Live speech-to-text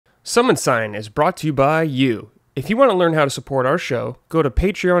Summon Sign is brought to you by you. If you want to learn how to support our show, go to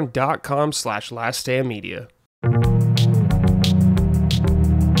patreon.com/laststandmedia.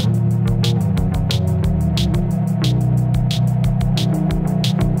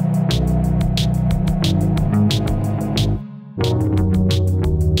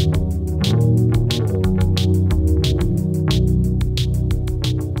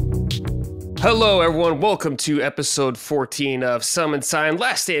 Hello everyone, welcome to episode 14 of Summon Sign,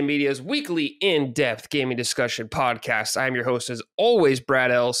 Last Stand Media's weekly in-depth gaming discussion podcast. I'm your host as always,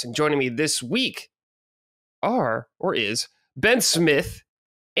 Brad Ellis, and joining me this week is Ben Smith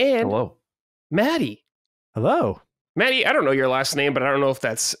and Hello. Matty. Hello. Matty, I don't know your last name, but I don't know if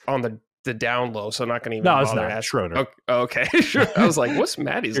that's on the down low, so I'm not going to even bother. No, it's not. Ask. Schroeder. Okay. I was like, what's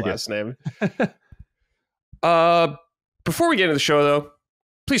Matty's last name? Before we get into the show, though,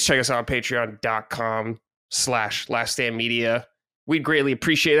 please check us out on patreon.com/laststandmedia. We'd greatly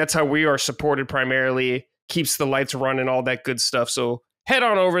appreciate it. That's how we are supported primarily. Keeps the lights running, all that good stuff. So head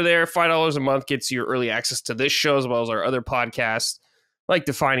on over there. $5 a month gets you early access to this show as well as our other podcasts like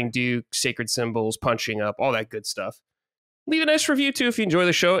Defining Duke, Sacred Symbols, Punching Up, all that good stuff. Leave a nice review too if you enjoy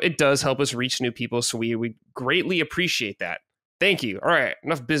the show. It does help us reach new people, so we greatly appreciate that. Thank you. All right,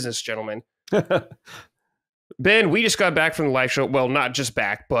 enough business, gentlemen. Ben, we just got back from the live show. Well, not just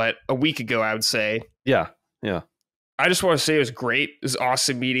back, but a week ago, I would say. Yeah. I just want to say it was great. It was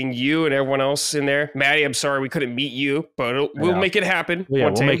awesome meeting you and everyone else in there. Matty, I'm sorry we couldn't meet you, but we'll make it happen.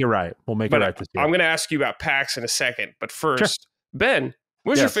 Yeah, we'll make it right. We'll make it right this year. I'm going to ask you about PAX in a second. But first, Ben,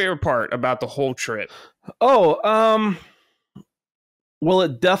 what's your favorite part about the whole trip? Well,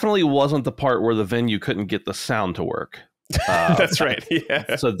 it definitely wasn't the part where the venue couldn't get the sound to work. That's right.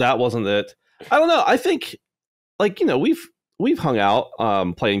 Yeah. So that wasn't it. I don't know. I think, we've hung out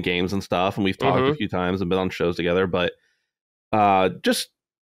playing games and stuff, and we've talked a few times and been on shows together, but just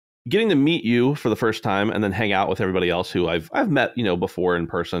getting to meet you for the first time and then hang out with everybody else who I've met, before in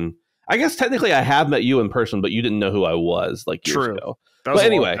person. I guess technically I have met you in person, but you didn't know who I was like years ago. But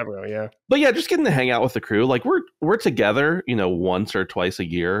anyway, just getting to hang out with the crew, like we're together, once or twice a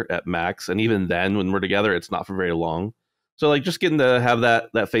year at max, and even then when we're together, it's not for very long. So like just getting to have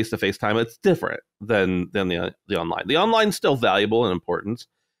that face-to-face time, it's different than the online. The online's still valuable and important,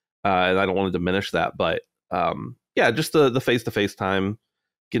 and I don't want to diminish that. But just the face-to-face time,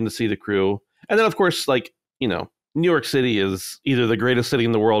 getting to see the crew. And then, of course, New York City is either the greatest city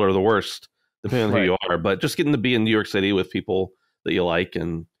in the world or the worst, depending on who you are. But just getting to be in New York City with people that you like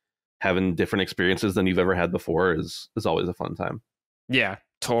and having different experiences than you've ever had before is always a fun time. Yeah,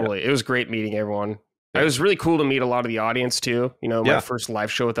 totally. Yeah. It was great meeting everyone. It was really cool to meet a lot of the audience too. My first live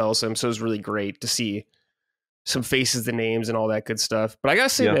show with LSM, so it was really great to see some faces, the names, and all that good stuff. But I gotta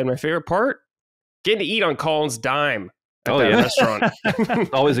say, man, my favorite part, getting to eat on Colin's dime at that restaurant.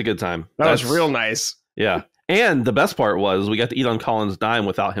 Always a good time. That was real nice. Yeah. And the best part was we got to eat on Colin's dime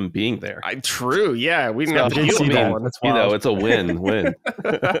without him being there. True. Yeah. We didn't have to deal with that one. It's a win.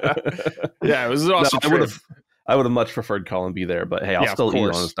 Yeah, it was an awesome trip. I would have much preferred Colin be there, but hey, I'll still eat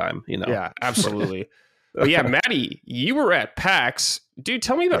on his dime, Yeah, absolutely. But yeah, Matty, you were at PAX. Dude,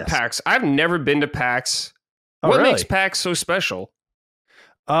 tell me about PAX. I've never been to PAX. What makes PAX so special?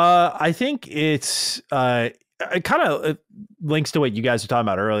 I think it kind of links to what you guys were talking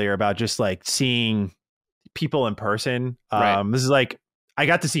about earlier about just like seeing people in person. This is like, I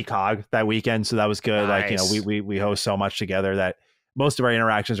got to see Cog that weekend, so that was good. Nice. Like, we host so much together that most of our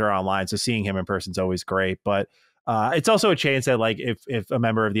interactions are online, so seeing him in person is always great. But it's also a chance that like if a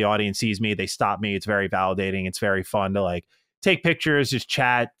member of the audience sees me, they stop me. It's very validating. It's very fun to like take pictures, just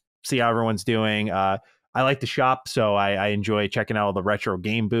chat, see how everyone's doing. I like to shop, so I enjoy checking out all the retro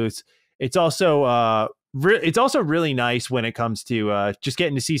game booths. It's also really nice when it comes to just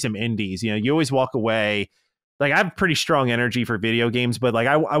getting to see some indies. You always walk away. Like I have pretty strong energy for video games, but like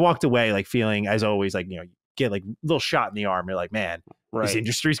I walked away like feeling as always like get like a little shot in the arm. You're like, man, this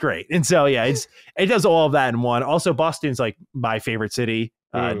industry's great. And so, it does all of that in one. Also, Boston's like my favorite city.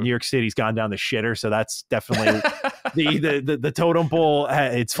 New York City's gone down the shitter. So that's definitely the totem pole.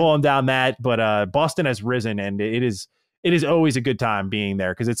 It's fallen down that, but Boston has risen, and it is always a good time being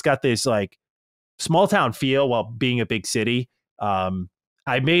there. Cause it's got this like small town feel while being a big city.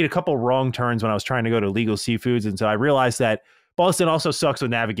 I made a couple wrong turns when I was trying to go to Legal Seafoods. And so I realized that Boston also sucks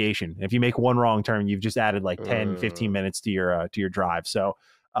with navigation. If you make one wrong turn, you've just added like 10, 15 minutes to your drive. So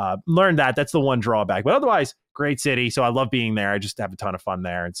learned that. That's the one drawback. But otherwise, great city. So I love being there. I just have a ton of fun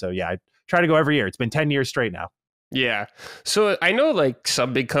there. And so, I try to go every year. It's been 10 years straight now. Yeah. So I know like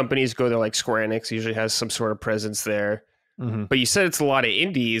some big companies go there, like Square Enix usually has some sort of presence there. But you said it's a lot of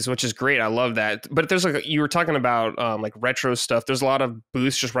indies, which is great. I love that. But there's like, you were talking about like retro stuff. There's a lot of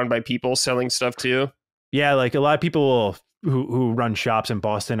booths just run by people selling stuff too. Yeah, like a lot of people will, who run shops in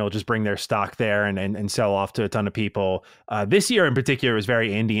Boston will just bring their stock there and sell off to a ton of people. This year in particular was very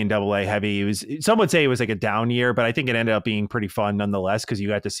indie and AA heavy. It was, some would say it was like a down year, but I think it ended up being pretty fun nonetheless because you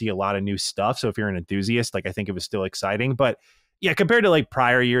got to see a lot of new stuff. So if you're an enthusiast, like I think it was still exciting. But yeah, compared to like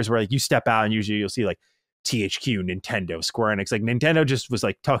prior years where like you step out and usually you'll see like THQ, Nintendo, Square Enix. Like Nintendo just was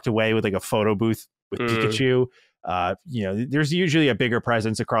like tucked away with like a photo booth with Pikachu. You know, there's usually a bigger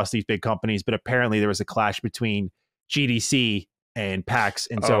presence across these big companies, but apparently there was a clash between GDC and PAX,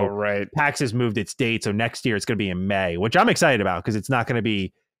 and so PAX has moved its date. So next year it's going to be in May, which I'm excited about because it's not going to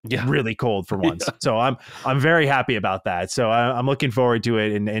be really cold for once. So I'm very happy about that. So I'm looking forward to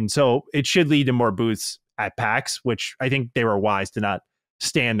it, and so it should lead to more booths at PAX, which I think they were wise to not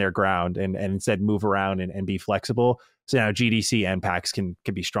stand their ground and instead move around and be flexible. So now GDC and PAX can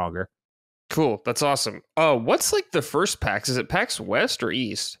be stronger. Cool. That's awesome. Oh, what's like the first PAX? Is it PAX West or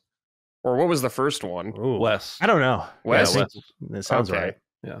East? Or what was the first one? Ooh, West. I don't know. West? Yeah, West. That sounds right.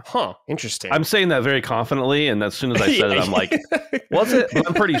 Yeah. Huh. Interesting. I'm saying that very confidently, and as soon as I said it, I'm like, was it? But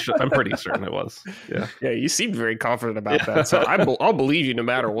I'm pretty certain it was. Yeah. Yeah, you seemed very confident about that. So I'll believe you no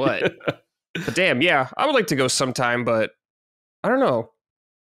matter what. But damn, yeah, I would like to go sometime, but I don't know.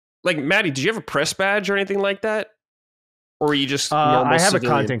 Like, Matty, did you have a press badge or anything like that? Or were you just normal I have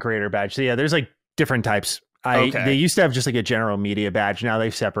civilian? a content creator badge. So yeah, there's like different types. They used to have just like a general media badge. Now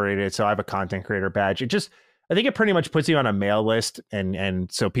they've separated it. So I have a content creator badge. I think it pretty much puts you on a mail list.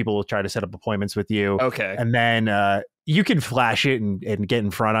 And so people will try to set up appointments with you. Okay. And then you can flash it and get in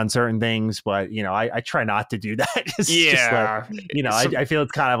front on certain things. But, you know, I try not to do that. Yeah. Just like, you know, I feel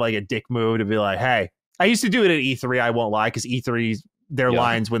it's kind of like a dick move to be like, hey, I used to do it at E3. I won't lie, because E3's their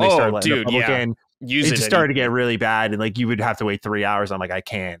lines when they started letting the public in, it just started to get really bad. And like you would have to wait 3 hours. I'm like, I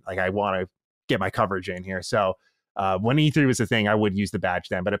can't. Like I want to get my coverage in here. So when E3 was the thing, I would use the badge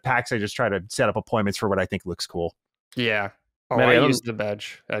then. But at PAX, I just try to set up appointments for what I think looks cool. Yeah. Oh, I use the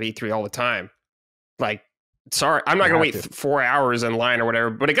badge at E3 all the time. Like, sorry, I'm not going to wait 4 hours in line or whatever.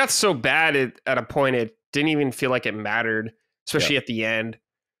 But it got so bad at a point, it didn't even feel like it mattered, especially at the end.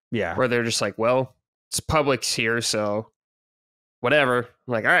 Yeah. Where they're just like, well, it's Publix here, so whatever.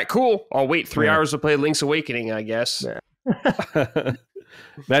 I'm like, all right, cool. I'll wait 3 hours to play Link's Awakening, I guess. Yeah.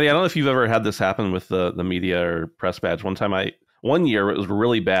 Matty, I don't know if you've ever had this happen with the media or press badge. One year it was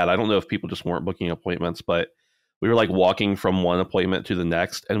really bad. I don't know if people just weren't booking appointments, but we were like walking from one appointment to the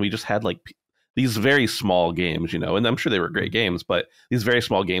next, and we just had like these very small games, you know, and I'm sure they were great games, but these very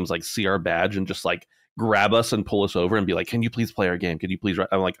small games like see our badge and just like grab us and pull us over and be like, can you please play our game? Can you please?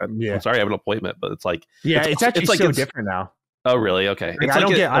 I'm like, I'm sorry, I have an appointment, but it's like, it's actually so different now. Oh, really? Okay. Like, I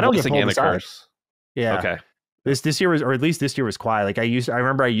don't get pulled aside. Yeah. Okay. This year was, or at least this year was quiet. Like I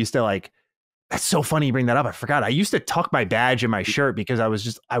remember I used to like, that's so funny you bring that up. I forgot. I used to tuck my badge in my shirt because I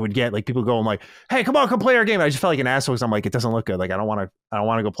would get like people going like, hey, come play our game. And I just felt like an asshole because I'm like, it doesn't look good. Like I don't want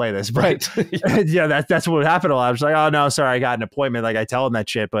to go play this. But yeah, that's what happened a lot. I was like, oh no, sorry, I got an appointment. Like I tell them that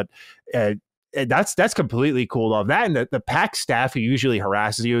shit, but that's completely cool though. That and the PAX staff who usually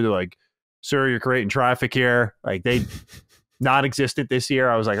harasses you, they're like, sir, you're creating traffic here. Like they non-existent this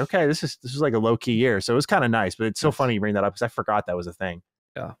year. I was like, okay, this is like a low-key year. So it was kind of nice, but it's so funny you bring that up because I forgot that was a thing.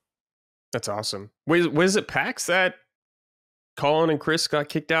 Yeah. That's awesome. Was it PAX that Colin and Chris got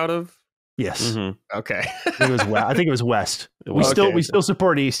kicked out of? Yes. Mm-hmm. Okay. I think it was West. We still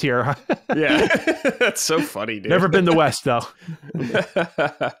support East here. Yeah. That's so funny, dude. Never been to West though.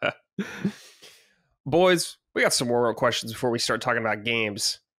 Boys, we got some more questions before we start talking about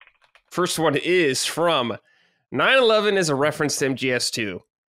games. First one is from 9/11 is a reference to MGS2.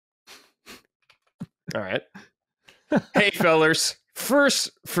 All right. Hey, fellers.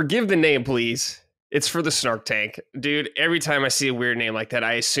 First, forgive the name, please. It's for the Snark Tank. Dude, every time I see a weird name like that,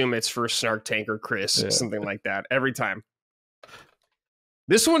 I assume it's for Snark Tank or Chris, something like that. Every time.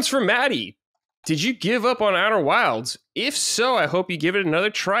 This one's for Matty. Did you give up on Outer Wilds? If so, I hope you give it another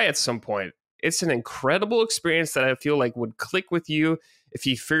try at some point. It's an incredible experience that I feel like would click with you if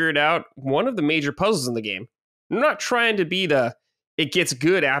you figured out one of the major puzzles in the game. I'm not trying to be the it gets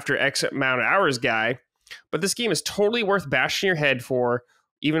good after X amount of hours guy, but this game is totally worth bashing your head for,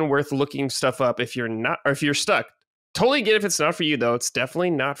 even worth looking stuff up if you're stuck. Totally get if it's not for you, though. It's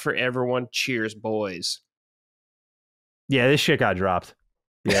definitely not for everyone. Cheers, boys. Yeah, this shit got dropped.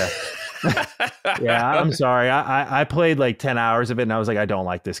 Yeah. Yeah, I'm sorry. I played like 10 hours of it and I was like, I don't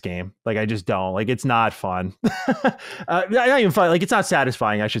like this game. Like, I just don't. Like, it's not fun. Not even fun. Like, it's not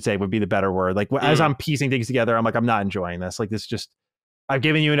satisfying, I should say, would be the better word. Like, as I'm piecing things together, I'm like, I'm not enjoying this. Like, this just, I've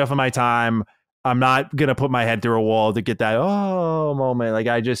given you enough of my time. I'm not gonna put my head through a wall to get that moment. Like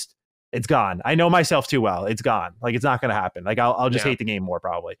it's gone. I know myself too well. It's gone. Like it's not gonna happen. Like I'll just hate the game more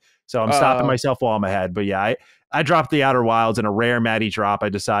probably. So I'm stopping myself while I'm ahead. But yeah, I dropped the Outer Wilds in a rare Matty drop. I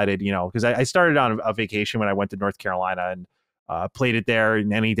decided, because I started on a vacation when I went to North Carolina and played it there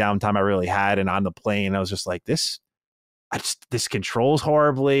in any downtime I really had. And on the plane, I was just like, this controls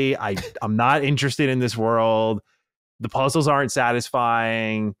horribly. I'm not interested in this world. The puzzles aren't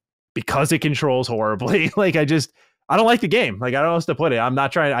satisfying because it controls horribly. Like I don't like the game. Like I don't know how else to put it. I'm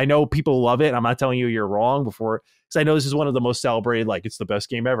not trying. I know people love it. And I'm not telling you you're wrong because I know this is one of the most celebrated. Like it's the best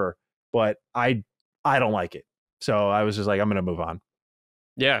game ever. But I don't like it. So I was just like, I'm gonna move on.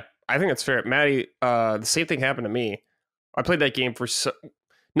 Yeah, I think it's fair, Matty. The same thing happened to me. I played that game for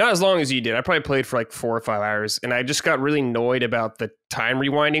not as long as you did. I probably played for like 4 or 5 hours, and I just got really annoyed about the time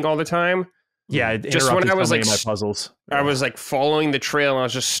rewinding all the time. Yeah, just when I was like my puzzles, I was like following the trail, and I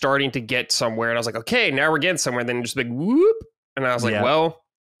was just starting to get somewhere, and I was like, okay, now we're getting somewhere. Then just like whoop, and I was like, well,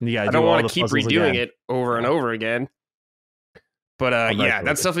 I don't want to keep redoing it over and over again. But yeah,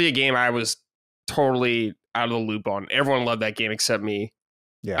 that's definitely a game I was totally out of the loop on. Everyone loved that game except me.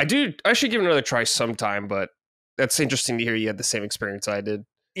 Yeah, I should give it another try sometime, but that's interesting to hear you had the same experience I did.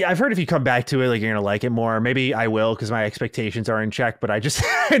 Yeah, I've heard if you come back to it, like you're gonna like it more. Maybe I will because my expectations are in check. But I just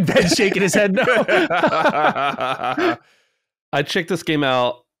Ben's shaking his head no. I checked this game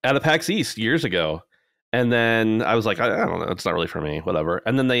out at a PAX East years ago, and then I was like, I don't know, it's not really for me, whatever.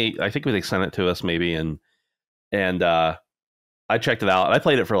 And then I think they sent it to us maybe, and I checked it out. And I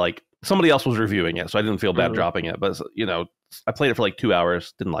played it for like somebody else was reviewing it, so I didn't feel bad dropping it. But I played it for like 2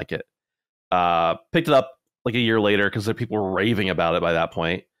 hours, didn't like it. Picked it up like a year later because people were raving about it by that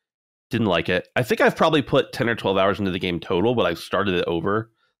point. Didn't like it. I think I've probably put 10 or 12 hours into the game total, but I've started it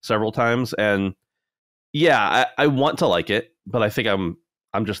over several times. And yeah, I want to like it, but I think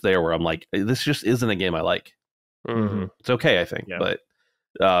I'm just there where I'm like, this just isn't a game I like. Mm-hmm. It's okay, I think, but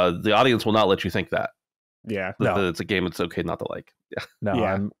the audience will not let you think that. Yeah, that it's a game it's okay not to like. Yeah, no,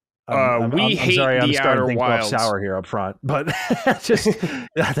 yeah. I'm hate sorry, the Outer Wilds. Sour here up front, but just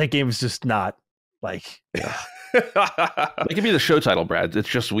that game is just not like. Yeah. It could be the show title, Brad. It's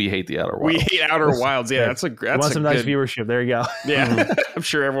just we hate the Outer Wilds. We hate Outer Wilds. Yeah, that's want some nice viewership. There you go. Yeah, I'm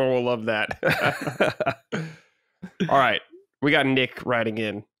sure everyone will love that. All right, we got Nick writing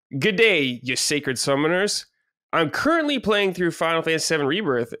in. Good day, you sacred summoners. I'm currently playing through Final Fantasy VII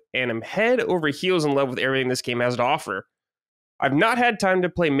Rebirth, and I'm head over heels in love with everything this game has to offer. I've not had time to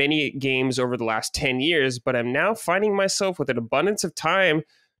play many games over the last 10 years, but I'm now finding myself with an abundance of time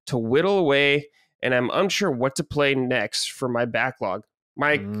to whittle away, and I'm unsure what to play next for my backlog.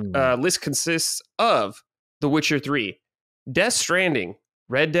 My list consists of The Witcher 3, Death Stranding,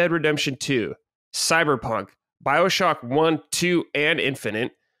 Red Dead Redemption 2, Cyberpunk, BioShock 1, 2, and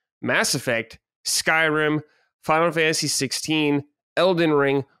Infinite, Mass Effect, Skyrim, Final Fantasy 16, Elden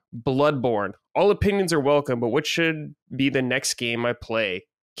Ring, Bloodborne. All opinions are welcome, but what should be the next game I play?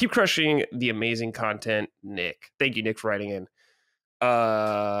 Keep crushing the amazing content, Nick. Thank you, Nick, for writing in.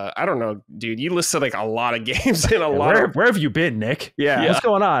 I don't know, dude. You listed like a lot of games and where have you been, Nick? Yeah. What's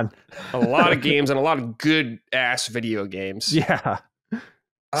going on? A lot of games and a lot of good ass video games. Yeah.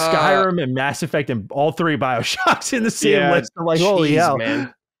 Skyrim and Mass Effect and all 3 BioShocks in the same list. I'm like, holy hell,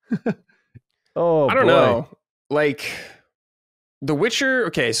 man. Oh, I don't know. Like The Witcher.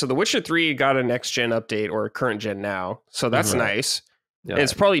 Okay, so The Witcher 3 got a next gen update or a current gen now, so that's nice. Yeah. And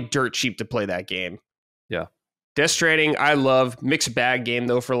it's probably dirt cheap to play that game. Yeah. Death Stranding, I love. Mixed bag game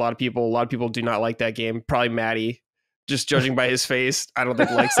though for a lot of people. A lot of people do not like that game. Probably Matty, just judging by his face. I don't think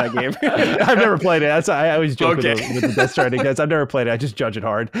he likes that game. I've never played it. I always joke with the Death Stranding guys. I've never played it. I just judge it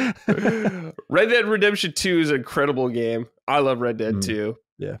hard. Red Dead Redemption 2 is an incredible game. I love Red Dead 2.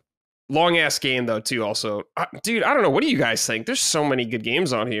 Yeah. Long ass game though too. Also, dude, I don't know. What do you guys think? There's so many good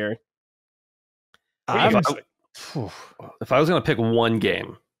games on here. If I was going to pick one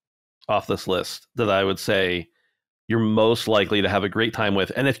game off this list that I would say you're most likely to have a great time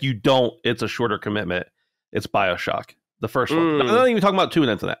with, and if you don't, it's a shorter commitment, it's BioShock, the first one. I'm not even talking about 2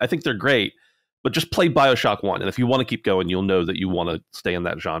 and Infinite. I think they're great, but just play BioShock 1, and if you want to keep going, you'll know that you want to stay in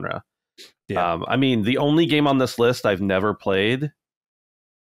that genre. Yeah. I mean, the only game on this list I've never played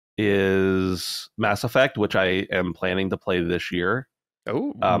is Mass Effect, which I am planning to play this year.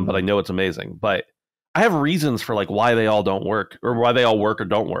 But I know it's amazing. But I have reasons for like why they all don't work, or why they all work or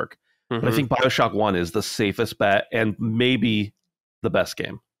don't work. But I think BioShock 1 is the safest bet and maybe the best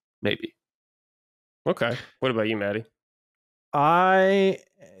game. Maybe. Okay. What about you, Matty?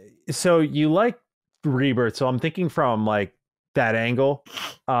 So you like Rebirth, so I'm thinking from like that angle.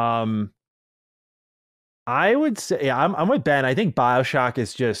 I would say I'm with Ben. I think BioShock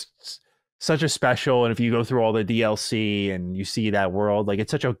is just such a special, and if you go through all the DLC and you see that world, like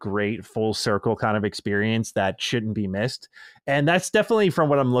it's such a great full circle kind of experience that shouldn't be missed. And that's definitely, from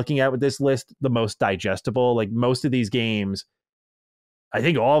what I'm looking at with this list, the most digestible. Like most of these games, I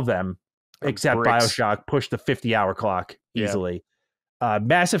think all of them except BioShock push the 50-hour clock easily.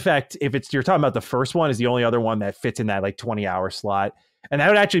 Mass Effect, if you're talking about the first one, is the only other one that fits in that like 20-hour slot. And that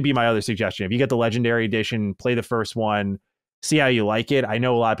would actually be my other suggestion. If you get the Legendary Edition, play the first one, see how you like it. I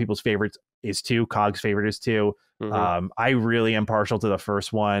know a lot of people's favorites is 2. COG's favorite is 2. I really am partial to the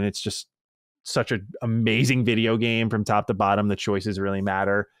first one. It's just such an amazing video game from top to bottom. The choices really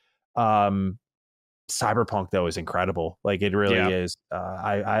matter. Cyberpunk, though, is incredible. Like, it really is.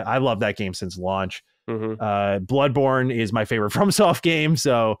 I love that game since launch. Bloodborne is my favorite FromSoft game,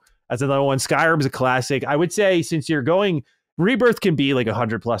 so that's another one. Skyrim's a classic. I would say, since you're going, Rebirth can be like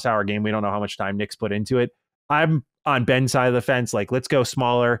 100+ hour game. We don't know how much time Nick's put into it. I'm on Ben's side of the fence. Like, let's go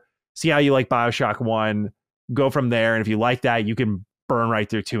smaller, see how you like BioShock 1, go from there. And if you like that, you can burn right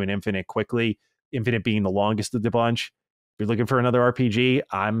through 2 and Infinite quickly. Infinite being the longest of the bunch. If you're looking for another RPG,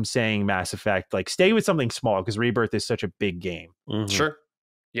 I'm saying Mass Effect. Like, stay with something small, because Rebirth is such a big game. Sure.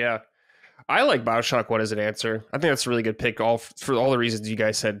 Yeah. I like BioShock 1 as an answer. I think that's a really good pick, for all the reasons you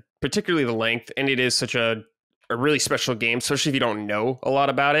guys said, particularly the length. And it is such a really special game, especially if you don't know a lot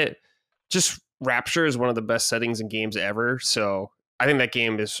about it. Just Rapture is one of the best settings in games ever. So I think that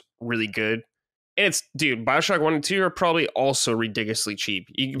game is really good. And it's, dude, BioShock 1 and 2 are probably also ridiculously cheap.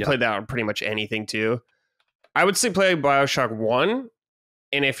 You can play that on pretty much anything too. I would say play BioShock 1.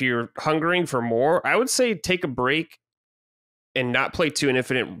 And if you're hungering for more, I would say take a break and not play 2 and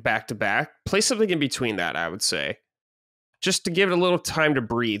Infinite back to back. Play something in between that, I would say. Just to give it a little time to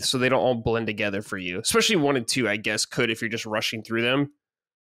breathe so they don't all blend together for you. Especially 1 and 2, I guess, could if you're just rushing through them,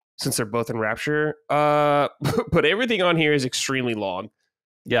 since they're both in Rapture. But everything on here is extremely long.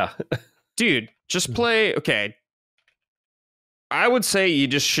 Yeah. Dude, just play... Okay. I would say you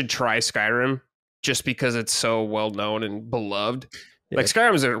just should try Skyrim, just because it's so well-known and beloved. Yeah. Like,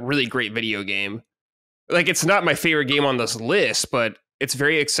 Skyrim is a really great video game. Like, it's not my favorite game on this list, but it's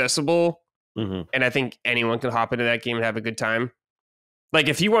very accessible. And I think anyone can hop into that game and have a good time. Like,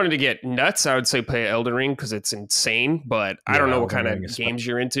 if you wanted to get nuts, I would say play Elden Ring, because it's insane, but I don't know what kind of games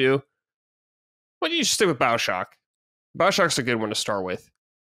you're into. Well, you should stick with BioShock. BioShock's a good one to start with.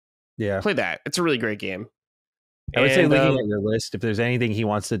 Yeah. Play that. It's a really great game. I would say, looking at your list, if there's anything he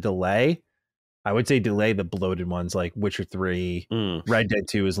wants to delay, I would say delay the bloated ones like Witcher 3. Red Dead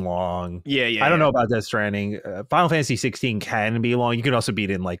 2 is long. Yeah. I don't know about Death Stranding. Final Fantasy 16 can be long. You can also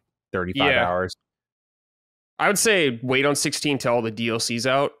beat it in like 35 hours. I would say wait on 16 till all the DLC's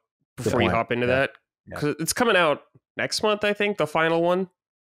out before you hop into that. Because it's coming out next month, I think, the final one.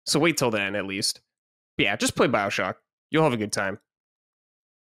 So wait till then, at least. But yeah, just play BioShock. You'll have a good time.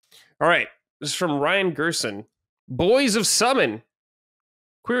 All right. This is from Ryan Gerson. Boys of Summon.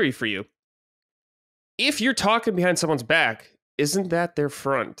 Query for you. If you're talking behind someone's back, isn't that their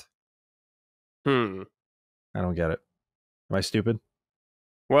front? I don't get it. Am I stupid?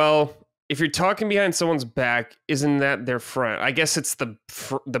 Well, if you're talking behind someone's back, isn't that their front? I guess it's the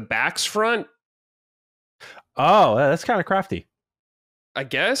back's front. Oh, that's kind of crafty. I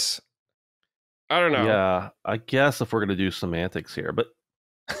guess. I don't know. Yeah, I guess if we're gonna do semantics here, but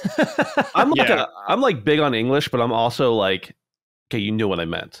I'm like big on English, but I'm also like, okay, you knew what I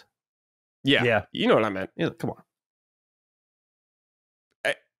meant. Yeah, you know what I meant. Yeah, come on.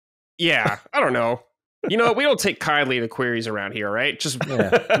 I don't know. You know, we don't take kindly to queries around here, right? Just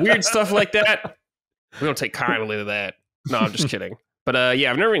weird stuff like that. We don't take kindly to that. No, I'm just kidding. But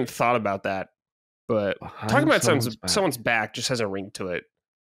I've never even thought about that. But talking about someone's back just has a ring to it.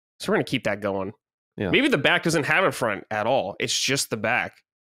 So we're going to keep that going. Yeah. Maybe the back doesn't have a front at all. It's just the back.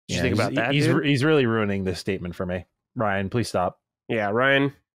 Did you think about that? He's really ruining this statement for me. Ryan, please stop. Yeah,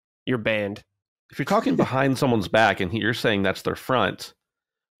 Ryan, you're banned. If you're talking behind someone's back and you're saying that's their front,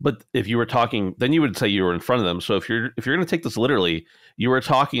 but if you were talking, then you would say you were in front of them. So if you're going to take this literally, you were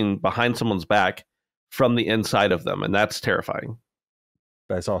talking behind someone's back from the inside of them, and that's terrifying.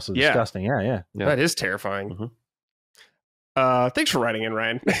 That's also disgusting. Yeah. That is terrifying. Thanks for writing in,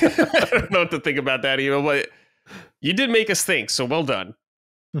 Ryan. I don't know what to think about that even, but you did make us think, so well done.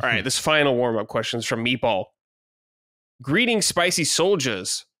 All right, this final warm-up question is from Meatball. Greetings, spicy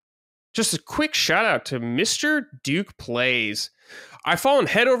soldiers. Just a quick shout out to Mr. Duke Plays. I've fallen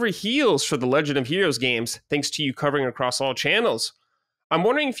head over heels for the Legend of Heroes games, thanks to you covering across all channels. I'm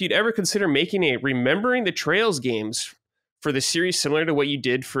wondering if you'd ever consider making a Remembering the Trails games for the series, similar to what you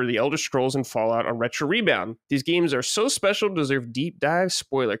did for the Elder Scrolls and Fallout on Retro Rebound. These games are so special, deserve deep dive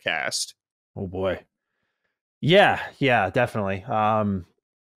spoiler cast. Oh boy. Yeah, definitely.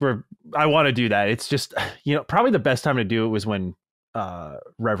 I want to do that. It's just, probably the best time to do it was when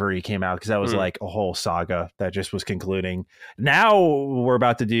Reverie came out, because that was like a whole saga that just was concluding. Now we're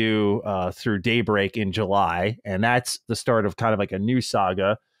about to do through Daybreak in July, and that's the start of kind of like a new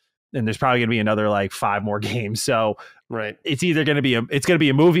saga. And there's probably going to be another like 5 more games. So it's either going to be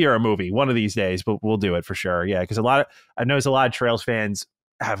a movie or a movie one of these days, but we'll do it for sure. Yeah. Cause I noticed a lot of Trails fans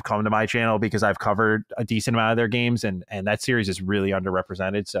have come to my channel because I've covered a decent amount of their games, and that series is really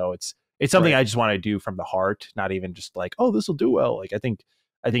underrepresented. So it's something I just want to do from the heart, not even just like, oh, this will do well. Like, I think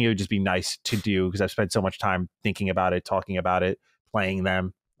it would just be nice to do, because I've spent so much time thinking about it, talking about it, playing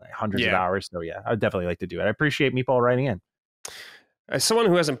them, like hundreds of hours. So yeah, I'd definitely like to do it. I appreciate Meatball writing in. As someone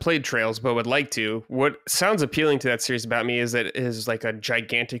who hasn't played Trails but would like to, what sounds appealing to that series about me is that it is like a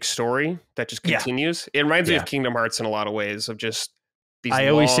gigantic story that just continues. It reminds me of Kingdom Hearts in a lot of ways, of just these I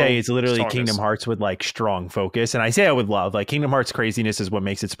always say it's literally sagas. Kingdom Hearts with like strong focus. And I say I would love, like, Kingdom Hearts craziness is what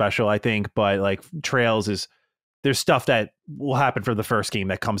makes it special, I think. But like Trails there's stuff that will happen for the first game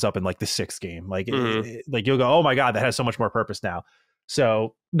that comes up in like the 6th game. Like, like you'll go, oh my God, that has so much more purpose now.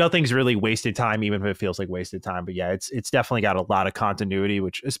 So nothing's really wasted time, even if it feels like wasted time. But yeah, it's definitely got a lot of continuity,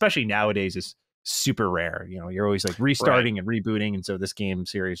 which especially nowadays is super rare. You're always like restarting and rebooting. And so this game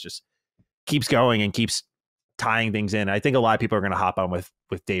series just keeps going and keeps tying things in. I think a lot of people are going to hop on with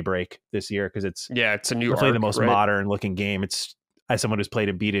Daybreak this year, because it's a new definitely the most modern looking game. It's, as someone who's played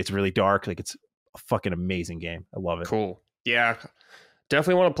and beat it, it's really dark. Like, it's a fucking amazing game. I love it. Cool. Yeah.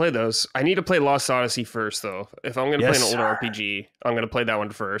 Definitely want to play those. I need to play Lost Odyssey first, though. If I'm going to play an older RPG, I'm going to play that one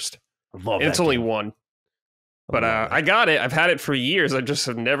first. I love it. It's only one. But I got it. I've had it for years. I just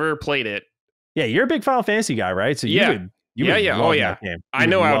have never played it. Yeah, you're a big Final Fantasy guy, right? So you would Oh, yeah. I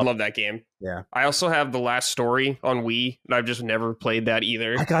know I would love that game. Yeah. I also have The Last Story on Wii, and I've just never played that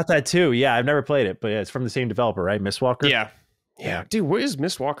either. I got that, too. Yeah, I've never played it. But yeah, it's from the same developer, right? Mistwalker? Yeah. Dude, what is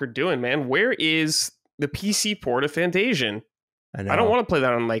Mistwalker doing, man? Where is the PC port of Fantasian? I don't want to play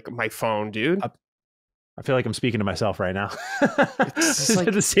that on like my phone, dude. I feel like I'm speaking to myself right now. It's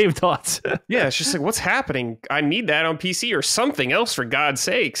like the same thoughts. Yeah, it's just like, what's happening? I need that on PC or something else, for God's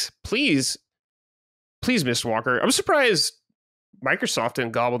sakes. Please, Mistwalker. I'm surprised Microsoft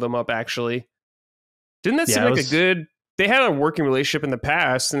didn't gobble them up, actually. Didn't that seem like a good... They had a working relationship in the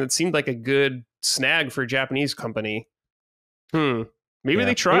past, and it seemed like a good snag for a Japanese company. Maybe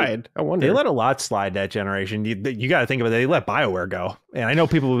they tried. I wonder. They let a lot slide that generation. You got to think about it. They let BioWare go. And I know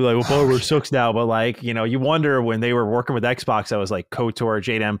people will be like, well, BioWare sucks now. But like, you wonder when they were working with Xbox, that was like KOTOR,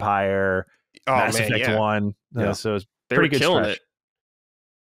 Jade Empire, Mass Effect 1. So it was pretty good killing it.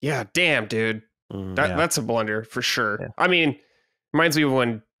 Yeah, damn, dude. That's a blunder for sure. Yeah. I mean, reminds me of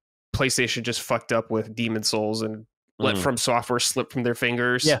when PlayStation just fucked up with Demon Souls and let From Software slip from their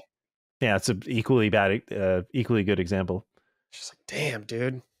fingers. Yeah, it's an equally good example. Just like, damn,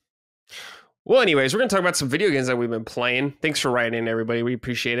 dude. Well, anyways, we're going to talk about some video games that we've been playing. Thanks for writing in, everybody. We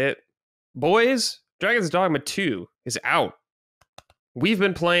appreciate it. Boys, Dragons Dogma 2 is out. I've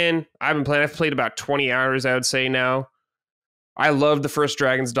been playing. I've played about 20 hours, I would say now. I love the first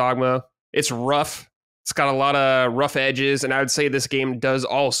Dragons Dogma. It's rough. It's got a lot of rough edges, and I would say this game does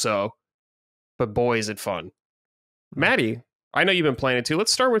also. But boy, is it fun. Matty, I know you've been playing it too.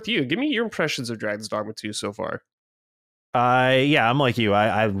 Let's start with you. Give me your impressions of Dragons Dogma 2 so far. I'm like you.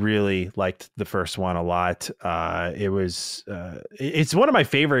 I really liked the first one a lot. It's one of my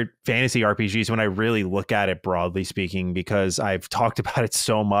favorite fantasy RPGs when I really look at it broadly speaking, because I've talked about it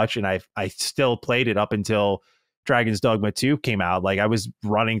so much, and I still played it up until Dragons Dogma 2 came out. Like, I was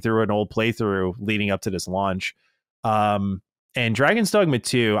running through an old playthrough leading up to this launch. And Dragons Dogma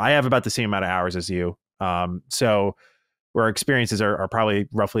 2, I have about the same amount of hours as you. So our experiences are probably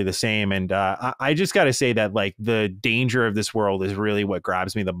roughly the same. And I just got to say that, like, the danger of this world is really what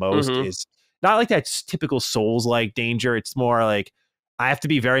grabs me the most. Is not like that typical Souls-like danger. It's more like I have to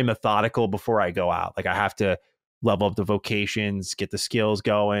be very methodical before I go out. Like, I have to level up the vocations, get the skills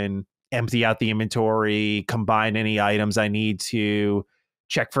going, empty out the inventory, combine any items I need to,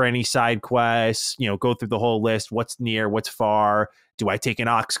 check for any side quests, go through the whole list. What's near, what's far? Do I take an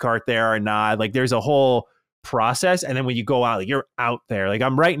ox cart there or not? Like, there's a whole process. And then when you go out, like, you're out there. Like,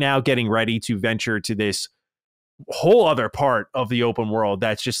 I'm right now getting ready to venture to this whole other part of the open world.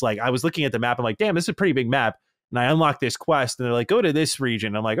 That's just like, I was looking at the map. I'm like, damn, this is a pretty big map. And I unlock this quest and they're like, go to this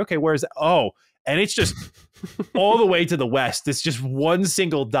region. I'm like, okay, where's that? Oh, and it's just all the way to the west. It's just one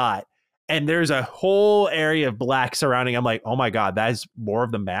single dot. And there's a whole area of black surrounding. I'm like, oh my God, that's more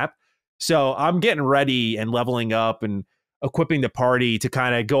of the map. So I'm getting ready and leveling up and equipping the party to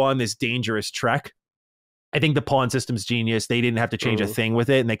kind of go on this dangerous trek. I think the pawn system's genius. They didn't have to change a thing with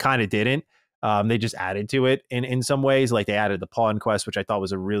it, and they kind of didn't. They just added to it in some ways. Like they added the pawn quest, which I thought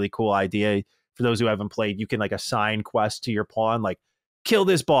was a really cool idea. For those who haven't played, you can like assign quests to your pawn, like kill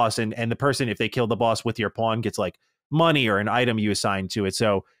this boss, and the person, if they kill the boss with your pawn, gets like money or an item you assign to it.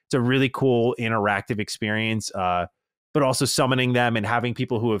 So it's a really cool interactive experience. But also summoning them and having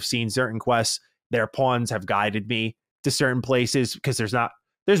people who have seen certain quests, their pawns have guided me to certain places, because there's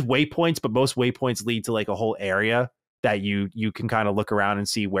waypoints, but most waypoints lead to like a whole area that you can kind of look around and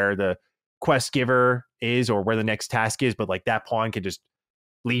see where the quest giver is or where the next task is. But like that pawn can just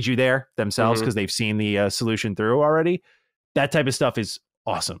lead you there themselves because they've seen the solution through already. That type of stuff is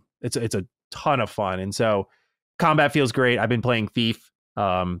awesome. It's a ton of fun. And so combat feels great. I've been playing Thief.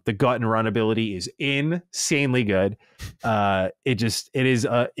 The gut and run ability is insanely good. It is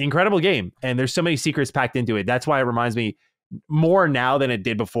an incredible game, and there's so many secrets packed into it. That's why it reminds me more now than it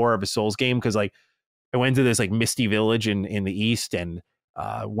did before of a Souls game, because like I went to this like misty village in the east and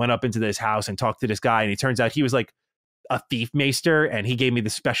went up into this house and talked to this guy, and it turns out he was like a thief maester, and he gave me the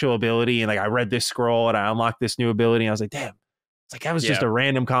special ability, and like I read this scroll and I unlocked this new ability, and I was like, damn, it's like that was just a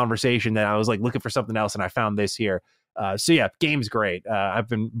random conversation that I was like looking for something else, and I found this here. So yeah, game's great. I've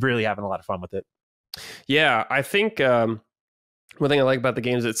been really having a lot of fun with it. Yeah, I think one thing I like about the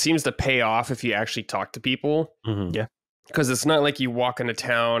game is it seems to pay off if you actually talk to people. Yeah, because it's not like you walk into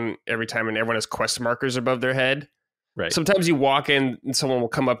town every time and everyone has quest markers above their head. Right. Sometimes you walk in and someone will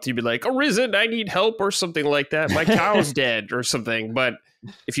come up to you and be like, Arisen, I need help, or something like that. My cow's dead or something. But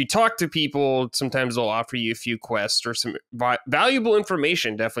if you talk to people, sometimes they'll offer you a few quests or some valuable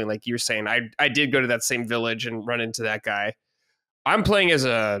information. Definitely, like you're saying, I did go to that same village and run into that guy. I'm playing as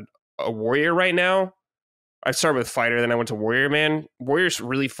a warrior right now. I started with fighter, then I went to warrior, man. Warrior's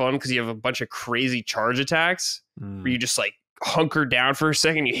really fun because you have a bunch of crazy charge attacks where you just like hunker down for a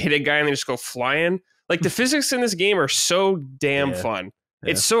second, you hit a guy and they just go flying. Like the physics in this game are so damn fun.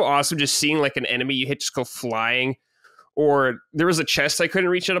 Yeah. It's so awesome just seeing like an enemy you hit just go flying. Or there was a chest I couldn't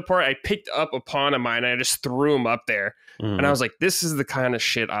reach it apart. I picked up a pawn of mine and I just threw him up there. And I was like, this is the kind of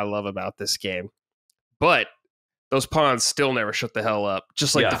shit I love about this game. But those pawns still never shut the hell up,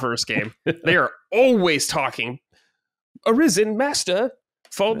 just like the first game. They are always talking. Arisen, master.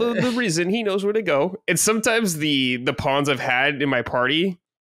 Follow the reason, he knows where to go. And sometimes the pawns I've had in my party,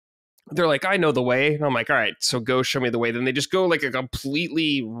 they're like, I know the way. And I'm like, all right, so go show me the way. Then they just go like a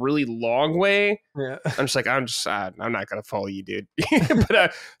completely really long way. Yeah. I'm just like, I'm not going to follow you, dude.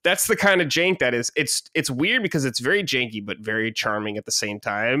 But that's the kind of jank that is. It's weird because it's very janky, but very charming at the same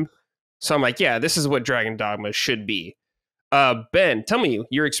time. So I'm like, yeah, this is what Dragon Dogma should be. Ben, tell me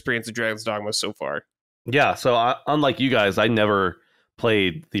your experience with Dragon's Dogma so far. Yeah, so unlike you guys, I never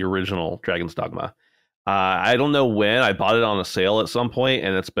played the original Dragon's Dogma. I don't know when. I bought it on a sale at some point,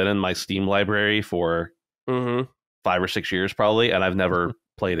 and it's been in my Steam library for 5 or 6 years probably, and I've never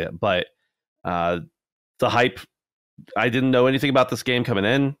played it. But the hype, I didn't know anything about this game coming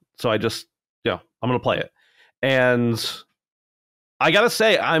in, so I just, I'm going to play it. And I got to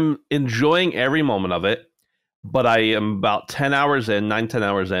say, I'm enjoying every moment of it, but I am about 10 hours in, 9-10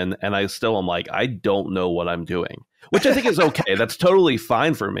 hours in, and I still am like, I don't know what I'm doing. Which I think is okay. That's totally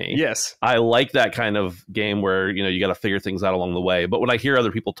fine for me. Yes. I like that kind of game where, you got to figure things out along the way. But when I hear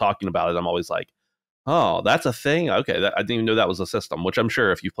other people talking about it, I'm always like, oh, that's a thing? Okay, I didn't even know that was a system, which I'm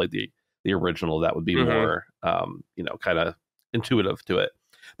sure if you played the original, that would be more, kind of intuitive to it.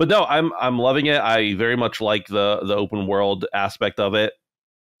 But no, I'm loving it. I very much like the open world aspect of it.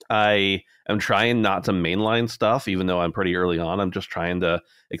 I am trying not to mainline stuff, even though I'm pretty early on. I'm just trying to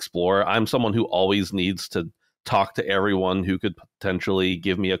explore. I'm someone who always needs to talk to everyone who could potentially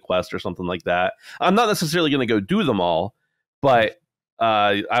give me a quest or something like that. I'm not necessarily going to go do them all, but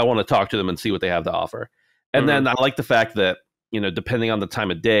I want to talk to them and see what they have to offer. And then I like the fact that, depending on the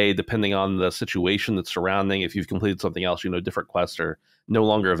time of day, depending on the situation that's surrounding, if you've completed something else, different quests are no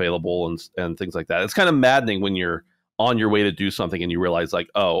longer available and things like that. It's kind of maddening when you're on your way to do something and you realize like,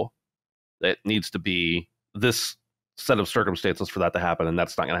 oh, it needs to be this set of circumstances for that to happen, and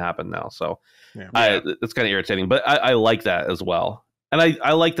that's not going to happen now. So it's kind of irritating, but I like that as well. And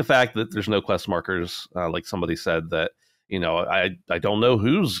I like the fact that there's no quest markers, like somebody said, that I don't know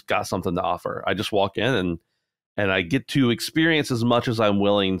who's got something to offer. I just walk in and I get to experience as much as I'm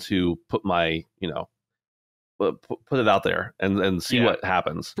willing to put my put it out there and see what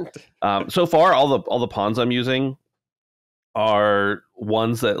happens. So far all the pawns I'm using are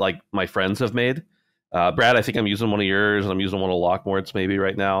ones that like my friends have made. Brad, I think I'm using one of yours, and I'm using one of Lockmort's maybe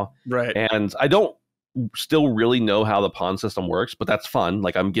right now. Right. And I don't still really know how the pawn system works, but that's fun.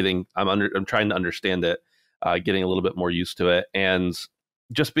 Like I'm trying to understand it, getting a little bit more used to it, and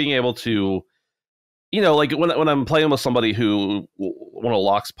just being able to you know, like when I'm playing with somebody who one of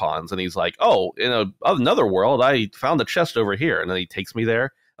Locke's pawns, and he's like, "Oh, in another world, I found a chest over here," and then he takes me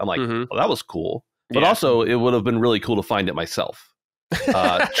there. I'm like, "Well, that was cool," but also it would have been really cool to find it myself.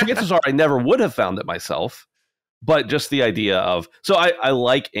 Chances are I never would have found it myself, but just the idea of I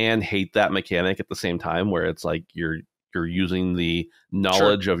like and hate that mechanic at the same time, where it's like you're using the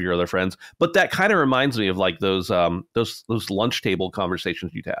knowledge of your other friends, but that kind of reminds me of like those lunch table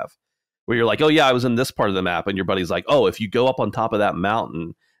conversations you'd have, where you're like, oh yeah, I was in this part of the map, and your buddy's like, oh, if you go up on top of that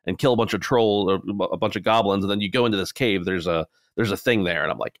mountain and kill a bunch of trolls or a bunch of goblins, and then you go into this cave, there's a thing there,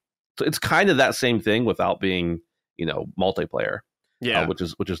 and I'm like, so it's kind of that same thing without being, you know, multiplayer, which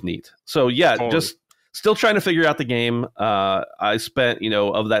is neat. So yeah, totally. Just still trying to figure out the game. I spent, you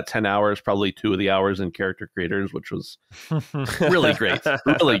know, of that 10 hours, probably 2 of the hours in character creators, which was really great,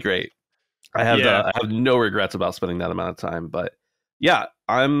 really great. I have no regrets about spending that amount of time, but yeah,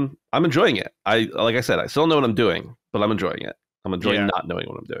 I'm enjoying it. Like I said, I still know what I'm doing, but I'm enjoying it. I'm enjoying not knowing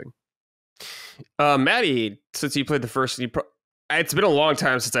what I'm doing. Matty, since you played the first, it's been a long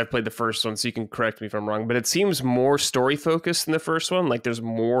time since I've played the first one, so you can correct me if I'm wrong, but it seems more story focused than the first one. Like there's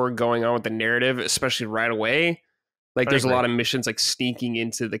more going on with the narrative, especially right away. Like there's a lot of missions like sneaking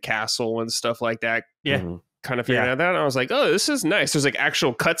into the castle and stuff like that. Yeah. Mm-hmm. Kind of figuring out that. And I was like, oh, this is nice. There's like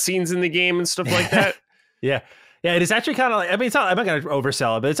actual cutscenes in the game and stuff like that. Yeah. Yeah, it is actually kind of like, I mean, I'm not going to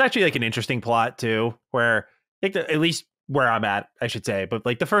oversell it, but it's actually like an interesting plot too, where like at least where I'm at, I should say. But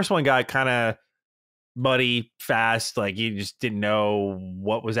like the first one got kind of muddy fast. Like you just didn't know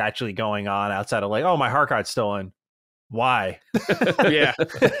what was actually going on outside of like, oh, my heart got stolen. Why? Yeah.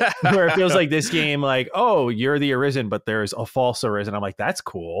 Where it feels like this game, like, oh, you're the Arisen, but there's a false Arisen. I'm like, that's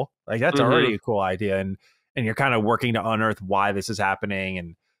cool. Like that's already a cool idea. And you're kind of working to unearth why this is happening.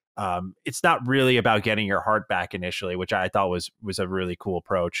 And it's not really about getting your heart back initially, which I thought was a really cool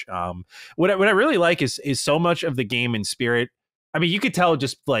approach. What I really like is so much of the game in spirit. I mean, you could tell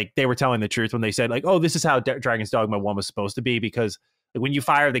just like they were telling the truth when they said like, oh, this is how Dragons Dogma 1 was supposed to be, because like, when you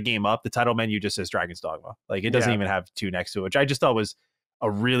fire the game up, the title menu just says Dragons Dogma. Like it doesn't even have 2 next to it, which I just thought was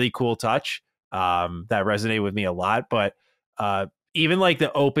a really cool touch that resonated with me a lot. But even like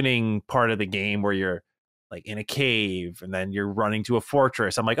the opening part of the game where you're like in a cave and then you're running to a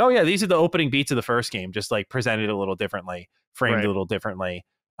fortress, I'm like, oh yeah, these are the opening beats of the first game, just like presented a little differently, framed a little differently.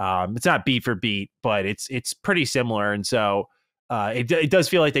 It's not beat for beat, but it's pretty similar. And so it does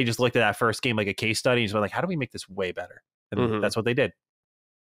feel like they just looked at that first game like a case study and just were like, how do we make this way better? And that's what they did.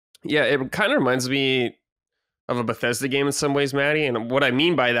 Yeah, it kind of reminds me of a Bethesda game in some ways, Matty. And what I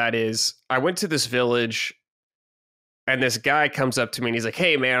mean by that is I went to this village and this guy comes up to me and he's like,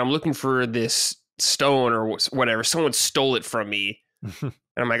 hey, man, I'm looking for this stone or whatever. Someone stole it from me. And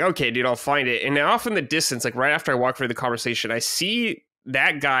I'm like, okay, dude, I'll find it. And now off in the distance, like right after I walk through the conversation, I see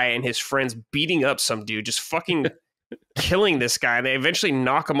that guy and his friends beating up some dude, just fucking killing this guy. They eventually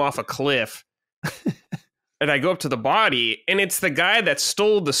knock him off a cliff. And I go up to the body, and it's the guy that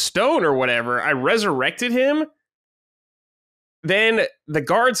stole the stone or whatever. I resurrected him. Then the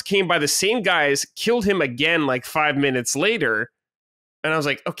guards came by, the same guys, killed him again like 5 minutes later. And I was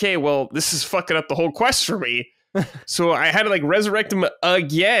like, okay, well, this is fucking up the whole quest for me. So I had to like resurrect him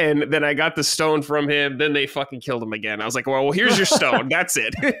again. Then I got the stone from him. Then they fucking killed him again. I was like, well, here's your stone. That's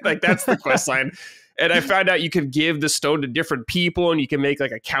it. Like, that's the quest line. And I found out you could give the stone to different people and you can make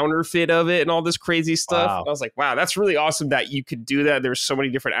like a counterfeit of it and all this crazy stuff. Wow. And I was like, wow, that's really awesome that you could do that. There's so many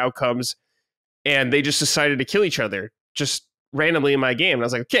different outcomes. And they just decided to kill each other just randomly in my game. And I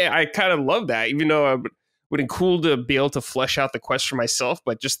was like, okay, I kind of love that, even though it would have been cool to be able to flesh out the quest for myself.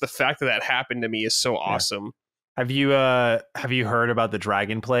 But just the fact that happened to me is so awesome. Have you heard about the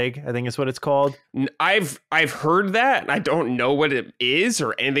Dragon Plague? I think is what it's called. I've heard that. I don't know what it is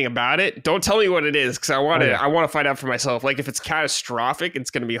or anything about it. Don't tell me what it is, because I want to find out for myself. Like if it's catastrophic, it's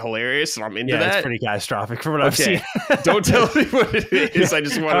going to be hilarious, and I'm into that. It's pretty catastrophic from what I've seen. Don't tell me what it is. I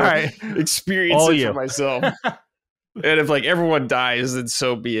just want to experience it for myself. And if like everyone dies, then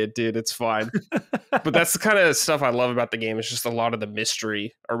so be it, dude. It's fine. But that's the kind of stuff I love about the game. It's just a lot of the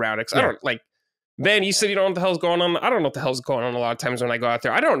mystery around it. 'Cause I don't like. Ben, you said you don't know what the hell's going on. I don't know what the hell's going on a lot of times when I go out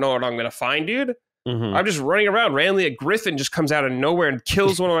there. I don't know what I'm going to find, dude. I'm just running around. Randomly, a griffin just comes out of nowhere and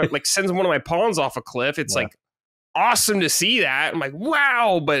kills one of my, like sends one of my pawns off a cliff. It's like awesome to see that. I'm like,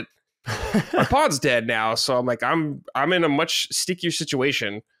 wow, but my pawn's dead now. So I'm like, I'm in a much stickier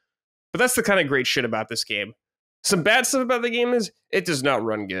situation. But that's the kind of great shit about this game. Some bad stuff about the game is it does not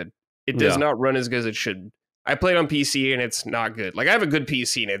run good. It does not run as good as it should. I played on PC and it's not good. Like I have a good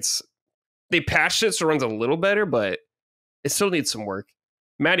PC and they patched it so it runs a little better, but it still needs some work.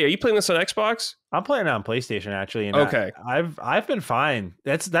 Matty, are you playing this on Xbox? I'm playing it on PlayStation actually. And okay, I've been fine.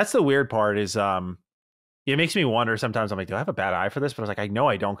 That's the weird part is It makes me wonder sometimes. I'm like, do I have a bad eye for this? But I was like, I know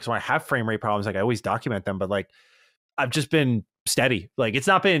I don't, because when I have frame rate problems, like I always document them. But like, I've just been steady. Like it's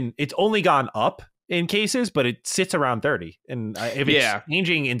only gone up in cases, but it sits around 30. And if it's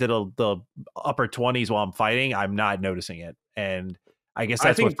changing into the upper 20s while I'm fighting, I'm not noticing it. And I guess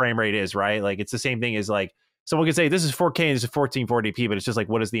that's what frame rate is, right? Like it's the same thing as like someone could say this is 4K and this is 1440p, but it's just like,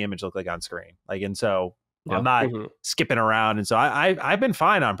 what does the image look like on screen? Like, and so I'm not skipping around. And so I've been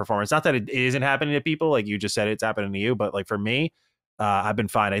fine on performance. Not that it isn't happening to people. Like you just said, it's happening to you. But like for me, I've been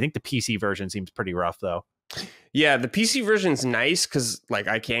fine. I think the PC version seems pretty rough though. Yeah, the PC version's nice because like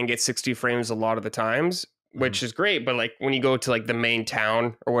I can get 60 frames a lot of the times, which is great. But like when you go to like the main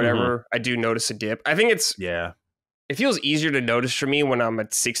town or whatever, I do notice a dip. I think it feels easier to notice for me when I'm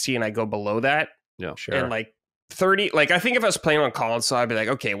at 60 and I go below that. Yeah, sure. And like 30, like I think if I was playing on console, I'd be like,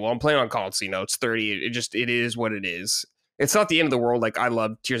 okay, well I'm playing on console, it's 30. It is what it is. It's not the end of the world. Like I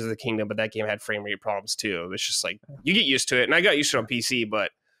love Tears of the Kingdom, but that game had frame rate problems too. It's just like you get used to it, and I got used to it on PC,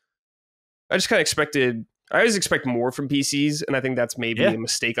 but I just kind of expected. I always expect more from PCs, and I think that's maybe a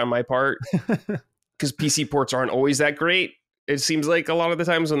mistake on my part because PC ports aren't always that great. It seems like a lot of the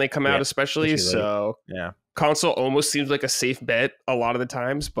times when they come out, especially. So console almost seems like a safe bet a lot of the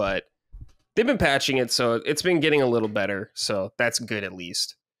times, but they've been patching it, so it's been getting a little better. So that's good at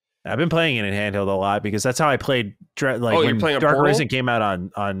least. I've been playing it in handheld a lot because that's how I played. When Dark Horizon came out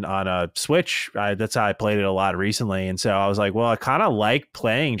on a Switch, that's how I played it a lot recently. And so I was like, well, I kind of like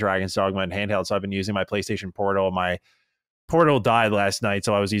playing Dragon's Dogma in handheld. So I've been using my PlayStation Portal. My Portal died last night,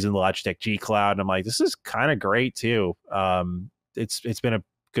 so I was using the Logitech G Cloud. And I'm like, this is kind of great too. It's been a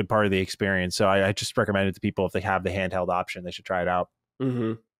good part of the experience. So I just recommend it to people if they have the handheld option, they should try it out.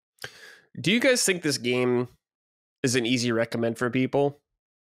 Mm-hmm. Do you guys think this game is an easy recommend for people?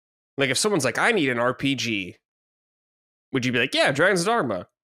 Like if someone's like, I need an RPG, would you be like, yeah, Dragons Dogma?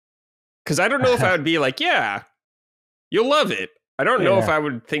 Because I don't know if I would be like, yeah, you'll love it. I don't know if I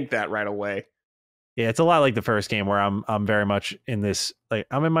would think that right away. Yeah, it's a lot like the first game where I'm very much in this, like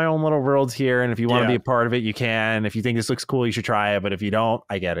I'm in my own little world here, and if you want to be a part of it, you can. If you think this looks cool, you should try it. But if you don't,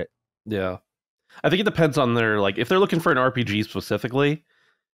 I get it. Yeah, I think it depends on their like if they're looking for an RPG specifically,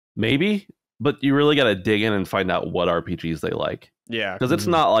 maybe. But you really got to dig in and find out what RPGs they like. Yeah. Because it's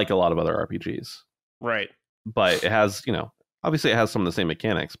not like a lot of other RPGs. Right. But it has, obviously it has some of the same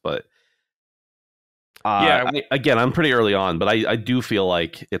mechanics, but again, I'm pretty early on, but I do feel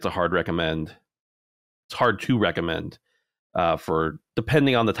like it's a hard recommend. It's hard to recommend for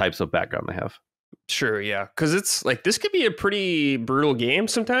depending on the types of background they have. Sure, yeah. Because it's like, this could be a pretty brutal game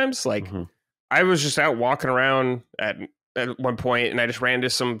sometimes. Like, I was just out walking around at one point and I just ran into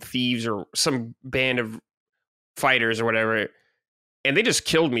some thieves or some band of fighters or whatever, and they just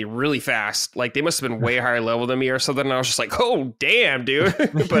killed me really fast. Like they must have been way higher level than me or something. And I was just like, oh damn, dude.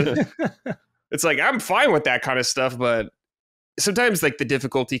 But it's like I'm fine with that kind of stuff, but sometimes like the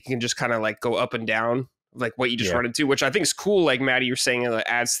difficulty can just kind of like go up and down, like what you just run into, which I think is cool. Like Matty, you're saying it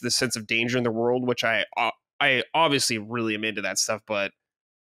adds to the sense of danger in the world, which I obviously really am into that stuff, but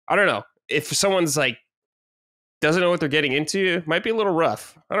I don't know if someone's like doesn't know what they're getting into, it might be a little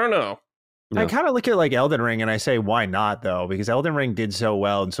rough. I don't know. I kind of look at like Elden Ring and I say, why not though? Because Elden Ring did so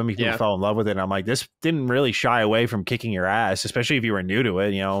well and so many people fell in love with it. And I'm like, this didn't really shy away from kicking your ass, especially if you were new to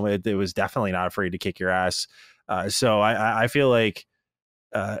it. It was definitely not afraid to kick your ass. So I feel like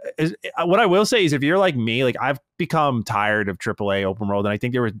what I will say is if you're like me, like I've become tired of AAA open world. And I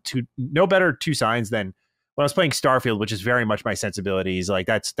think there were no better two signs than when I was playing Starfield, which is very much my sensibilities. Like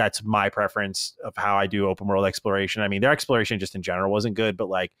that's my preference of how I do open world exploration. I mean, their exploration just in general wasn't good, but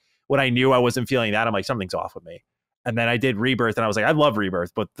like when I knew I wasn't feeling that, I'm like, something's off with me. And then I did Rebirth and I was like, I love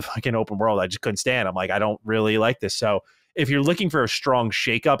Rebirth, but the fucking open world, I just couldn't stand. I'm like, I don't really like this. So if you're looking for a strong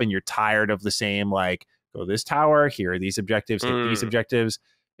shakeup and you're tired of the same, like go to this tower, here are these objectives, hit these objectives.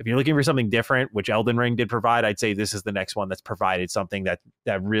 If you're looking for something different, which Elden Ring did provide, I'd say this is the next one that's provided something that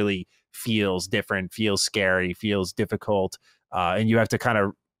really feels different, feels scary, feels difficult. And you have to kind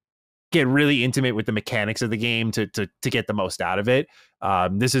of get really intimate with the mechanics of the game to get the most out of it.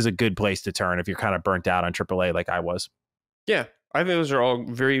 This is a good place to turn if you're kind of burnt out on AAA like I was. Yeah, I think those are all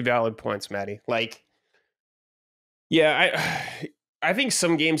very valid points, Matty. Like, yeah, I think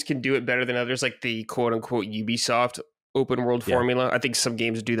some games can do it better than others, like the quote unquote Ubisoft open world formula. I think some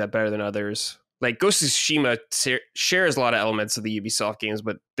games do that better than others. Like Ghost of Tsushima shares a lot of elements of the Ubisoft games,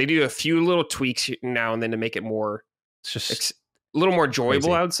 but they do a few little tweaks now and then to make it more, it's just a little more enjoyable,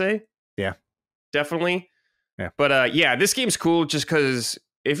 crazy. I would say. Yeah, definitely. Yeah. But yeah, this game's cool just because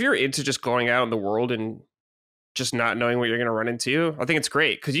if you're into just going out in the world and just not knowing what you're going to run into, I think it's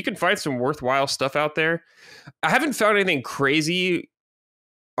great because you can find some worthwhile stuff out there. I haven't found anything crazy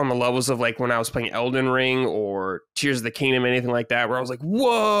on the levels of like when I was playing Elden Ring or Tears of the Kingdom, anything like that, where I was like,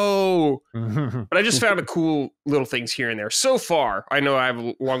 whoa. But I just found the cool little things here and there. So far, I know I have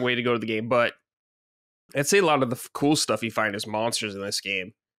a long way to go to the game, but I'd say a lot of the cool stuff you find is monsters in this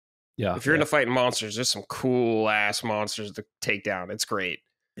game. Yeah. If you're into fighting monsters, there's some cool ass monsters to take down. It's great.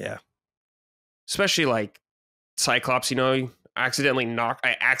 Yeah. Especially like Cyclops, I accidentally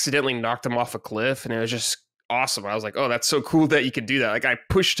knocked him off a cliff, and it was just awesome. I was like, oh, that's so cool that you could do that. Like, I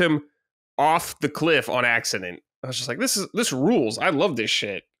pushed him off the cliff on accident. I was just like, this rules. I love this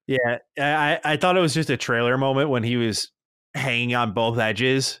shit. Yeah. I thought it was just a trailer moment when he was hanging on both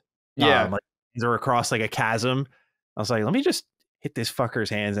edges. Yeah. Like they're across like a chasm. I was like, let me just hit this fucker's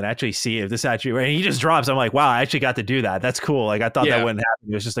hands and actually see if this actually, and he just drops. I'm like, wow, I actually got to do that. That's cool. Like, I thought that wouldn't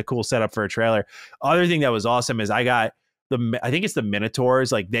happen. It was just a cool setup for a trailer. Other thing that was awesome is I got I think it's the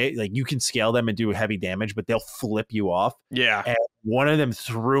Minotaurs. Like, you can scale them and do heavy damage, but they'll flip you off. Yeah. And one of them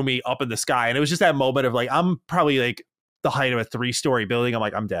threw me up in the sky. And it was just that moment of like, I'm probably like the height of a 3-story building. I'm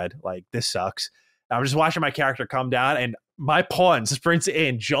like, I'm dead. Like, this sucks. And I'm just watching my character come down, and my pawn sprints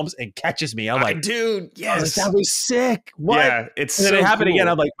in, jumps, and catches me. I'm like, dude, yes, that was sick. What? Yeah, it's and then so it happened cool. again.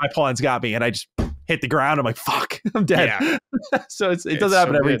 I'm like, my pawn's got me, and I just hit the ground. I'm like, fuck, I'm dead. Yeah. So it doesn't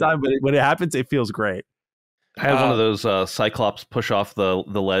happen so every good. time, but when it happens, it feels great. I had one of those Cyclops push off the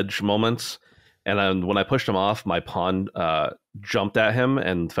ledge moments, and when I pushed him off, my pawn jumped at him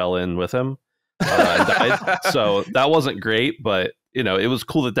and fell in with him and died. So that wasn't great, but it was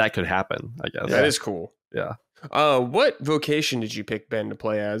cool that could happen, I guess. That is cool. Yeah. What vocation did you pick, Ben, to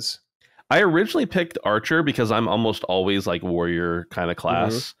play as? I originally picked Archer because I'm almost always like warrior kind of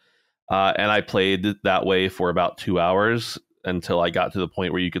class. And I played that way for about 2 hours until I got to the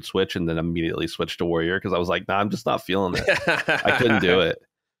point where you could switch, and then immediately switched to warrior because I was like, nah, I'm just not feeling it. I couldn't do it.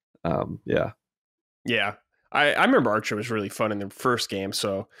 Yeah. Yeah. I remember Archer was really fun in the first game.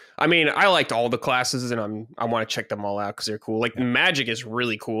 So, I mean, I liked all the classes, and I want to check them all out because they're cool. Like, magic is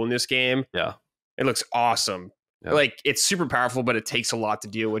really cool in this game. Yeah. It looks awesome. Yeah. Like, it's super powerful, but it takes a lot to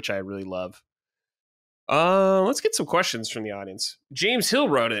do, which I really love. Let's get some questions from the audience. James Hill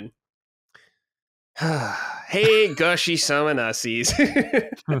wrote in. Hey, gushy summonussies.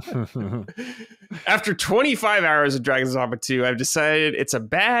 After 25 hours of Dragons Dogma 2, I've decided it's a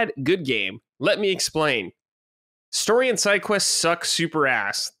bad, good game. Let me explain. Story and side quests suck super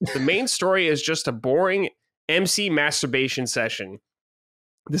ass. The main story is just a boring MC masturbation session.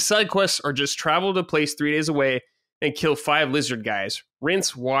 The side quests are just travel to a place 3 days away and kill 5 lizard guys.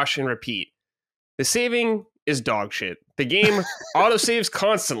 Rinse, wash, and repeat. The saving is dog shit. The game autosaves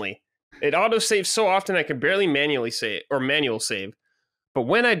constantly. It autosaves so often I can barely manual save. But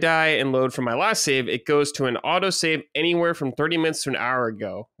when I die and load from my last save, it goes to an autosave anywhere from 30 minutes to an hour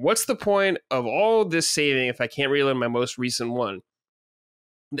ago. What's the point of all this saving if I can't reload my most recent one?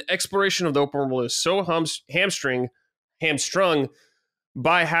 The exploration of the open world is so hamstrung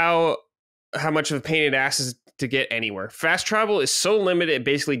by how much of a pain in the ass is to get anywhere. Fast travel is so limited it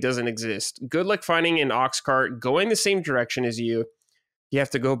basically doesn't exist. Good luck finding an ox cart going the same direction as you. You have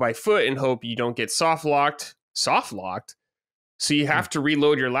to go by foot and hope you don't get soft locked. So you have to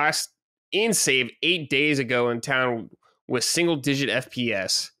reload your last in save 8 days ago in town with single digit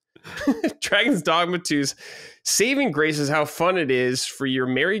FPS. Dragons Dogma 2's saving grace is how fun it is for your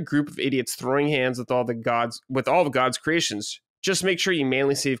merry group of idiots throwing hands with all the gods' creations. Just make sure you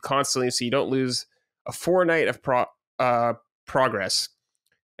manually save constantly so you don't lose a fortnight of progress.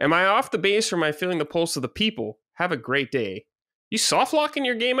 Am I off the base or am I feeling the pulse of the people? Have a great day. You soft locking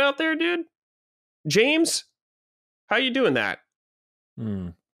your game out there, dude? James, how you doing that?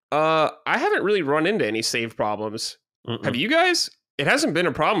 I haven't really run into any save problems. Have you guys? It hasn't been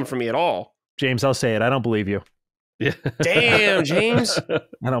a problem for me at all. James, I'll say it. I don't believe you. Yeah. Damn, James.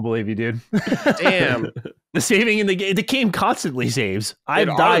 I don't believe you, dude. Damn. The saving in the game constantly saves. I've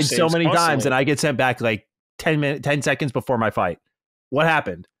died so many times and I get sent back like 10 seconds before my fight. What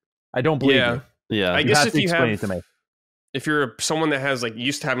happened? I don't believe you. Yeah. I guess if you explain it to me. If you're someone that has like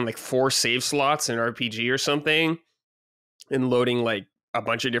used to having like 4 save slots in RPG or something and loading like a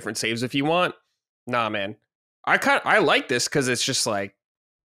bunch of different saves if you want, nah, man. I like this because it's just like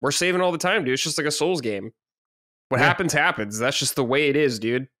we're saving all the time, dude. It's just like a Souls game. What happens. That's just the way it is,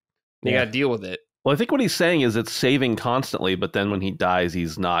 dude. You gotta deal with it. Well, I think what he's saying is it's saving constantly, but then when he dies,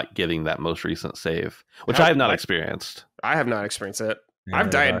 he's not getting that most recent save, which I have not experienced. I have not experienced it. Yeah, I've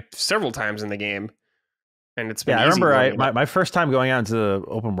died several times in the game. And it's been I remember my first time going out into the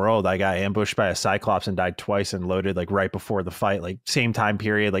open world, I got ambushed by a Cyclops and died twice and loaded like right before the fight, like same time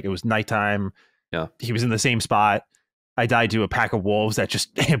period, like it was nighttime. Yeah, he was in the same spot. I died to a pack of wolves that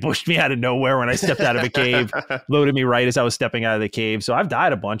just ambushed me out of nowhere when I stepped out of a cave, loaded me right as I was stepping out of the cave. So I've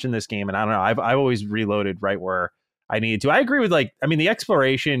died a bunch in this game, and I don't know. I've always reloaded right where I needed to. I agree with the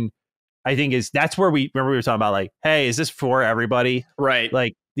exploration. I think that's where we were talking about like, hey, is this for everybody? Right.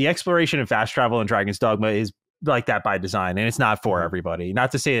 Like the exploration and fast travel in Dragon's Dogma is like that by design, and it's not for everybody.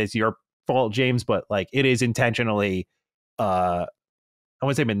 Not to say it's your fault, James, but like it is intentionally, I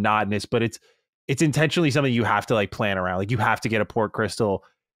wouldn't say monotonous, but it's intentionally something you have to like plan around. Like you have to get a port crystal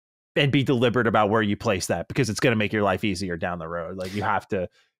and be deliberate about where you place that because it's going to make your life easier down the road. Like you have to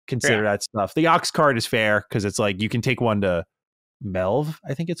consider that stuff. The ox cart is fair because it's like you can take one to Melv,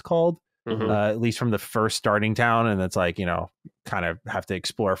 I think it's called. At least from the first starting town, and it's like, kind of have to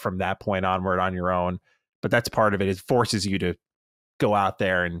explore from that point onward on your own. But that's part of it. It forces you to go out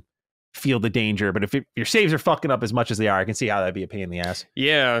there and feel the danger. But if your saves are fucking up as much as they are, I can see how that'd be a pain in the ass.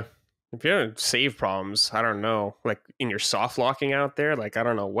 Yeah. If you have save problems, I don't know, like in your soft locking out there, like I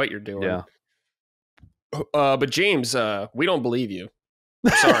don't know what you're doing. Yeah. But James, we don't believe you.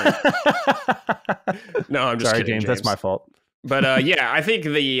 Sorry. No, I'm just sorry, kidding, James. That's my fault. But yeah, I think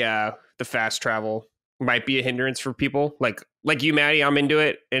the fast travel might be a hindrance for people. Like you, Matty, I'm into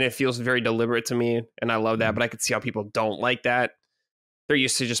it, and it feels very deliberate to me, and I love that. But I could see how people don't like that. They're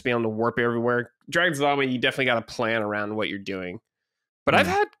used to just being able to warp everywhere. Dragon's Dogma, you definitely got to plan around what you're doing. But I've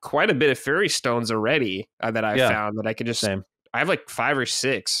had quite a bit of fairy stones already that I've found that I could just. Same. I have like 5 or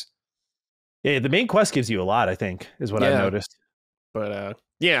 6. Yeah, the main quest gives you a lot, I think, is what I've noticed. But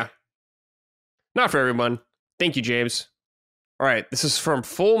yeah, not for everyone. Thank you, James. All right, this is from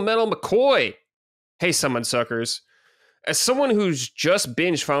Full Metal McCoy. Hey, Summon Suckers. As someone who's just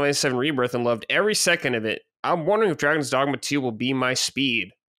binged Final Fantasy VII Rebirth and loved every second of it, I'm wondering if Dragon's Dogma 2 will be my speed.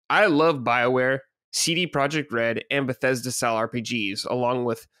 I love BioWare, CD Projekt Red, and Bethesda-style RPGs, along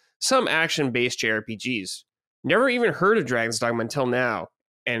with some action-based JRPGs. Never even heard of Dragon's Dogma until now,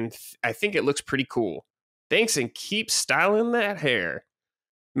 and I think it looks pretty cool. Thanks, and keep styling that hair.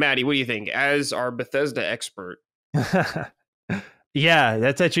 Matty, what do you think, as our Bethesda expert? Yeah,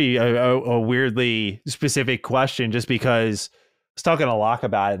 that's actually a weirdly specific question just because I was talking to Locke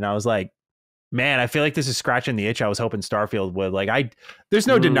about it and I was like, man, I feel like this is scratching the itch I was hoping Starfield would. Like there's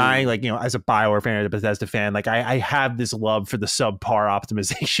no denying, like, as a BioWare fan or the Bethesda fan, like I have this love for the subpar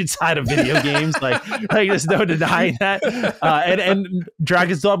optimization side of video games. Like there's no denying that. And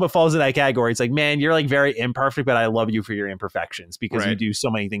Dragon's Dogma falls in that category. It's like, man, you're like very imperfect, but I love you for your imperfections because you do so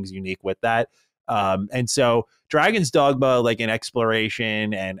many things unique with that. And so Dragon's Dogma, like in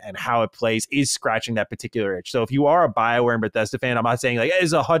exploration and how it plays, is scratching that particular itch. So if you are a BioWare and Bethesda fan, I'm not saying like it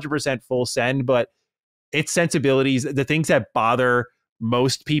is 100% full send, but its sensibilities, the things that bother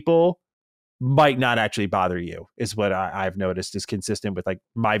most people might not actually bother you, is what I've noticed is consistent with like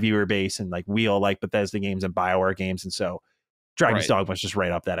my viewer base, and like we all like Bethesda games and BioWare games. And so Dragon's Dogma is just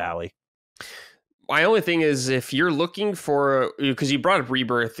right up that alley. My only thing is if you're looking for, because you brought up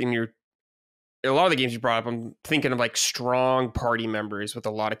Rebirth in a lot of the games you brought up, I'm thinking of like strong party members with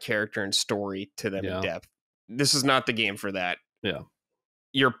a lot of character and story to them in depth. This is not the game for that. Yeah.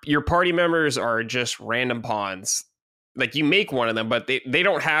 Your party members are just random pawns. Like you make one of them, but they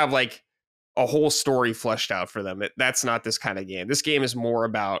don't have like a whole story fleshed out for them. That's not this kind of game. This game is more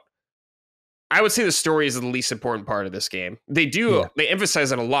about, I would say the story is the least important part of this game. They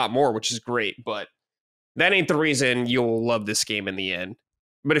emphasize it a lot more, which is great, but that ain't the reason you'll love this game in the end.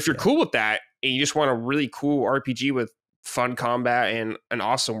 But if you're cool with that, and you just want a really cool RPG with fun combat and an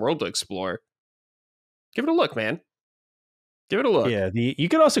awesome world to explore, give it a look, man. Give it a look. Yeah, you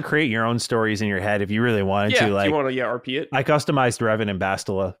could also create your own stories in your head if you really wanted to. Like, if you want to RP it. I customized Revan and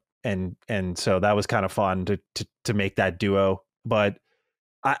Bastila, and so that was kind of fun to make that duo. But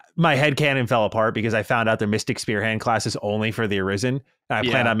my headcanon fell apart because I found out their Mystic Spearhand class is only for the Arisen. And I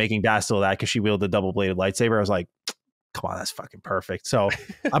planned on making Bastila that because she wielded a double-bladed lightsaber. I was like, come on, that's fucking perfect. So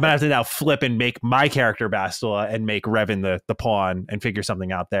I'm gonna have to now flip and make my character Bastila and make Revan the pawn and figure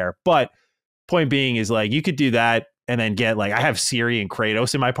something out there. But point being is like you could do that and then get like I have Ciri and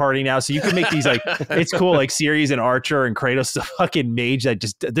Kratos in my party now, so you can make these like it's cool like Ciri's an archer and Kratos is a fucking mage that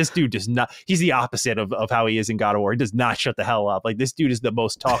just this dude does not. He's the opposite of how he is in God of War. He does not shut the hell up. Like this dude is the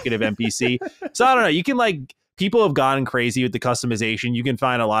most talkative NPC. So I don't know. You can like. People have gone crazy with the customization. You can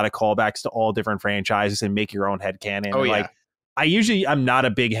find a lot of callbacks to all different franchises and make your own headcanon. Oh, yeah. Like, I'm not a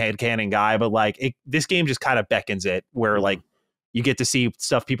big headcanon guy, but like this game just kind of beckons it where like you get to see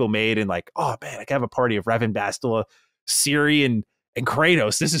stuff people made and like, oh man, I can have a party of Revan, Bastila, Ciri, and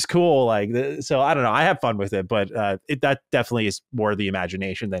Kratos. This is cool. Like, so I don't know. I have fun with it, but that definitely is more the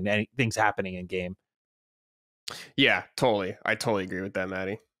imagination than anything's happening in game. Yeah, totally. I totally agree with that,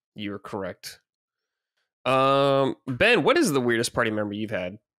 Matty. You are correct. Ben, what is the weirdest party member you've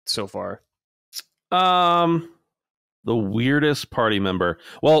had so far? The weirdest party member.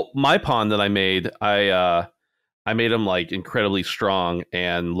 Well, my pawn that I made, I made him like incredibly strong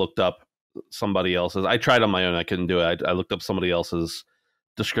and looked up somebody else's. I tried on my own, I couldn't do it. I looked up somebody else's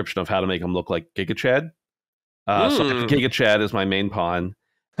description of how to make him look like Giga Chad. So Giga Chad is my main pawn.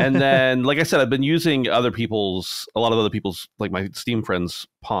 And then, like I said, I've been using a lot of other people's, like my Steam friends'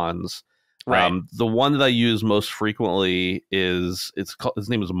 pawns. Right. The one that I use most frequently his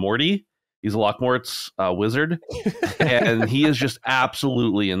name is Morty. He's a Lockmort's wizard, and he is just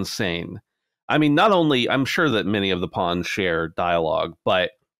absolutely insane. I mean, not only, I'm sure that many of the pawns share dialogue,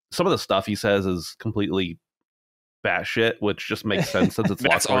 but some of the stuff he says is completely batshit, which just makes sense since it's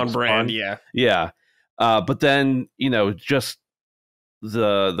That's on brand, pawn. Yeah. But then, just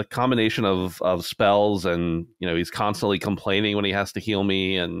the combination of spells, and he's constantly complaining when he has to heal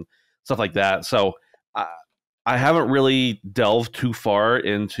me and stuff like that. So I haven't really delved too far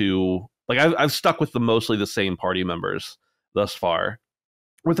into, like, I've stuck with mostly the same party members thus far,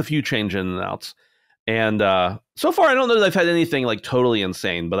 with a few change in and outs. And so far, I don't know that I've had anything like totally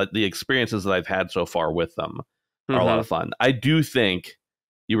insane, but the experiences that I've had so far with them are a lot of fun. I do think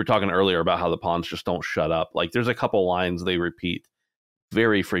you were talking earlier about how the pawns just don't shut up. Like, there's a couple lines they repeat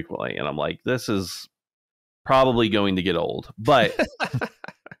very frequently, and I'm like, this is probably going to get old, but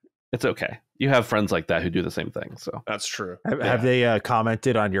it's okay. You have friends like that who do the same thing, so that's true. Have they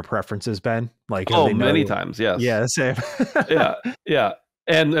commented on your preferences, Ben? Like, many times, yes. Yeah, same. yeah.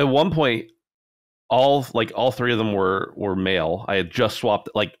 And at one point, all three of them were male. I had just swapped,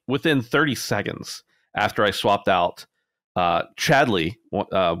 like, within 30 seconds after I swapped out Chadley,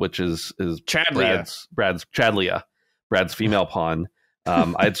 which is Chadlia, Brad's female pawn.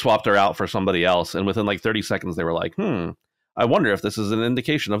 I had swapped her out for somebody else, and within like 30 seconds, they were like, I wonder if this is an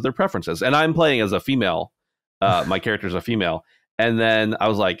indication of their preferences. And I'm playing as a female. My character's a female. And then I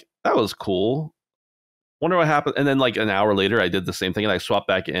was like, that was cool. Wonder what happened. And then like an hour later, I did the same thing, and I swapped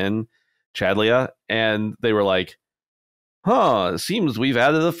back in Chadlia, and they were like, it seems we've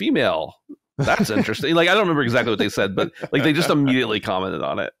added a female. That's interesting. Like, I don't remember exactly what they said, but like they just immediately commented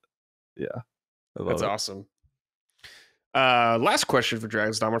on it. Yeah. That's awesome. Last question for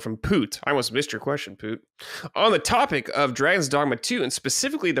Dragons Dogma from Poot. I almost missed your question, Poot. On the topic of Dragons Dogma 2, and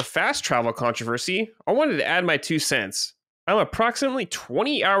specifically the fast travel controversy, I wanted to add my 2 cents. I'm approximately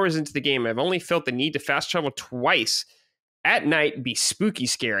 20 hours into the game. I've only felt the need to fast travel twice at night, be spooky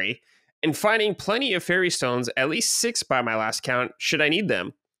scary, and finding plenty of fairy stones, at least 6 by my last count, should I need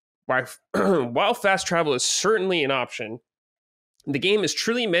them. While fast travel is certainly an option, the game is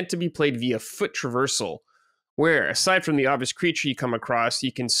truly meant to be played via foot traversal, where, aside from the obvious creature you come across,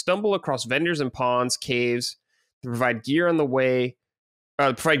 you can stumble across vendors and ponds, caves, to provide gear on the way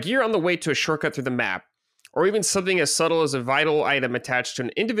to a shortcut through the map, or even something as subtle as a vital item attached to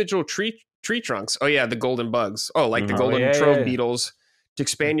an individual tree trunks. Oh yeah, the golden bugs. Oh, like the golden trove beetles to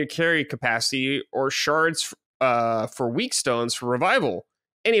expand your carry capacity, or shards for weak stones for revival.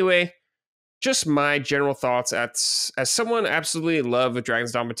 Anyway, just my general thoughts as someone absolutely in love with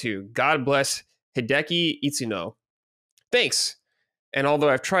Dragons Dogma 2. God bless Hideki Itsuno. Thanks. And although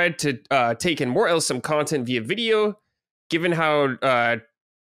I've tried to take in more LSM content via video, given how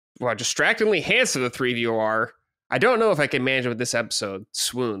distractingly handsome the 3 of you are, I don't know if I can manage it with this episode.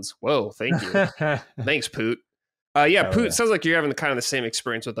 Swoons. Whoa, thank you. Thanks, Poot. Poot, sounds like you're having kind of the same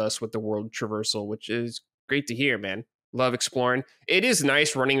experience with us with the world traversal, which is great to hear, man. Love exploring. It is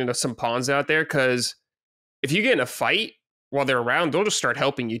nice running into some pawns out there, because if you get in a fight while they're around, they'll just start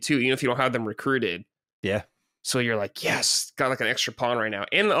helping you too, even if you don't have them recruited. Yeah. So you're like, yes, got like an extra pawn right now.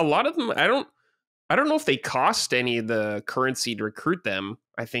 And a lot of them, I don't know if they cost any of the currency to recruit them.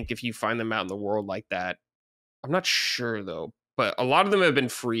 I think if you find them out in the world like that, I'm not sure though, but a lot of them have been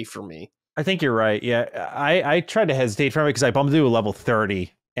free for me. I think you're right. Yeah. I tried to hesitate from it because I bumped into a level 30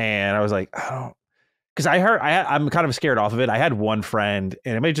 and I was like, I don't, because I'm kind of scared off of it. I had one friend,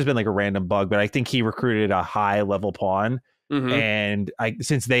 and it may have just been like a random bug, but I think he recruited a high level pawn. And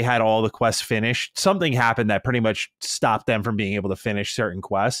since they had all the quests finished, something happened that pretty much stopped them from being able to finish certain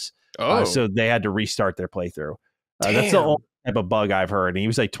quests. So they had to restart their playthrough. That's the only type of bug I've heard. And he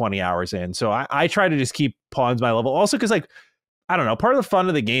was like 20 hours in. So I try to just keep pawns my level. Also, because like, I don't know, part of the fun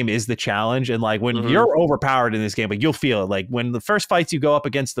of the game is the challenge. And like when you're overpowered in this game, like you'll feel it. Like when the first fights you go up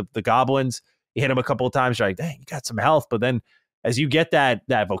against the goblins, you hit them a couple of times, you're like, dang, you got some health. But then as you get that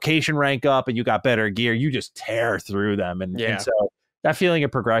vocation rank up and you got better gear, you just tear through them. And so that feeling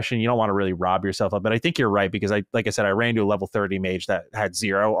of progression, you don't want to really rob yourself of. But I think you're right, because like I said, I ran to a level 30 mage that had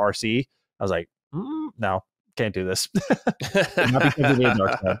 0 RC. I was like, no, can't do this. Not because of the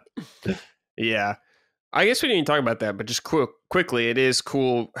dark side. Yeah. I guess we didn't even talk about that, but just quickly, it is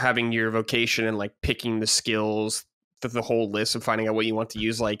cool having your vocation and like picking the skills, the whole list and finding out what you want to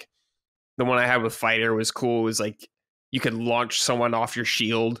use. Like the one I had with Fighter was cool. It was like you could launch someone off your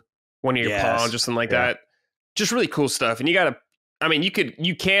shield, one of your pawns, or something like that. Just really cool stuff. And you got to, I mean, you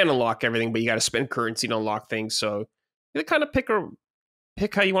can unlock everything, but you got to spend currency to unlock things. So you kind of pick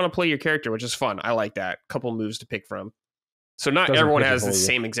how you want to play your character, which is fun. I like that. Couple moves to pick from. So not everyone has the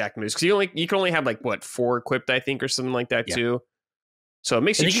same exact moves because you can only have like 4 equipped, I think, or something like that too. So it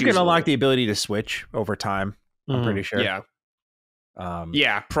makes you. You can unlock the ability to switch over time. I'm pretty sure. Yeah.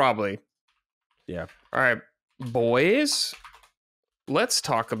 Yeah, probably. Yeah. All right, boys. Let's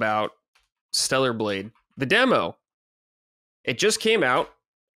talk about Stellar Blade, the demo. It just came out.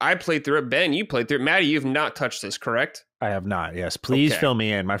 I played through it. Ben, you played through it. Maddie, you've not touched this, correct? I have not. Yes. Please fill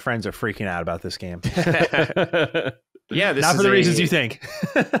me in. My friends are freaking out about this game. Yeah, this not is for the reasons you think.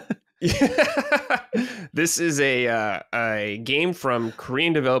 This is a game from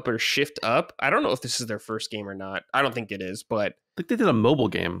Korean developer Shift Up. I don't know if this is their first game or not. I don't think it is, but I think they did a mobile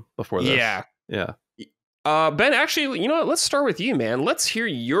game before this. Yeah. Ben, actually, you know what? Let's start with you, man. Let's hear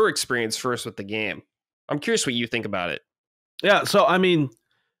your experience first with the game. I'm curious what you think about it. Yeah, so I mean,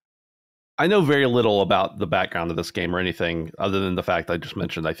 I know very little about the background of this game or anything other than the fact I just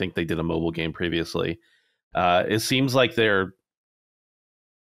mentioned. I think they did a mobile game previously. It seems like this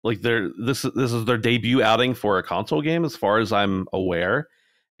is their debut outing for a console game, as far as I'm aware.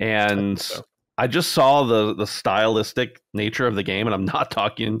 And I just saw the stylistic nature of the game, and I'm not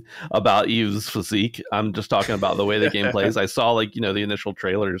talking about Eve's physique. I'm just talking about the way the game plays. I saw the initial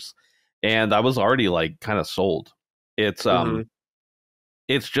trailers, and I was already kind of sold. It's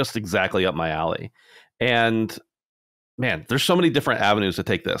it's just exactly up my alley. And man, there's so many different avenues to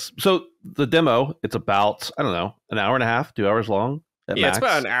take this. So the demo, it's about, I don't know, an hour and a half, 2 hours long. Yeah, max. It's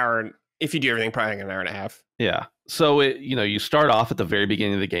about an hour. If you do everything, probably an hour and a half. Yeah. So you start off at the very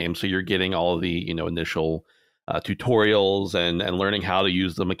beginning of the game. So you're getting all of the, initial tutorials and learning how to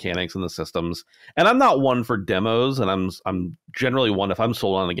use the mechanics and the systems. And I'm not one for demos, and I'm generally one, if I'm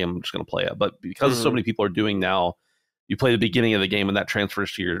sold on a game, I'm just going to play it. But because so many people are doing now, you play the beginning of the game and that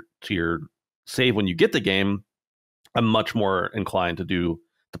transfers to your save when you get the game. I'm much more inclined to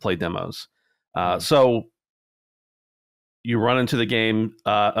play demos. So you run into the game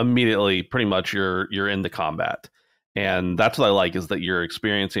immediately. Pretty much you're into combat, and that's what I like, is that you're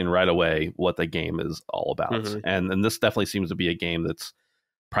experiencing right away what the game is all about. And this definitely seems to be a game that's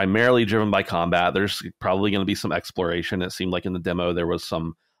primarily driven by combat. There's probably going to be some exploration. It seemed like in the demo there was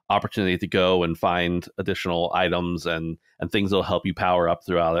some opportunity to go and find additional items and things that'll help you power up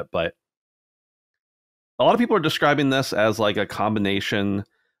throughout it. But a lot of people are describing this as like a combination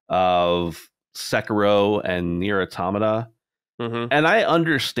of Sekiro and Nier Automata. And I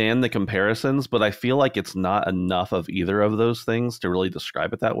understand the comparisons, but I feel like it's not enough of either of those things to really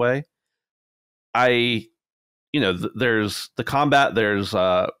describe it that way. There's the combat, there's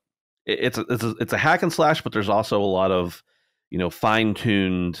it's a hack and slash, but there's also a lot of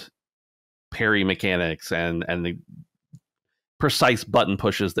fine-tuned parry mechanics and the precise button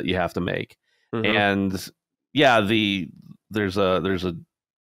pushes that you have to make. And yeah, there's a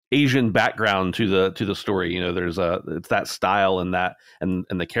Asian background to the story. It's that style and that and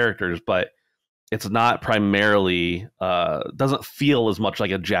the characters, but it's not primarily doesn't feel as much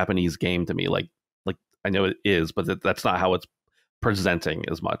like a Japanese game to me. Like I know it is, but that's not how it's presenting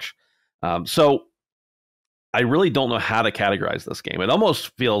as much. So I really don't know how to categorize this game. It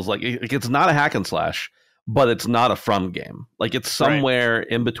almost feels like it's not a hack and slash, but it's not a From game. Like it's somewhere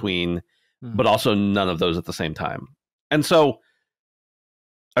in between, but also none of those at the same time. And so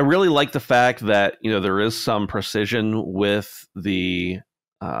I really like the fact that there is some precision with the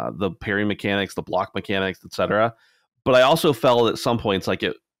parry mechanics, the block mechanics, etc. But I also felt at some points like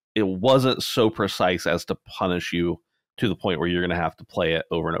it wasn't so precise as to punish you to the point where you're going to have to play it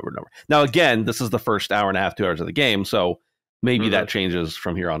over and over and over. Now, again, this is the first hour and a half, 2 hours of the game, so maybe that changes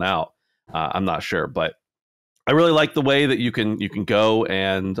from here on out. I'm not sure, but I really like the way that you can go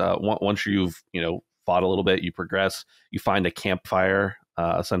and once you've fought a little bit, you progress. You find a campfire,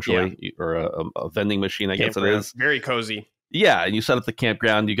 essentially, or a vending machine, I guess it is. Very cozy. Yeah, and you set up the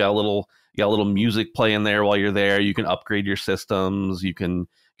campground. You got a little music playing there while you're there. You can upgrade your systems. You can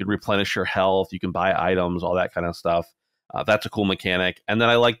replenish your health. You can buy items, all that kind of stuff. That's a cool mechanic. And then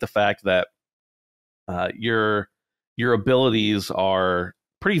I like the fact that your abilities are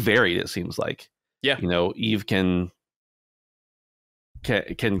pretty varied. It seems like, Eve can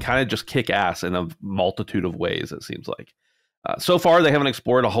kind of just kick ass in a multitude of ways. It seems like. So far, they haven't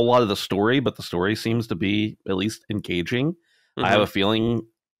explored a whole lot of the story, but the story seems to be at least engaging. I have a feeling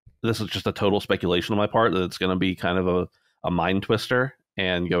this is just a total speculation on my part, that it's going to be kind of a mind twister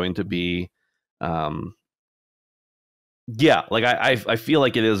and going to be, like I feel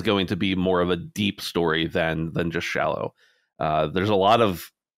like it is going to be more of a deep story than just shallow. There's a lot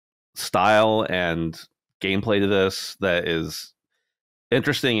of style and gameplay to this that is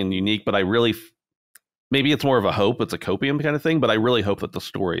interesting and unique, but I really, maybe it's more of a hope, it's a copium kind of thing, but I really hope that the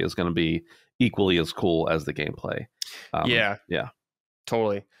story is going to be equally as cool as the gameplay. Yeah,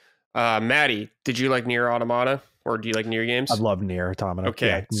 totally. Matty, did you like Nier Automata, or do you like Nier games? I love Nier Automata. Okay,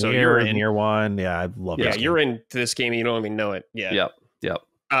 yeah, so Nier, you're in. Nier 1. Yeah, I love it. Yeah, you're into this game and you don't even know it. Yeah. Yep.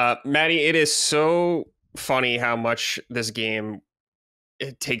 Matty, it is so funny how much this game,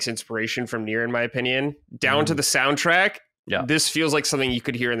 it takes inspiration from Nier, in my opinion, down to the soundtrack. Yeah, this feels like something you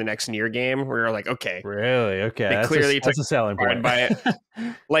could hear in the next Nier game, where you're like, okay, really, okay, they clearly that's a selling point. By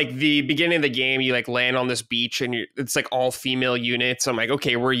it. Like the beginning of the game, you like land on this beach and it's like all female units. I'm like,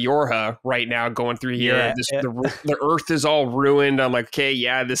 okay, we're Yorha right now going through here. Yeah, the earth is all ruined. I'm like, okay,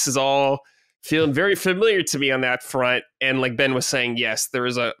 yeah, this is all feeling very familiar to me on that front. And like Ben was saying, yes, there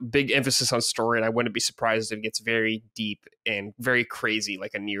is a big emphasis on story, and I wouldn't be surprised if it gets very deep and very crazy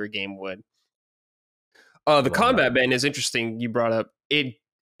like a Nier game would. The combat, Ben, is interesting. You brought up it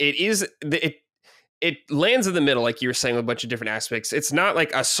lands in the middle, like you were saying, with a bunch of different aspects. It's not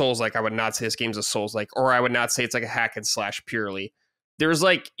like a Souls-like. I would not say this game's a Souls-like, or I would not say it's like a hack and slash purely. There's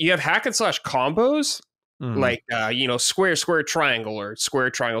like, you have hack and slash combos, like square, triangle, or square,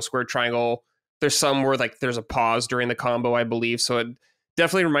 triangle. There's some where like there's a pause during the combo, I believe. So it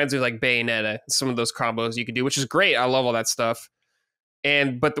definitely reminds me of like Bayonetta, some of those combos you can do, which is great. I love all that stuff.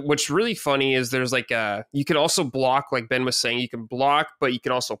 But what's really funny is there's like you can also block, like Ben was saying, you can block, but you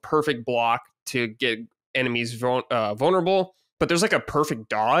can also perfect block to get enemies vulnerable. But there's like a perfect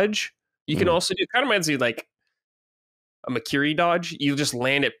dodge you can also do. It kind of reminds me of like a Makiri dodge. You just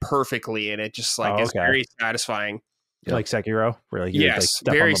land it perfectly, and it just like is very satisfying. Like Sekiro, really? Yes,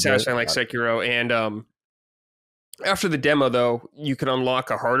 like, very satisfying, like Sekiro. And after the demo, though, you can unlock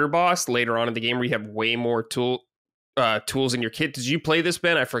a harder boss later on in the game where you have way more tools in your kit. Did you play this,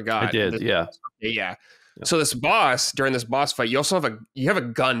 Ben? I forgot. I did. Yeah. So this boss, during this boss fight, you also have a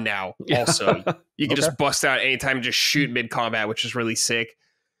gun now. Also, you can just bust out anytime and just shoot mid combat, which is really sick.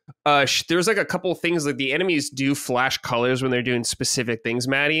 There's like a couple of things, like the enemies do flash colors when they're doing specific things,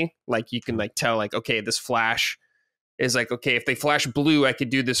 Matty. Like you can like tell, like, okay, this flash is like, okay, if they flash blue, I could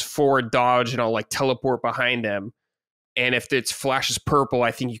do this forward dodge and I'll like teleport behind them. And if it flashes purple,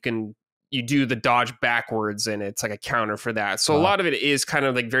 I think you do the dodge backwards, and it's like a counter for that. So a lot of it is kind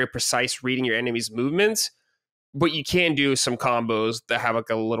of like very precise reading your enemy's movements, but you can do some combos that have like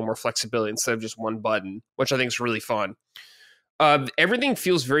a little more flexibility instead of just one button, which I think is really fun. Everything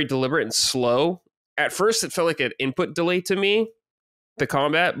feels very deliberate and slow. At first, it felt like an input delay to me, the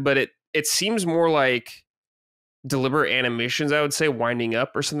combat, but it seems more like deliberate animations, I would say, winding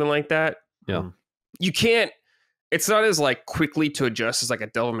up or something like that. Yeah. It's not as like quickly to adjust as like a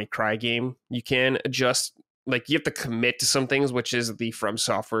Devil May Cry game. You can adjust, like you have to commit to some things, which is the From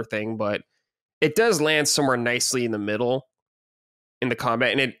Software thing, but it does land somewhere nicely in the middle in the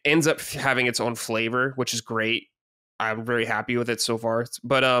combat, and it ends up having its own flavor, which is great. I'm very happy with it so far.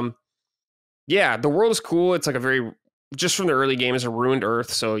 But yeah, the world is cool. It's like just from the early game, is a ruined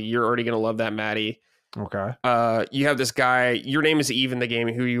Earth, so you're already gonna love that, Matty. Okay. You have this guy, your name is Eve in the game,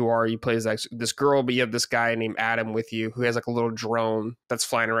 who you are, you play as this girl, but you have this guy named Adam with you who has like a little drone that's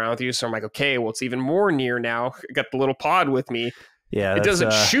flying around with you. So I'm like, okay, well, it's even more Nier now. I got the little pod with me. Yeah. It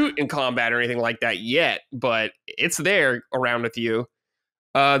doesn't shoot in combat or anything like that yet, but it's there around with you.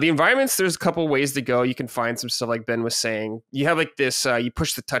 The environments, there's a couple ways to go. You can find some stuff like Ben was saying. You have like this, you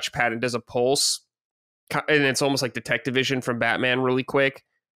push the touchpad and it does a pulse, and it's almost like detective vision from Batman really quick.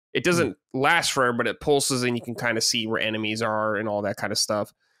 It doesn't last forever, but it pulses and you can kind of see where enemies are and all that kind of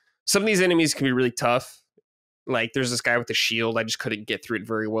stuff. Some of these enemies can be really tough. Like there's this guy with the shield. I just couldn't get through it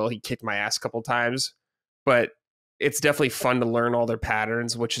very well. He kicked my ass a couple times, but it's definitely fun to learn all their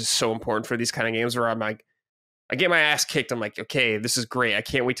patterns, which is so important for these kind of games where I'm like, I get my ass kicked. I'm like, okay, this is great. I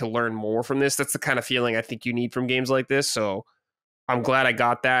can't wait to learn more from this. That's the kind of feeling I think you need from games like this. So I'm glad I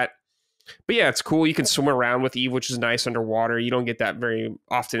got that. But yeah, it's cool. You can swim around with Eve, which is nice underwater. You don't get that very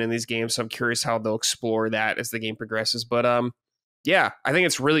often in these games, so I'm curious how they'll explore that as the game progresses. But yeah, I think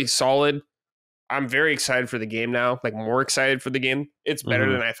it's really solid. I'm very excited for the game now, like more excited for the game. It's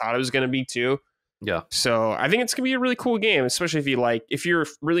better than I thought it was going to be too. Yeah. So I think it's going to be a really cool game, especially if you're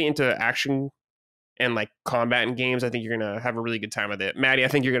really into action and like combat in games. I think you're going to have a really good time with it. Matty, I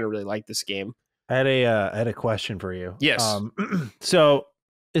think you're going to really like this game. I had a question for you. Yes. So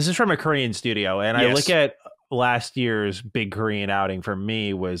this is from a Korean studio, and I look at last year's big Korean outing for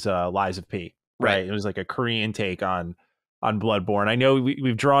me was Lies of P. Right. It was like a Korean take on Bloodborne. I know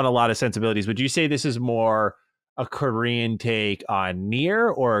we've drawn a lot of sensibilities. Would you say this is more a Korean take on Nier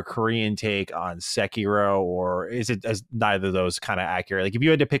or a Korean take on Sekiro, or is it as neither of those kind of accurate? Like if you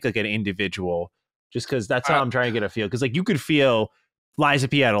had to pick like an individual, just because that's how I'm trying to get a feel. Because like you could feel Lies of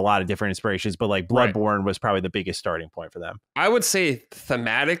P had a lot of different inspirations, but like Bloodborne was probably the biggest starting point for them. I would say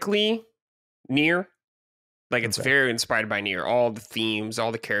thematically Nier. Like it's very inspired by Nier. All the themes,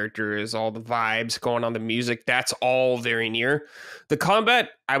 all the characters, all the vibes going on, the music, that's all very Nier. The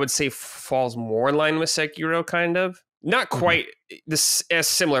combat, I would say, falls more in line with Sekiro, kind of. Not quite this as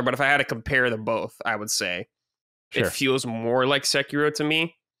similar, but if I had to compare them both, I would say it feels more like Sekiro to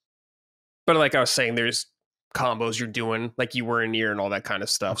me. But like I was saying, there's combos you're doing like you were in Nier and all that kind of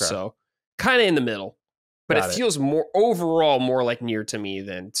stuff. So kind of in the middle. But it feels more overall more like Nier to me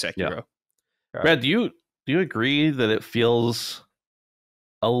than Sekiro. Yeah. Brad, do you agree that it feels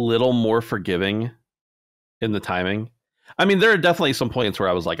a little more forgiving in the timing? I mean, there are definitely some points where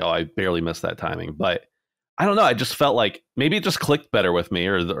I was like, oh, I barely missed that timing. But I don't know. I just felt like maybe it just clicked better with me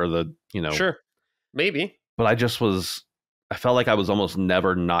or the you know. Sure. Maybe. But I felt like I was almost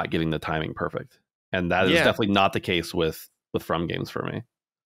never not getting the timing perfect. And that is definitely not the case with From games for me.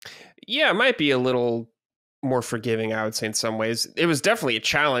 Yeah, it might be a little more forgiving, I would say, in some ways. It was definitely a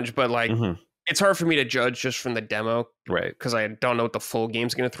challenge, but like... It's hard for me to judge just from the demo. Right. Because I don't know what the full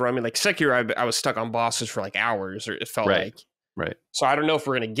game's going to throw at me. Like Sekiro, I was stuck on bosses for like hours, or it felt like. Right. So I don't know if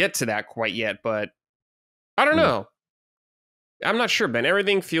we're going to get to that quite yet, but I don't know. I'm not sure, Ben.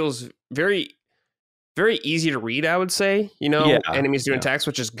 Everything feels very, very easy to read, I would say. You know, enemies doing attacks,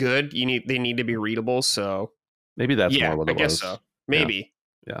 which is good. They need to be readable, so. Maybe that's more what it was. I guess so. Maybe.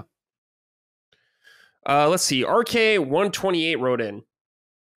 Yeah. Let's see. RK128 wrote in.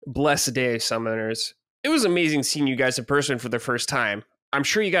 Blessed day, summoners. It was amazing seeing you guys in person for the first time. I'm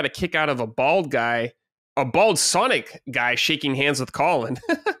sure you got a kick out of a bald Sonic guy shaking hands with Colin.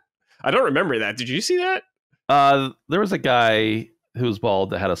 I don't remember that. Did you see that? There was a guy who was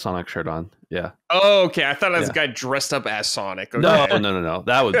bald that had a Sonic shirt on. Yeah. Oh, okay. I thought it was a guy dressed up as Sonic. Okay. No.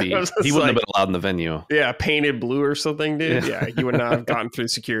 That would be... he wouldn't have been allowed in the venue. Yeah, painted blue or something, dude. Yeah, he would not have gotten through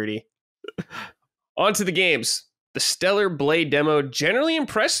security. On to the games. The Stellar Blade demo generally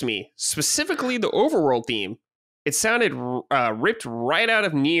impressed me, specifically the overworld theme. It sounded ripped right out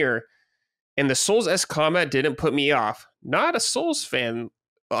of Nier, and the Souls-esque combat didn't put me off. Not a Souls fan,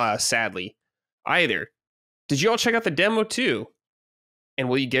 sadly, either. Did you all check out the demo too? And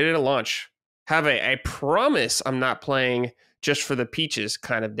will you get it at launch? I promise I'm not playing just for the peaches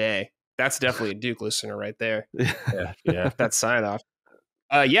kind of day. That's definitely a Duke listener right there. Yeah. That's sign off.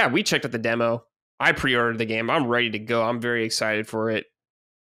 We checked out the demo. I pre-ordered the game. I'm ready to go. I'm very excited for it.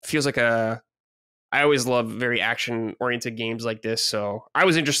 Feels like I always love very action-oriented games like this, so I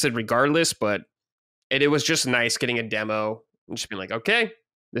was interested regardless, but it was just nice getting a demo and just being like, okay,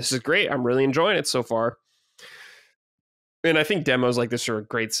 this is great. I'm really enjoying it so far. And I think demos like this are a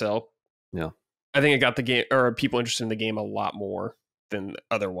great sell. Yeah. I think it got the game, or people interested in the game a lot more than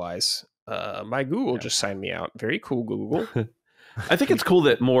otherwise. My Google just signed me out. Very cool, Google. I think it's cool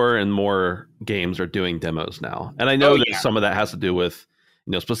that more and more games are doing demos now. And I know that some of that has to do with,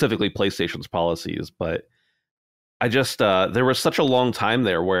 specifically PlayStation's policies, but I just, there was such a long time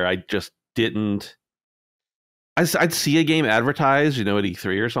there where I just didn't, I'd see a game advertised, at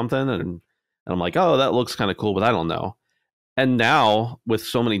E3 or something. And I'm like, oh, that looks kind of cool, but I don't know. And now with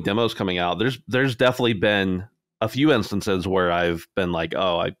so many demos coming out, there's definitely been a few instances where I've been like,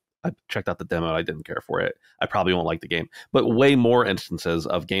 oh, I checked out the demo. I didn't care for it. I probably won't like the game. But way more instances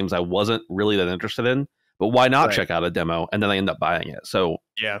of games I wasn't really that interested in. But why not check out a demo and then I end up buying it? So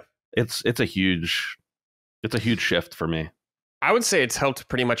yeah, it's a huge shift for me. I would say it's helped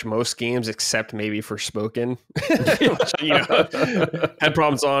pretty much most games except maybe Forspoken. Had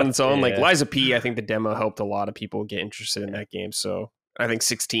problems on its own. Like Lies of P, I think the demo helped a lot of people get interested in that game. So I think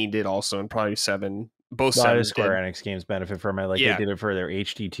 16 did also, and probably 7. Both a lot of Square Enix games benefit from it. Like they did it for their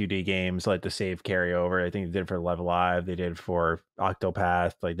HD 2D games, like the save carryover. I think they did it for Live Alive. They did it for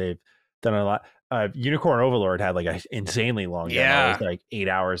Octopath. Like they've done a lot. Unicorn Overlord had like an insanely long demo. It was like 8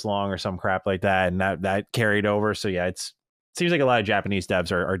 hours long or some crap like that, and that carried over. So yeah, it seems like a lot of Japanese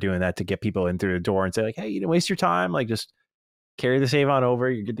devs are doing that to get people in through the door and say like, hey, you didn't waste your time. Like just carry the save on over.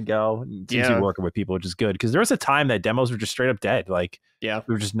 You're good to go. It seems to be working with people, which is good because there was a time that demos were just straight up dead. Like we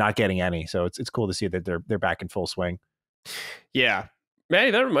were just not getting any. So it's cool to see that they're back in full swing. Yeah,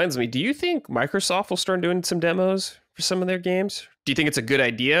 Matty, that reminds me. Do you think Microsoft will start doing some demos for some of their games? Do you think it's a good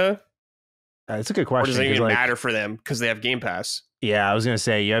idea? It's a good question. Or does it even matter for them because they have Game Pass? Yeah, I was gonna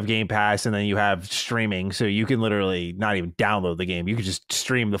say you have Game Pass and then you have streaming, so you can literally not even download the game. You could just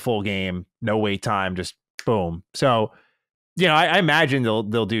stream the full game, no wait time, just boom. So, I imagine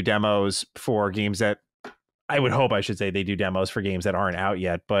they'll do demos for games that I would hope I should say they do demos for games that aren't out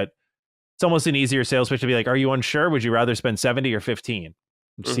yet, but it's almost an easier sales pitch to be like, are you unsure? Would you rather spend 70 or 15?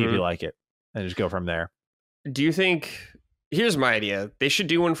 See if you like it and just go from there. Do you think, here's my idea. They should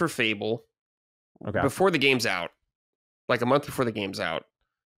do one for Fable before the game's out. Like a month before the game's out.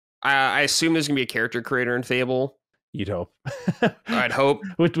 I assume there's going to be a character creator in Fable. You'd hope. I'd hope.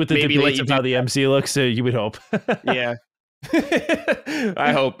 with the debates of how the MC looks, you would hope. Yeah.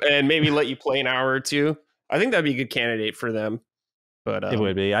 I hope. And maybe let you play an hour or two. I think that'd be a good candidate for them. But it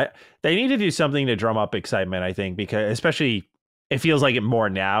would be. They need to do something to drum up excitement, I think, because especially it feels like it more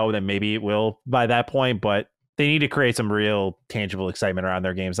now than maybe it will by that point, but they need to create some real tangible excitement around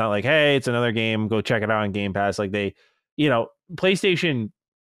their games. Not like, hey, it's another game, go check it out on Game Pass. Like PlayStation,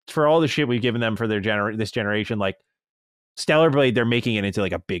 for all the shit we've given them for their this generation, like Stellar Blade, they're making it into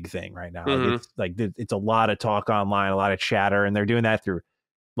like a big thing right now. It's a lot of talk online, a lot of chatter, and they're doing that through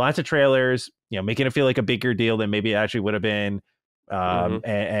lots of trailers, making it feel like a bigger deal than maybe it actually would have been.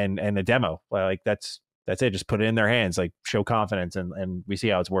 And a demo, like that's it. Just put it in their hands, like show confidence, and we see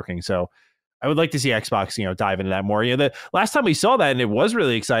how it's working. So I would like to see Xbox, dive into that more. The last time we saw that, and it was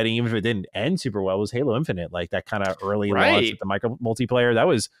really exciting, even if it didn't end super well, was Halo Infinite. Like that kind of early launch with the micro multiplayer. That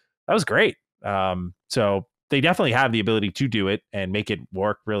was great. So they definitely have the ability to do it and make it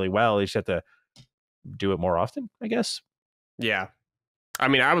work really well. They just have to do it more often, I guess. Yeah, I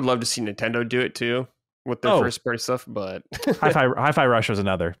mean, I would love to see Nintendo do it too with their first party stuff, but Hi-Fi Rush was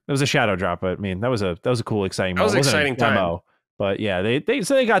another. It was a shadow drop, but I mean that was a cool, exciting. That was an exciting demo. Time. But yeah,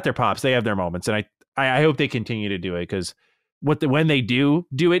 they got their pops. They have their moments, and I hope they continue to do it because when they do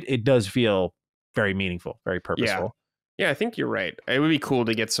it, it does feel very meaningful, very purposeful. Yeah, I think you're right. It would be cool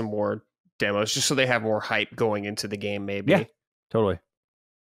to get some more demos just so they have more hype going into the game. Maybe. Yeah, totally.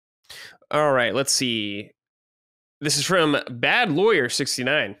 All right, let's see. This is from Bad Lawyer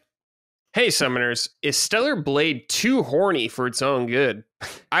 69. Hey, Summoners, is Stellar Blade too horny for its own good?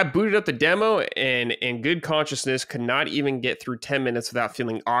 I booted up the demo and in good consciousness could not even get through 10 minutes without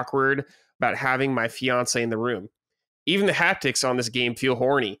feeling awkward about having my fiance in the room. Even the haptics on this game feel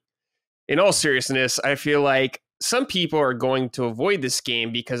horny. In all seriousness, I feel like some people are going to avoid this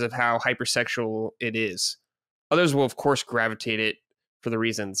game because of how hypersexual it is. Others will, of course, gravitate it for the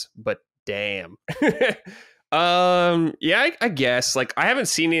reasons, but damn. Yeah, I guess. Like, I haven't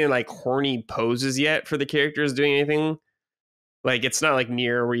seen any like horny poses yet for the characters doing anything. Like, it's not like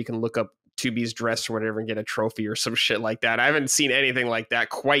Nier where you can look up 2B's dress or whatever and get a trophy or some shit like that. I haven't seen anything like that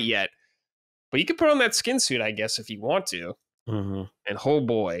quite yet. But you can put on that skin suit, I guess, if you want to. Mm-hmm. And oh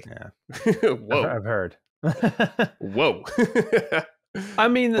boy. Yeah. Whoa. I've heard. Whoa. I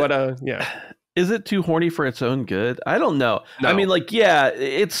mean, but yeah. Is it too horny for its own good? I don't know. No. I mean, like, yeah,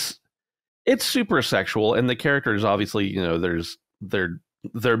 it's super sexual, and the characters obviously,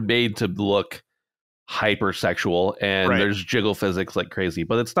 they're made to look hypersexual, and there's jiggle physics like crazy,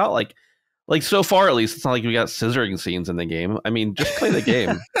 but it's not like so far at least, it's not like we got scissoring scenes in the game. I mean, just play the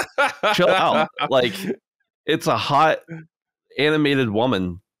game. Chill out. Like, it's a hot animated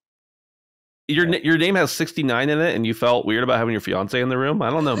woman. Your name has 69 in it, and you felt weird about having your fiance in the room? I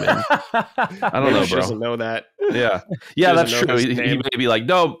don't know, man. I don't know, she bro. Doesn't know that. Yeah, that's true. He may be like,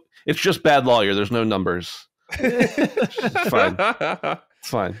 no, it's just Bad Lawyer. There's no numbers. It's fine. It's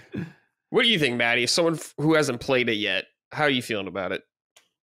fine. What do you think, Matty? Someone who hasn't played it yet, how are you feeling about it?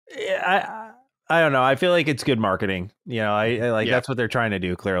 Yeah, I don't know. I feel like it's good marketing. I like that's what they're trying to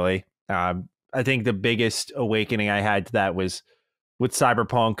do. Clearly, I think the biggest awakening I had to that was with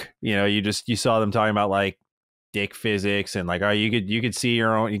Cyberpunk. You saw them talking about like dick physics and like, oh, you could see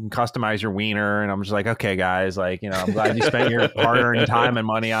your own, you can customize your wiener, and I'm just like, okay, guys, like, I'm glad you spent your hard-earned time and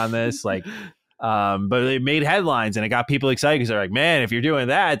money on this, like, but it made headlines and it got people excited because they're like, man, if you're doing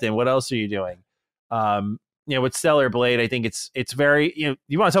that, then what else are you doing? With Stellar Blade, I think it's very,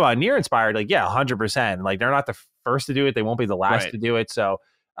 you want to talk about Nier inspired, like, yeah, 100%. Like, they're not the first to do it, they won't be the last to do it. So,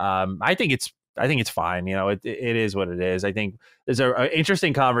 I think it's fine. It is what it is. I think there's an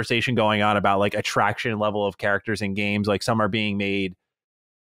interesting conversation going on about like attraction level of characters in games. Like, some are being made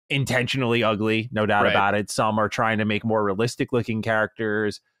intentionally ugly, no doubt about it. Some are trying to make more realistic looking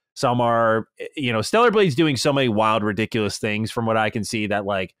characters. Some are, Stellar Blade's doing so many wild, ridiculous things from what I can see that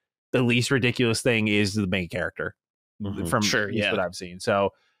like the least ridiculous thing is the main character from what I've seen. So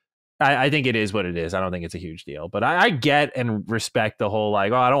I think it is what it is. I don't think it's a huge deal, but I get and respect the whole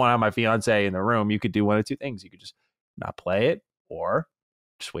like, oh, I don't want to have my fiance in the room. You could do one of two things. You could just not play it or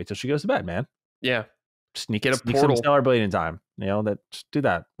just wait till she goes to bed, man. Yeah. Sneak Get a some portal. Stellar Blade in time. You know, just do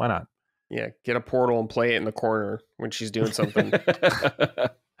that. Why not? Yeah, get a portal and play it in the corner when she's doing something.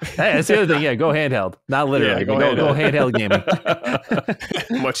 Hey, that's the other thing. Yeah, go handheld. Not literally, but go handheld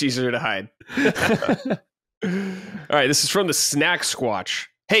gaming. Much easier to hide. All right, this is from the Snack Squatch.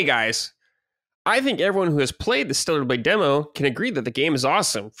 Hey guys, I think everyone who has played the Stellar Blade demo can agree that the game is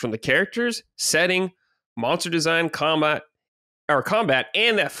awesome, from the characters, setting, monster design, combat,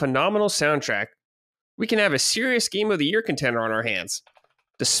 and that phenomenal soundtrack. We can have a serious Game of the Year contender on our hands.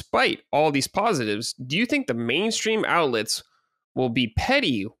 Despite all these positives, do you think the mainstream outlets will be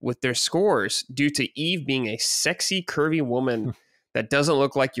petty with their scores due to Eve being a sexy, curvy woman that doesn't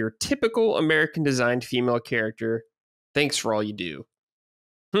look like your typical American designed female character? Thanks for all you do.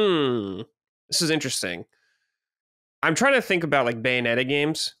 This is interesting. I'm trying to think about like Bayonetta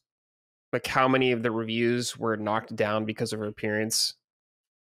games, like how many of the reviews were knocked down because of her appearance.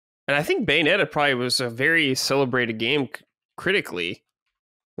 And I think Bayonetta probably was a very celebrated game critically.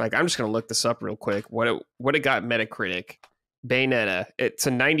 Like, I'm just going to look this up real quick. What it got Metacritic. Bayonetta, it's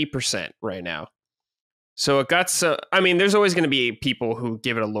a 90% right now. So it got some, I mean, there's always going to be people who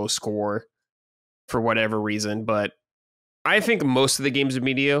give it a low score for whatever reason, but I think most of the games of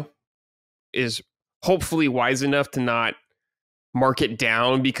media is hopefully wise enough to not mark it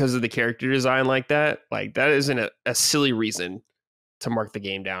down because of the character design like that. Like, that isn't a silly reason to mark the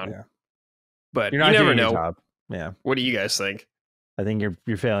game down. Yeah. But You're not you never doing your know. job. Yeah. What do you guys think? I think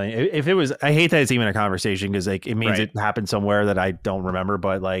you're failing. If it was, I hate that it's even a conversation because like it means Right. it happened somewhere that I don't remember.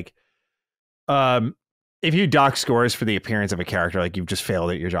 But like, if you dock scores for the appearance of a character, like you've just failed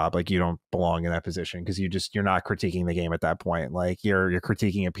at your job. Like you don't belong in that position because you're not critiquing the game at that point. Like you're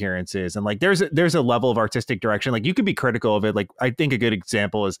critiquing appearances and like there's a level of artistic direction. Like you could be critical of it. Like I think a good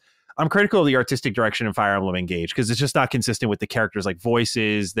example is I'm critical of the artistic direction in Fire Emblem Engage because it's just not consistent with the characters' like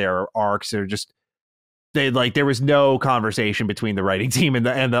voices, their arcs. They're just. There was no conversation between the writing team and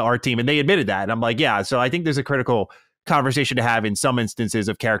the art team, and they admitted that. And I'm like, yeah. So I think there's a critical conversation to have in some instances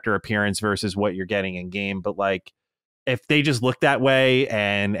of character appearance versus what you're getting in game. But like, if they just look that way,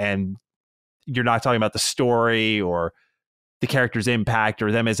 and you're not talking about the story or the character's impact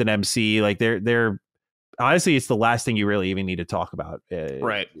or them as an MC, like they're honestly, it's the last thing you really even need to talk about.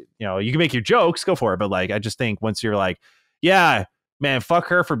 Right. You know, you can make your jokes, go for it, but like, I just think once you're like, yeah, man, fuck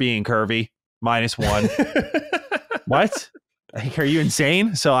her for being curvy. -1. What? Are you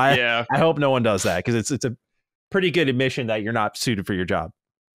insane? So I hope no one does that because it's a pretty good admission that you're not suited for your job.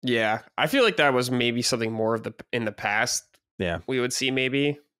 Yeah, I feel like that was maybe something more of in the past. Yeah, we would see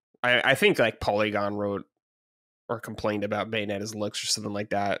maybe. I think like Polygon wrote or complained about Bayonetta's looks or something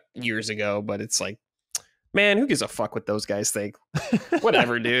like that years ago, but it's like, man, who gives a fuck what those guys think?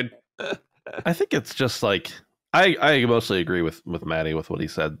 Whatever, dude. I think it's just like I mostly agree with Matty with what he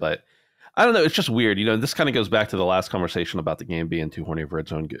said, but I don't know. It's just weird. You know, this kind of goes back to the last conversation about the game being too horny for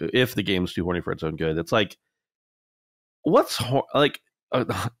its own good. If the game's too horny for its own good, it's like, I was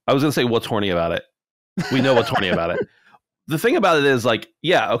going to say what's horny about it. We know what's horny about it. The thing about it is like,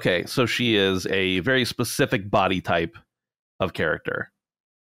 yeah, okay. So she is a very specific body type of character.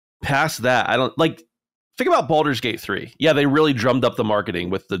 Past that, I don't like, think about Baldur's Gate 3. Yeah, they really drummed up the marketing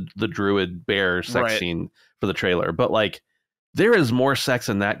with the druid bear sex scene for the trailer. But like, there is more sex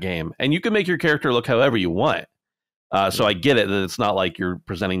in that game, and you can make your character look however you want. So I get it that it's not like you're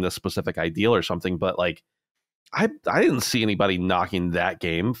presenting this specific ideal or something, but like I didn't see anybody knocking that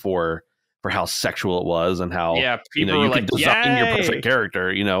game for how sexual it was and how people you could design your perfect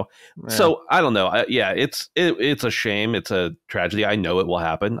character. You know, so I don't know. It's a shame. It's a tragedy. I know it will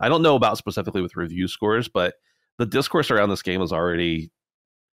happen. I don't know about specifically with review scores, but the discourse around this game is already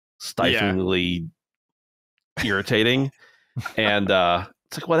stiflingly irritating. And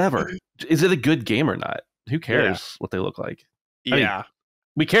it's like, whatever. Is it a good game or not? Who cares what they look like? Yeah, I mean,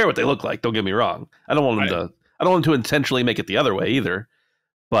 we care what they look like. Don't get me wrong. I don't want them to intentionally make it the other way either.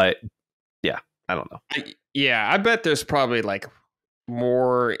 But yeah, I don't know. I bet there's probably like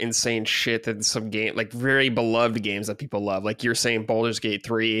more insane shit than some game, like very beloved games that people love. Like you're saying, Baldur's Gate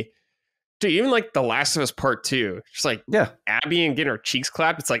 3. Dude, even like The Last of Us Part 2, just like Abby and getting her cheeks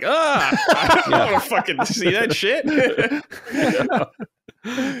clapped. It's like, I don't want to fucking see that shit.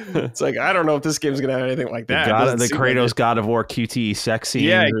 It's like, I don't know if this game's gonna have anything like that. The Kratos God of War QTE sex scene.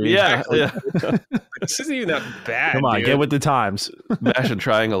 Yeah. This isn't even that bad. Come on, dude. get with the times. Mash and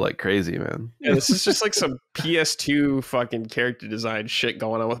triangle like crazy, man. Yeah, this is just like some PS2 fucking character design shit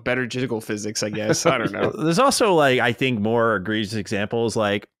going on with better jiggle physics, I guess. I don't know. There's also like, I think more egregious examples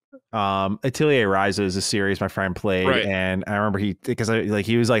like Atelier Ryza is a series my friend played, and I remember he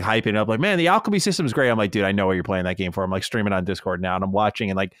was like hyping up like, man, the alchemy system is great. I'm like, dude, I know what you're playing that game for. I'm like streaming on Discord now and I'm watching,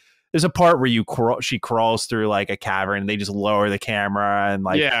 and like there's a part where she crawls through like a cavern and they just lower the camera and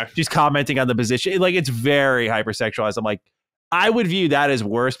like she's commenting on the position. Like it's very hypersexualized. I'm like, I would view that as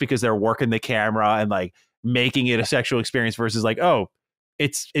worse because they're working the camera and like making it a sexual experience versus like, oh,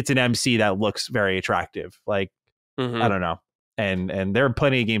 it's an MC that looks very attractive. Like, I don't know. And there are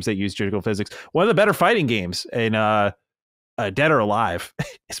plenty of games that use jiggle physics. One of the better fighting games in Dead or Alive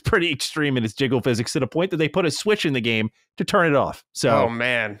is pretty extreme in its jiggle physics to the point that they put a switch in the game to turn it off. So, oh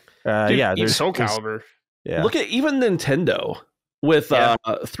man, dude, yeah, there's Soul Calibur. Yeah. Look at even Nintendo with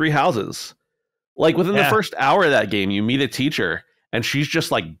Three Houses. Like within the first hour of that game, you meet a teacher and she's just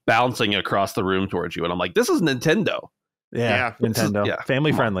like bouncing across the room towards you, and I'm like, this is Nintendo. Yeah, Nintendo,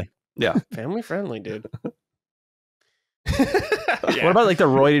 family friendly. Yeah, family friendly, dude. What about like the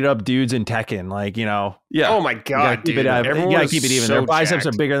roided up dudes in Tekken? Like, you know, oh my god, you gotta keep it even. Their biceps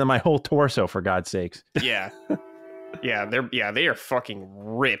are bigger than my whole torso, for God's sakes. Yeah, they are fucking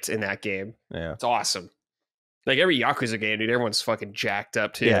ripped in that game. Yeah, it's awesome. Like every Yakuza game, dude, everyone's fucking jacked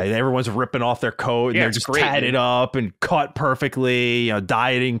up too. Yeah, everyone's ripping off their coat and they're just tatted up and cut perfectly, you know,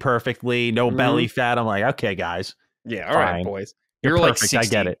 dieting perfectly, no belly fat. I'm like, okay, guys. Yeah, all right, boys. You're perfect. Like 60, I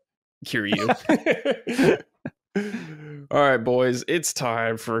get it. Kiryu. All right, boys. It's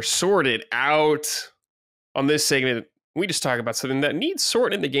time for Sorted Out. On this segment, we just talk about something that needs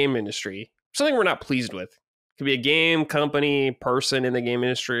sorting in the game industry. Something we're not pleased with. Could be a game, company, person in the game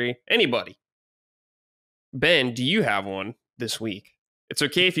industry, anybody. Ben, do you have one this week? It's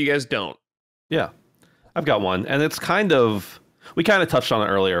okay if you guys don't. Yeah, I've got one. And it's we kind of touched on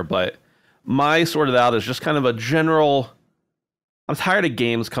it earlier, but my Sorted Out is just kind of a general, I'm tired of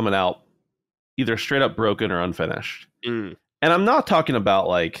games coming out either straight up broken or unfinished. And I'm not talking about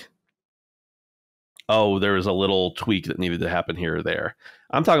like, oh, there was a little tweak that needed to happen here or there.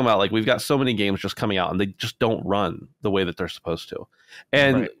 I'm talking about like, we've got so many games just coming out and they just don't run the way that they're supposed to.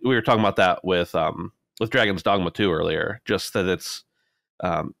 And we were talking about that with Dragons Dogma 2 earlier, just that it's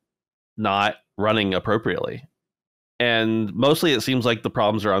not running appropriately. And mostly it seems like the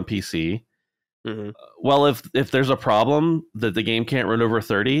problems are on PC. Well, if there's a problem that the game can't run over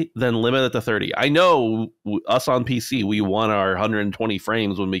 30, then limit it to 30. I know us on PC, we want our 120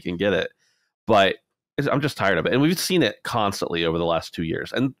 frames when we can get it, but I'm just tired of it. And we've seen it constantly over the last 2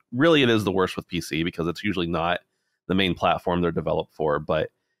 years. And really it is the worst with PC because it's usually not the main platform they're developed for. But,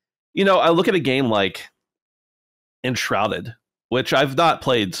 you know, I look at a game like Enshrouded, which I've not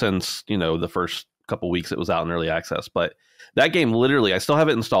played since, you know, the first couple weeks it was out in early access, but that game literally, I still have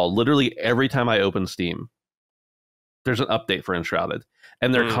it installed. Literally every time I open Steam, there's an update for Enshrouded,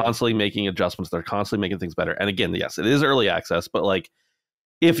 and they're constantly making adjustments. They're constantly making things better. And again, yes, it is early access, but like,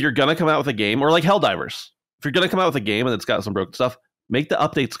 if you're gonna come out with a game, or like Helldivers, if you're gonna come out with a game and it's got some broken stuff, make the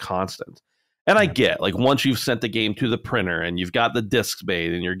updates constant. And I get, like, once you've sent the game to the printer and you've got the discs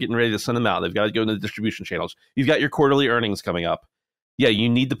made and you're getting ready to send them out, they've got to go into the distribution channels. You've got your quarterly earnings coming up. Yeah, you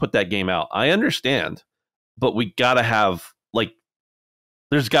need to put that game out. I understand, but we gotta have, like,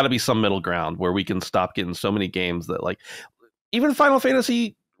 there's got to be some middle ground where we can stop getting so many games that, like, even Final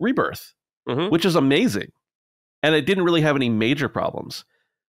Fantasy Rebirth, which is amazing, and it didn't really have any major problems.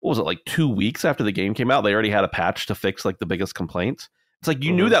 What was it, like 2 weeks after the game came out, they already had a patch to fix like the biggest complaints. It's like,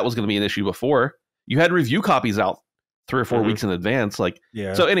 you knew that was going to be an issue before. You had review copies out 3 or 4 weeks in advance. Like,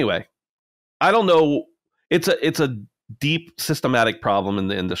 so anyway, I don't know. It's a deep systematic problem in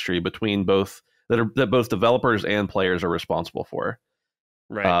the industry between both that both developers and players are responsible for.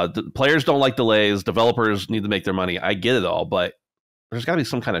 Right. The players don't like delays. Developers need to make their money. I get it all, but there's got to be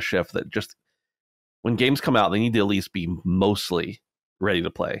some kind of shift that just, when games come out, they need to at least be mostly ready to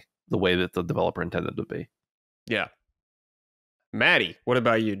play the way that the developer intended to be. Yeah. Matty, what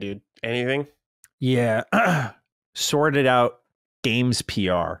about you, dude? Anything? Yeah. Sorted Out games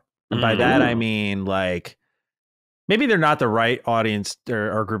PR. And by that, I mean, like, maybe they're not the right audience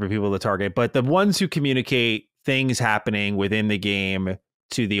or group of people to target, but the ones who communicate things happening within the game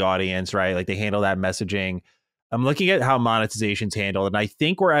to the audience, right? Like, they handle that messaging. I'm looking at how monetization's handled, and I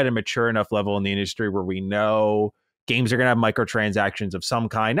think we're at a mature enough level in the industry where we know games are going to have microtransactions of some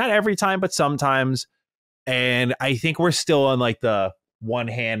kind. Not every time, but sometimes. And I think we're still on like the one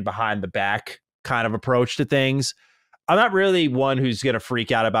hand behind the back kind of approach to things. I'm not really one who's going to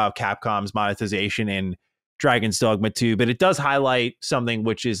freak out about Capcom's monetization in Dragons Dogma 2, but it does highlight something,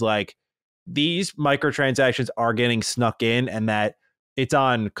 which is like, these microtransactions are getting snuck in, and that it's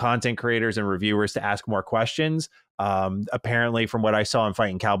on content creators and reviewers to ask more questions. Apparently, from what I saw in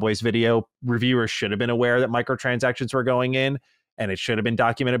Fighting Cowboys video, reviewers should have been aware that microtransactions were going in, and it should have been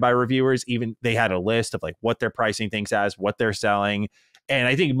documented by reviewers. Even they had a list of like what they're pricing things as, what they're selling. And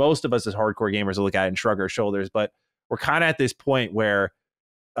I think most of us as hardcore gamers will look at it and shrug our shoulders, but we're kind of at this point where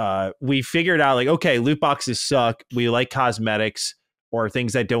we figured out like, okay, loot boxes suck. We like cosmetics or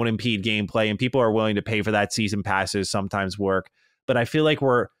things that don't impede gameplay, and people are willing to pay for that. Season passes sometimes work, but I feel like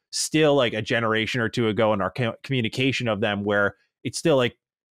we're still like a generation or two ago in our communication of them where it's still like,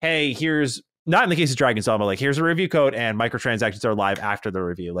 hey, here's not in the case of Dragons Dogma, like here's a review code and microtransactions are live after the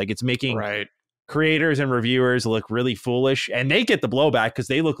review. Like it's making creators and reviewers look really foolish, and they get the blowback because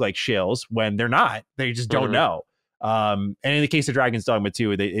they look like shills when they're not. They just don't know. And in the case of Dragons Dogma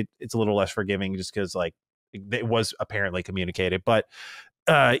 2, it's a little less forgiving just because like it was apparently communicated. But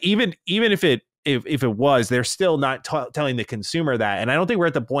even if it was, they're still not telling the consumer that. And I don't think we're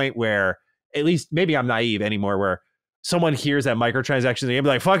at the point where, at least maybe I'm naive anymore, where someone hears that microtransactions and they'll be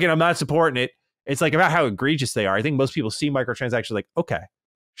like, fuck it, I'm not supporting it. It's like about how egregious they are. I think most people see microtransactions like, okay,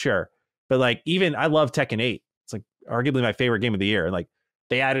 sure. But like, even I love Tekken 8. It's like arguably my favorite game of the year. And like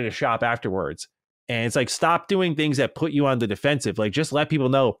they added a shop afterwards. And it's like, stop doing things that put you on the defensive. Like just let people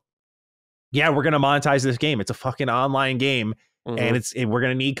know, yeah, we're going to monetize this game. It's a fucking online game. And we're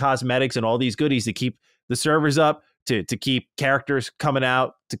going to need cosmetics and all these goodies to keep the servers up, to keep characters coming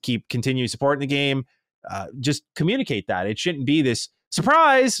out, to keep continue supporting the game. Just communicate that. It shouldn't be this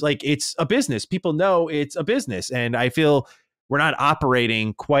surprise. Like it's a business. People know it's a business. And I feel we're not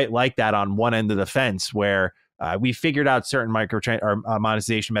operating quite like that on one end of the fence where we figured out certain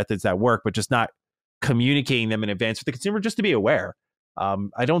monetization methods that work, but just not communicating them in advance for the consumer just to be aware.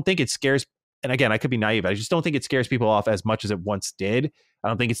 I don't think it scares, and again, I could be naive, I just don't think it scares people off as much as it once did. I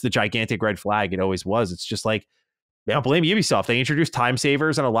don't think it's the gigantic red flag it always was. It's just like, I don't blame Ubisoft. They introduced time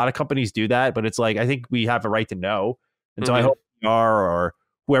savers, and a lot of companies do that, but it's like, I think we have a right to know. And so I hope PR or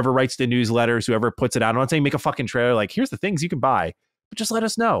whoever writes the newsletters, whoever puts it out, I'm not saying make a fucking trailer, like, here's the things you can buy, but just let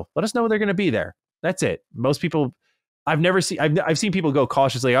us know. Let us know they're going to be there. That's it. Most people, I've seen people go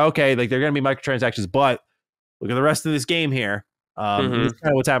cautiously, okay, like they're going to be microtransactions, but look at the rest of this game here. That's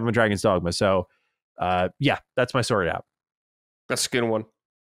kind of what's happened with Dragon's Dogma. So, yeah, that's my sorted out. That's a good one.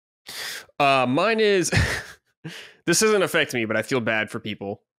 Mine is, this doesn't affect me, but I feel bad for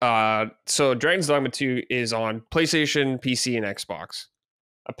people. So Dragon's Dogma 2 is on PlayStation, PC, and Xbox.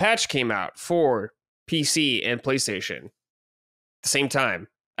 A patch came out for PC and PlayStation at the same time.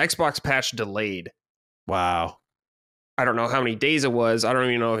 Xbox patch delayed. Wow. I don't know how many days it was. I don't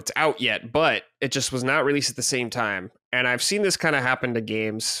even know if it's out yet, but it just was not released at the same time. And I've seen this kind of happen to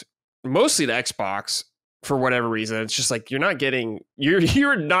games, mostly to Xbox, for whatever reason. It's just like, you're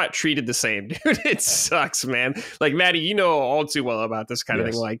not treated the same, dude. It sucks, man. Like, Matty, you know all too well about this kind of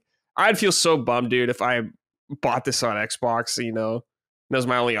thing. Like, I'd feel so bummed, dude, if I bought this on Xbox, you know, that was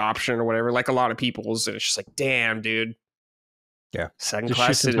my only option or whatever. Like a lot of people's, and it's just like, damn, dude. Yeah. Second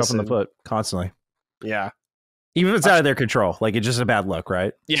class citizen. Up in the foot constantly. Yeah. Even if it's out of their control, like it's just a bad look,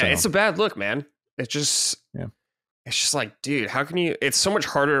 right? Yeah, it's a bad look, man. It's just, it's just like, dude, how can you? It's so much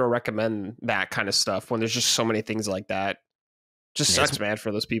harder to recommend that kind of stuff when there's just so many things like that. Just sucks, man,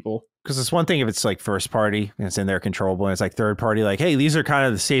 for those people. Because it's one thing if it's like first party and it's in their controllable, and it's like third party, like, hey, these are kind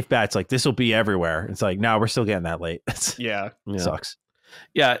of the safe bets. Like this will be everywhere. It's like, no, we're still getting that late. Yeah, sucks.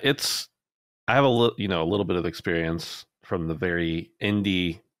 Yeah, I have a little bit of experience from the very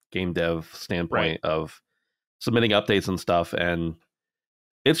indie game dev standpoint of submitting updates and stuff, and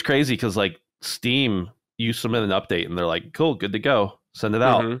it's crazy because like Steam, you submit an update and they're like, cool, good to go, send it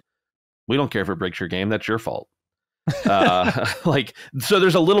out. We don't care if it breaks your game, that's your fault. Like, so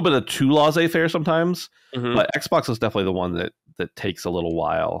there's a little bit of too laissez-faire sometimes, but Xbox is definitely the one that takes a little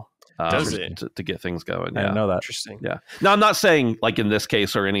while to get things going. I know that. Interesting. Yeah. Now, I'm not saying like in this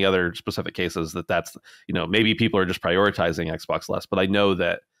case or any other specific cases that's, maybe people are just prioritizing Xbox less, but I know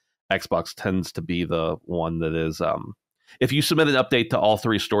that Xbox tends to be the one that is, if you submit an update to all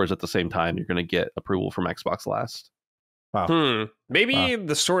three stores at the same time, you're going to get approval from Xbox last. Wow. Maybe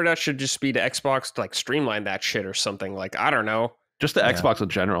the sort out should just be to Xbox to like streamline that shit or something. Like, I don't know. Just to Xbox in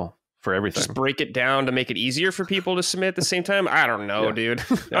general for everything. Just break it down to make it easier for people to submit at the same time. I don't know, dude.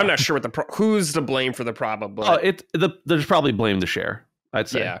 I'm not sure who's to blame for the problem. But there's probably blame to share, I'd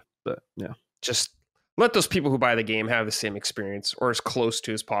say. Yeah. But yeah. Just let those people who buy the game have the same experience or as close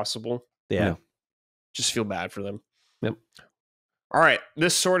to as possible. Yeah. Just feel bad for them. Yep. All right.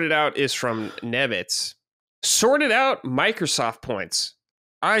 This sorted out is from Nevitz. Sorted out Microsoft points.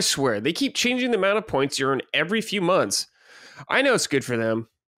 I swear, they keep changing the amount of points you earn every few months. I know it's good for them,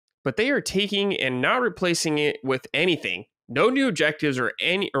 but they are taking and not replacing it with anything. No new objectives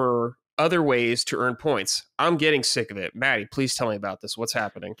or other ways to earn points. I'm getting sick of it. Matty, please tell me about this. What's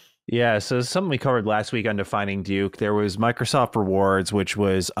happening? Yeah, so something we covered last week on Defining Duke. There was Microsoft Rewards, which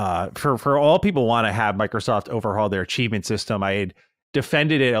was for all people want to have Microsoft overhaul their achievement system. I had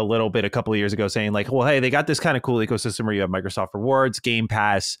defended it a little bit a couple of years ago, saying like, well, hey, they got this kind of cool ecosystem where you have Microsoft Rewards, Game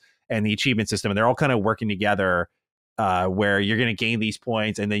Pass, and the achievement system, and they're all kind of working together where you're going to gain these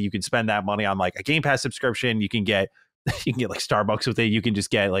points, and then you can spend that money on like a Game Pass subscription. You can get like Starbucks with it. You can just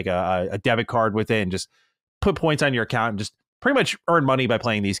get like a debit card with it and just put points on your account and just pretty much earn money by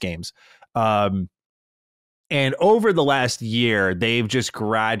playing these games. And over the last year, they've just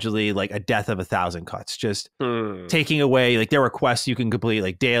gradually, like a death of 1,000 cuts, just taking away, like there are quests you can complete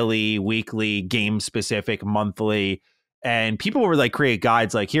like daily, weekly, game specific, monthly. And people were like create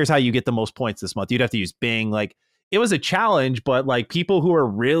guides like, here's how you get the most points this month. You'd have to use Bing. Like it was a challenge, but like people who are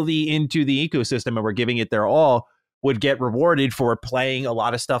really into the ecosystem and were giving it their all would get rewarded for playing a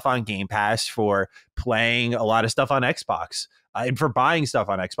lot of stuff on Game Pass, for playing a lot of stuff on Xbox, and for buying stuff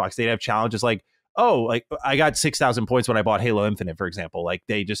on Xbox. They'd have challenges like, oh, like I got 6,000 points when I bought Halo Infinite, for example. Like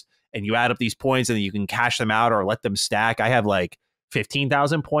they just, and you add up these points and you can cash them out or let them stack. I have like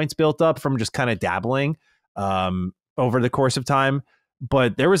 15,000 points built up from just kind of dabbling over the course of time.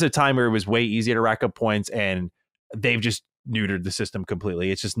 But there was a time where it was way easier to rack up points, and they've just neutered the system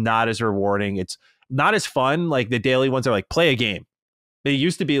completely. It's just not as rewarding. It's not as fun. Like the daily ones are like, play a game. They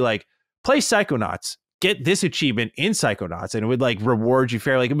used to be like, play Psychonauts, get this achievement in Psychonauts, and it would like reward you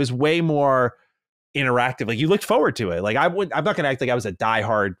fairly. Like it was way more interactive. Like you looked forward to it. Like I'm not going to act like I was a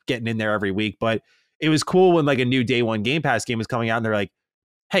diehard getting in there every week, but it was cool when like a new day one Game Pass game was coming out and they're like,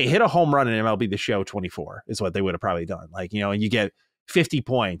 hey, hit a home run in MLB The Show 24 is what they would have probably done. Like, you know, and you get 50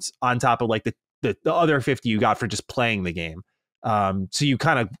 points on top of like the other 50 you got for just playing the game. So you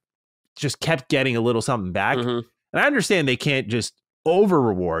kind of just kept getting a little something back. And I understand they can't just over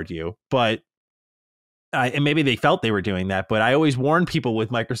reward you, but and maybe they felt they were doing that, but I always warn people with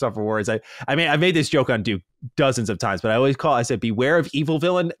Microsoft Rewards. I mean, I made this joke on Duke dozens of times, but I said, beware of evil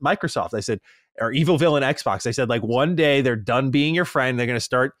villain Microsoft. I said, or evil villain Xbox. I said, like one day they're done being your friend. They're going to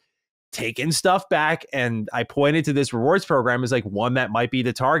start taking stuff back. And I pointed to this rewards program as like one that might be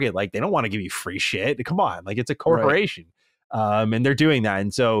the target. Like they don't want to give you free shit. Come on. Like it's a corporation. Right. And they're doing that.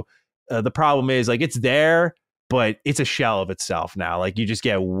 And so the problem is like, it's there, but it's a shell of itself now. Like you just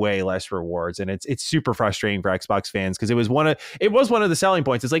get way less rewards, and it's super frustrating for Xbox fans because it was one of the selling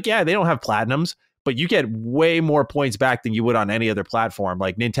points. It's like, yeah, they don't have platinums, but you get way more points back than you would on any other platform.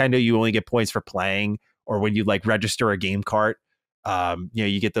 Like Nintendo, you only get points for playing, or when you like register a game cart, you know,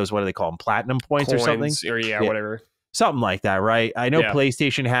 you get those, what do they call them, platinum points or something, or whatever, something like that, right? I know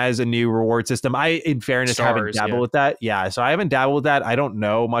PlayStation has a new reward system. I, in fairness, haven't dabbled with that. Yeah, so I haven't dabbled with that. I don't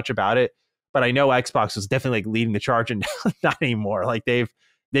know much about it. But I know Xbox was definitely like leading the charge, and not anymore. Like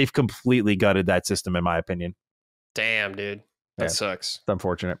they've completely gutted that system, in my opinion. Damn, dude, that sucks. It's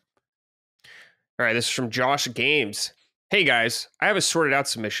unfortunate. All right, this is from Josh Games. Hey guys, I have a sorted out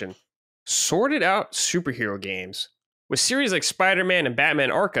submission. Sorted out superhero games. With series like Spider-Man and Batman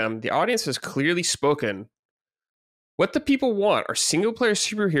Arkham, the audience has clearly spoken. What the people want are single-player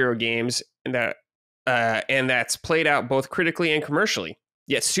superhero games, and that's played out both critically and commercially.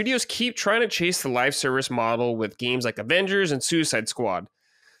 Yet studios keep trying to chase the live service model with games like Avengers and Suicide Squad.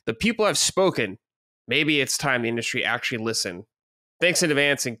 The people have spoken. Maybe it's time the industry actually listen. Thanks in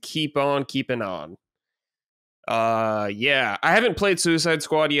advance and keep on keeping on. Yeah, I haven't played Suicide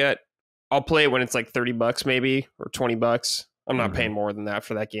Squad yet. I'll play it when it's like $30 maybe, or $20. I'm not paying more than that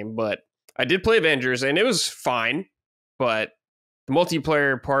for that game, but I did play Avengers and it was fine, but the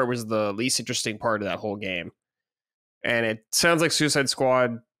multiplayer part was the least interesting part of that whole game. And it sounds like Suicide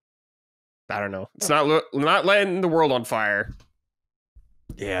Squad, I don't know. It's not letting the world on fire.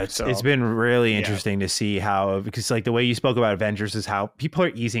 Yeah, it's been really interesting to see how, because like the way you spoke about Avengers is how people are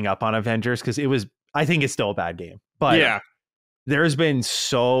easing up on Avengers, because I think it's still a bad game. But yeah, there's been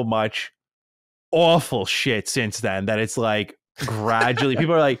so much awful shit since then that it's like gradually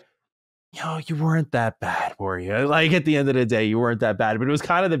people are like, yo, you weren't that bad, were you? Like at the end of the day, you weren't that bad. But it was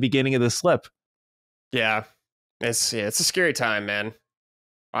kind of the beginning of the slip. Yeah. It's a scary time, man.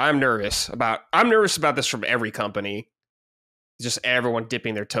 I'm nervous about this from every company. Just everyone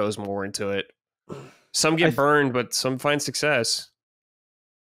dipping their toes more into it. Some get burned, but some find success.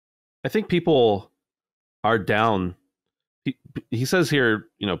 I think people are down. He says here,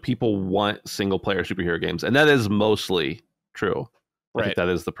 you know, people want single player superhero games, and that is mostly true. I think that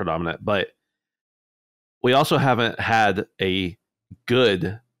is the predominant, but we also haven't had a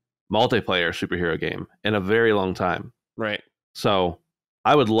good multiplayer superhero game in a very long time. Right. So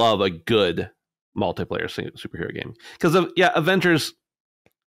I would love a good multiplayer superhero game, because Avengers,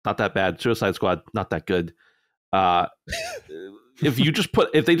 not that bad. Suicide Squad, not that good. If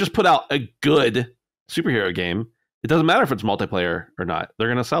they just put out a good superhero game, it doesn't matter if it's multiplayer or not. They're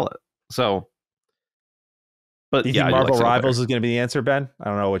going to sell it. So But Do you yeah, think I do Marvel like single Rivals player. is going to be the answer, Ben? I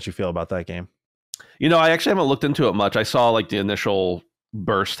don't know what you feel about that game. I actually haven't looked into it much. I saw like the initial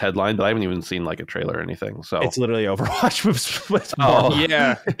burst headline, but I haven't even seen like a trailer or anything. So It's literally Overwatch with Oh. Marvel.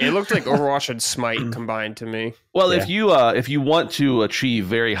 Yeah, it looked like Overwatch and Smite combined to me. Well, Yeah. if you want to achieve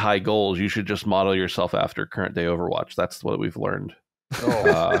very high goals, you should just model yourself after current day Overwatch. That's what we've learned.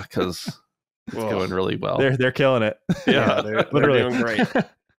 Because it's going really well. They're killing it. Yeah, they're Literally. doing great.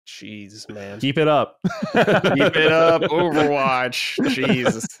 Jeez, man. Keep it up. Keep it up, Overwatch.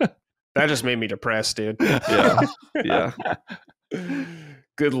 Jesus. That just made me depressed, dude. Yeah.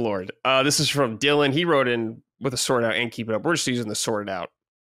 Good Lord. This is from Dylan. He wrote in with a sort out and keep it up. We're just using the sorted out.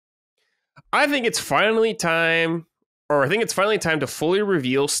 I think it's finally time to fully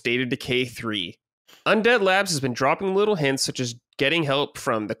reveal State of Decay 3. Undead Labs has been dropping little hints such as getting help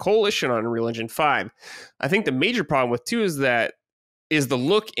from the Coalition on Unreal Engine 5. I think the major problem with 2 is the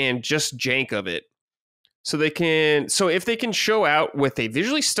look and just jank of it. So if they can show out with a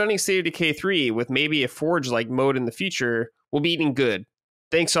visually stunning State of Decay 3 with maybe a Forge-like mode in the future, we'll be eating good.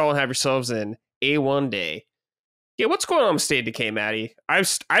 Thanks all and have yourselves an A1 day. Yeah, what's going on with State of Decay, Matty? I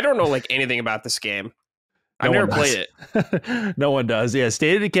don't know like anything about this game. I've never played it. No one does. Yeah,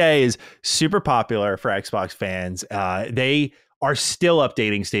 State of Decay is super popular for Xbox fans. They are still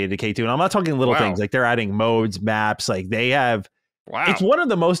updating State of Decay 2. And I'm not talking little things. Like they're adding modes, maps. Like they have... Wow. It's one of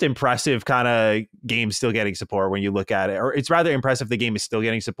the most impressive kind of games still getting support when you look at it. Or it's rather impressive the game is still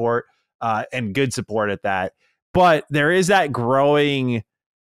getting support and good support at that. But there is that growing...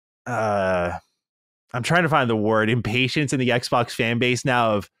 I'm trying to find the word, impatience in the Xbox fan base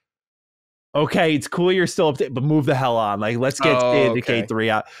now of, okay, it's cool you're still updated, but move the hell on. Like, let's get State of Decay 3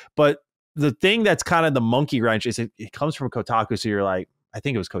 out. But the thing that's kind of the monkey wrench is it comes from Kotaku. So you're like, I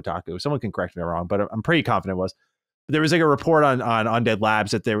think it was Kotaku. Someone can correct me if I'm wrong, but I'm pretty confident it was. But there was like a report on Undead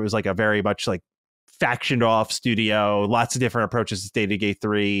Labs that there was like a very much like factioned off studio, lots of different approaches to State of Decay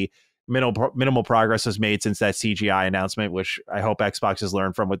 3. Minimal progress was made since that CGI announcement, which I hope Xbox has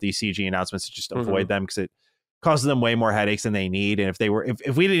learned from with these CG announcements to just avoid them because it causes them way more headaches than they need. And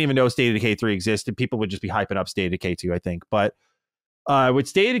if we didn't even know State of Decay 3 existed, people would just be hyping up State of Decay 2, I think. But with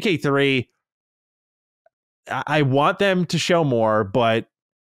State of Decay 3, I want them to show more, but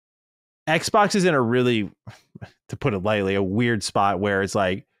Xbox is in a really, to put it lightly, a weird spot where it's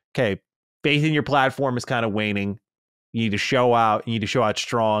like, okay, faith in your platform is kind of waning. You need to show out. You need to show out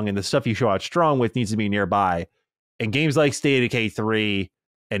strong, and the stuff you show out strong with needs to be nearby. And games like State of Decay 3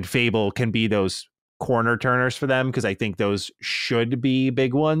 and Fable can be those corner turners for them because I think those should be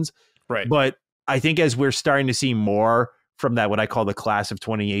big ones. Right. But I think as we're starting to see more from that, what I call the class of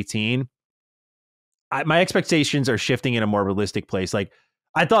 2018, my expectations are shifting in a more realistic place. Like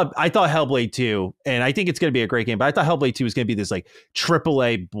I thought Hellblade 2, and I think it's going to be a great game, but I thought Hellblade 2 was going to be this like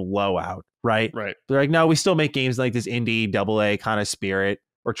AAA blowout, right? Right. They're like, no, we still make games like this indie AA kind of spirit,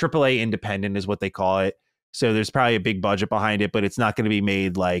 or AAA independent is what they call it. So there's probably a big budget behind it, but it's not going to be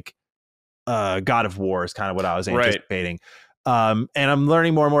made like God of War is kind of what I was anticipating. Right. And I'm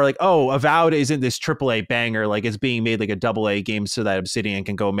learning more and more like, oh, Avowed isn't this AAA banger. Like it's being made like a AA game so that Obsidian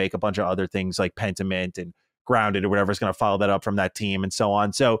can go make a bunch of other things like Pentiment and Grounded or whatever is going to follow that up from that team and so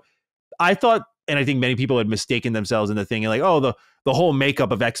on. So I thought, and I think many people had mistaken themselves in the thing like, oh, the whole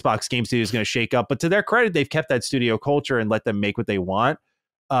makeup of Xbox Game Studio is going to shake up. But to their credit, they've kept that studio culture and let them make what they want.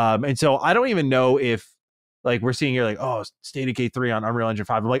 And so I don't even know if like we're seeing here like, oh, State of Decay 3 on Unreal Engine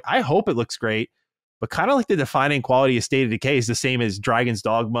 5. I'm like, I hope it looks great. But kind of like the defining quality of State of Decay is the same as Dragons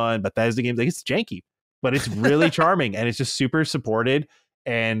Dogma and Bethesda games. Like it's janky, but it's really charming and it's just super supported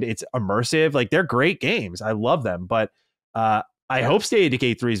and it's immersive. Like they're great games. I love them. But I hope State of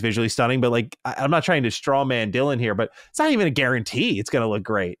Decay 3 is visually stunning. But like I'm not trying to straw man Dylan here, but it's not even a guarantee it's going to look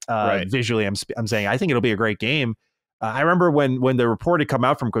great visually. I'm saying I think it'll be a great game. I remember when the report had come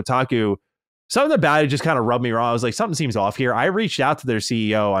out from Kotaku, something about it just kind of rubbed me wrong. I was like, something seems off here. I reached out to their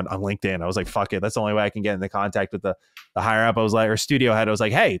CEO on LinkedIn. I was like, fuck it. That's the only way I can get into contact with the higher up. I was like, or studio head. I was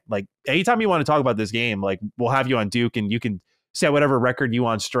like, hey, like anytime you want to talk about this game, like we'll have you on Duke and you can set whatever record you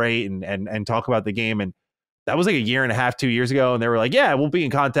want straight and talk about the game. And that was like a year and a half, 2 years ago. And they were like, yeah, we'll be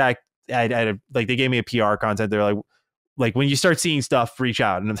in contact. Like they gave me a PR content. They're like when you start seeing stuff, reach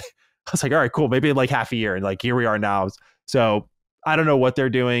out. And I was like, all right, cool. Maybe in like half a year. And like, here we are now. So I don't know what they're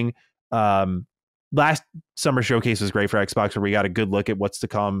doing. Last summer showcase was great for Xbox where we got a good look at what's to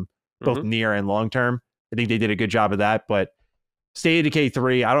come both near and long term. I think they did a good job of that, but State of Decay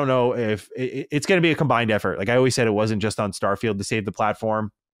 3, I don't know if it's going to be a combined effort. Like I always said, it wasn't just on Starfield to save the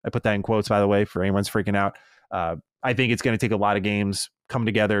platform. I put that in quotes, by the way, for anyone's freaking out. I think it's going to take a lot of games come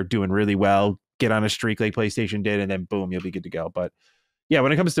together, doing really well, get on a streak like PlayStation did, and then boom, you'll be good to go. But yeah,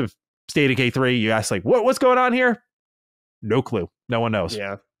 when it comes to State of K3, you ask like, what's going on here? No clue. No one knows.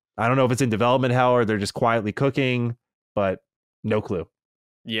 Yeah. I don't know if it's in development hell or they're just quietly cooking, but no clue.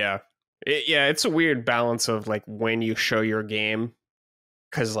 Yeah. It's a weird balance of like when you show your game,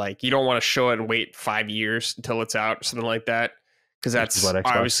 because like you don't want to show it and wait 5 years until it's out or something like that, because that's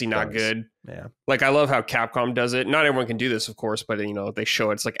obviously not good. Yeah. Like I love how Capcom does it. Not everyone can do this, of course, but you know, they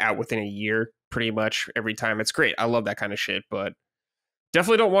show it's like out within a year pretty much every time. It's great. I love that kind of shit, but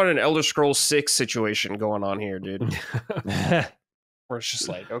definitely don't want an Elder Scrolls 6 situation going on here, dude. Where it's just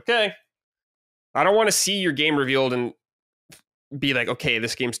like, okay, I don't want to see your game revealed and be like, okay,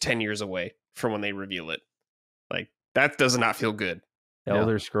 this game's 10 years away from when they reveal it. Like, that does not feel good.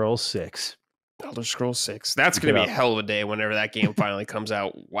 Elder Scrolls 6. Elder Scrolls 6. That's going to be a hell of a day whenever that game finally comes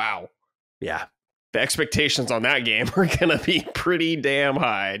out. Wow. Yeah. The expectations on that game are going to be pretty damn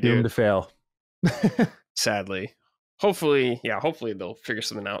high, dude. Doomed to fail. Sadly. Hopefully they'll figure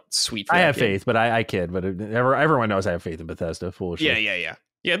something out sweet for I that have game. faith, but I kid. But everyone knows I have faith in Bethesda, foolishly. Yeah.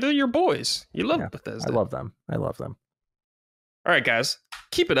 Yeah, they're your boys. You love Bethesda. I love them. All right, guys.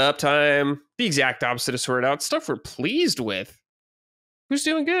 Keep it up time. The exact opposite of sorted out. Stuff we're pleased with. Who's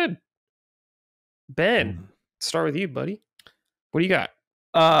doing good? Ben, start with you, buddy. What do you got?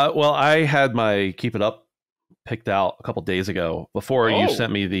 Well, I had my Keep It Up picked out a couple days ago before you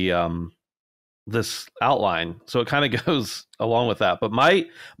sent me the this outline, so it kind of goes along with that. But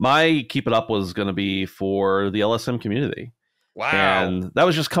my Keep It Up was going to be for the LSM community. Wow. And that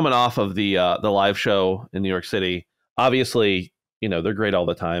was just coming off of the live show in New York City. Obviously, you know, they're great all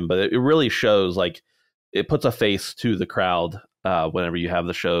the time, but it really shows, like, it puts a face to the crowd whenever you have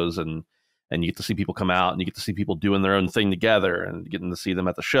the shows, and you get to see people come out, and you get to see people doing their own thing together, and getting to see them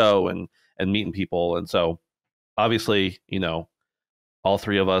at the show and meeting people. And so obviously, you know, all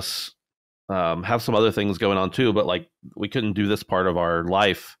three of us have some other things going on too, but like, we couldn't do this part of our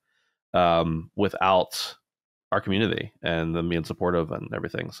life without our community and them being supportive and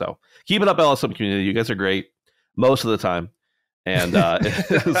everything. So keep it up, LSM community. You guys are great most of the time. And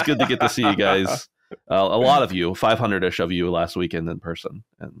it was good to get to see you guys. A lot of you, 500-ish of you last weekend in person.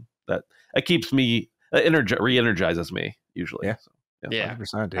 And that keeps me, re-energizes me usually. Yeah. So, yeah,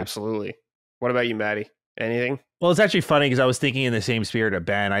 100%, dude. absolutely. What about you, Matty? Anything? Well, it's actually funny because I was thinking in the same spirit of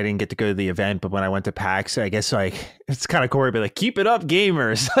Ben. I didn't get to go to the event, but when I went to PAX, I guess like it's kind of corny, but like, keep it up,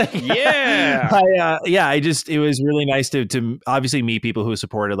 gamers. Like, yeah. It was really nice to obviously meet people who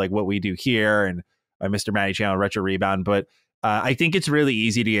supported like what we do here and Mr. Matty Channel, Retro Rebound. But I think it's really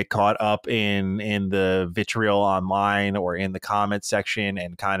easy to get caught up in the vitriol online or in the comment section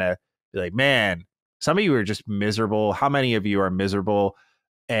and kind of be like, man, some of you are just miserable. How many of you are miserable?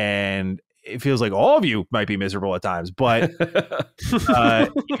 And it feels like all of you might be miserable at times, but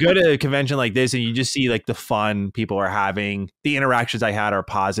you go to a convention like this and you just see like the fun people are having. The interactions I had are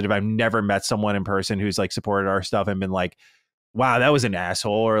positive. I've never met someone in person who's like supported our stuff and been like, wow, that was an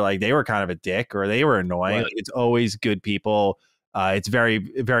asshole, or like they were kind of a dick, or they were annoying. Right. Like, it's always good people. It's very,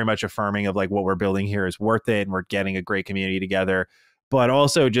 very much affirming of like what we're building here is worth it, and we're getting a great community together. But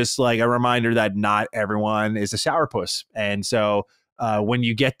also just like a reminder that not everyone is a sourpuss. And so when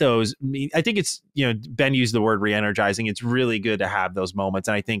you get those, I think it's, you know, Ben used the word re-energizing. It's really good to have those moments.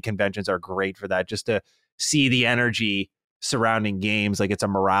 And I think conventions are great for that, just to see the energy surrounding games. Like it's a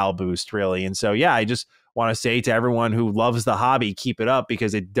morale boost, really. And so, yeah, I just want to say to everyone who loves the hobby, keep it up,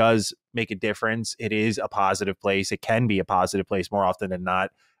 because it does make a difference. It is a positive place. It can be a positive place more often than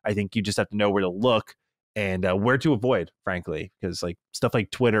not. I think you just have to know where to look and where to avoid, frankly, because like stuff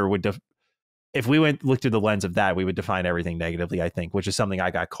like Twitter would, if we looked through the lens of that, we would define everything negatively, I think, which is something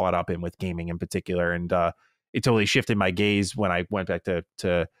I got caught up in with gaming in particular. And it totally shifted my gaze when I went back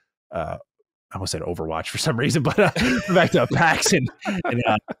to I almost said Overwatch for some reason, but back to PAX and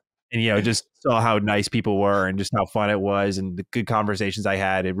you know, just saw how nice people were and just how fun it was and the good conversations I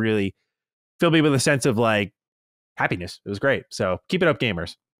had. It really filled me with a sense of like happiness. It was great. So keep it up,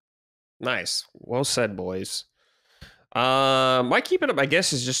 gamers. Nice. Well said, boys. My keep it up, I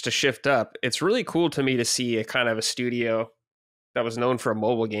guess, is just to shift up. It's really cool to me to see a kind of a studio that was known for a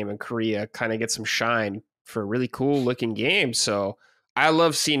mobile game in Korea kind of get some shine for a really cool looking game. So I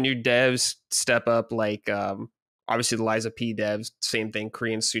love seeing new devs step up, like obviously the Liza P devs, same thing,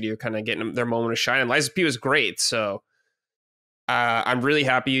 Korean studio kind of getting their moment of shine. And Liza P was great. So I'm really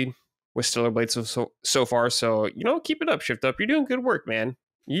happy with Stellar Blade so far. So, you know, keep it up, shift up. You're doing good work, man.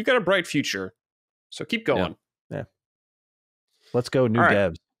 You got a bright future. So keep going. Yeah. Let's go, new right.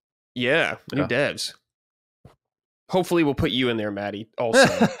 devs. Yeah, new devs. Hopefully we'll put you in there, Matty, also,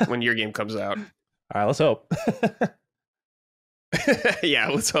 when your game comes out. All right, let's hope. Yeah,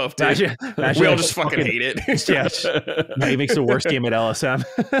 let's hope, dude. Imagine We all like, just fucking hate it. Yes. He makes the worst game at LSM.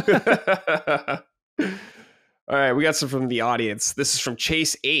 All right, we got some from the audience. This is from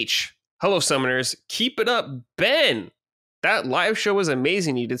Chase H. Hello, Summoners. Keep it up, Ben. That live show was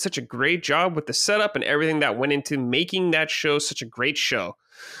amazing. You did such a great job with the setup and everything that went into making that show such a great show.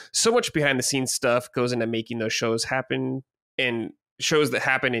 So much behind the scenes stuff goes into making those shows happen and shows that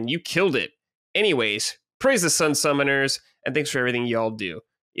happen, and you killed it. Anyways, praise the Sun Summoners, and thanks for everything y'all do.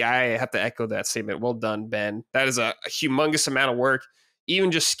 Yeah, I have to echo that statement. Well done, Ben. That is a humongous amount of work.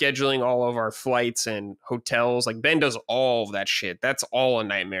 Even just scheduling all of our flights and hotels. Like, Ben does all of that shit. That's all a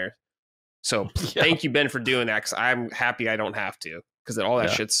nightmare. So thank you, Ben, for doing that, because I'm happy I don't have to, because all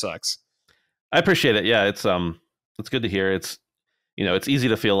that shit sucks. I appreciate it. Yeah, it's good to hear. It's, you know, it's easy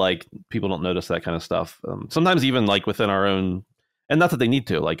to feel like people don't notice that kind of stuff. Sometimes even like within our own, and not that they need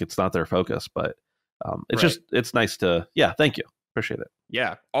to, like it's not their focus, but it's nice to, thank you. Appreciate it.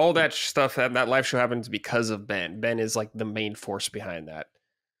 Yeah, all that stuff, that live show happens because of Ben. Ben is like the main force behind that.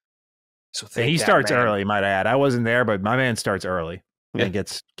 So he starts early, might I add. I wasn't there, but my man starts early and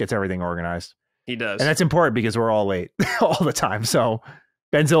gets everything organized. He does. And that's important because we're all late all the time. So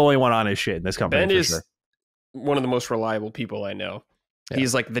Ben's the only one on his shit in this company. Ben is one of the most reliable people I know. Yeah.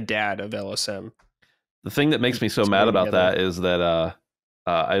 He's like the dad of LSM. The thing that makes me so mad about that is that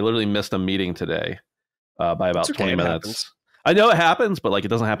I literally missed a meeting today by about 20 minutes. I know it happens, but like it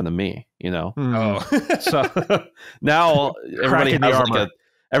doesn't happen to me, you know? Oh. So now everybody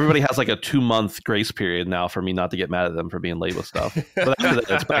has like a 2-month grace period now for me not to get mad at them for being late with stuff. But after that,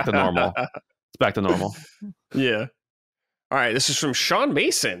 it's back to normal. It's back to normal. Yeah. All right. This is from Sean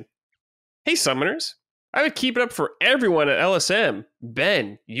Mason. Hey, Summoners. I would keep it up for everyone at LSM.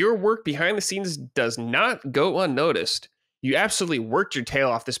 Ben, your work behind the scenes does not go unnoticed. You absolutely worked your tail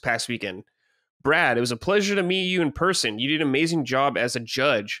off this past weekend. Brad, it was a pleasure to meet you in person. You did an amazing job as a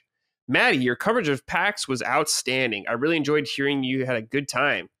judge. Matty, your coverage of PAX was outstanding. I really enjoyed hearing you had a good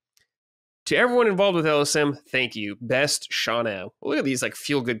time. To everyone involved with LSM, thank you. Best, Sean M. Look at these like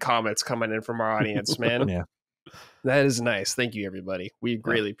feel-good comments coming in from our audience, man. Yeah. That is nice. Thank you, everybody. We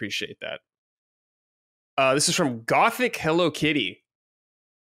greatly appreciate that. This is from Gothic Hello Kitty.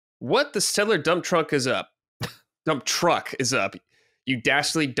 What the stellar dump truck is up? Dump truck is up. You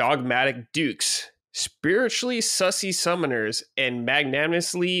dastardly dogmatic dukes, spiritually sussy summoners, and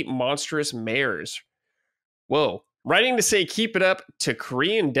magnanimously monstrous mares. Whoa. Writing to say keep it up to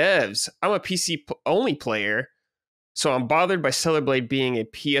Korean devs. I'm a PC-only player, so I'm bothered by Stellar Blade being a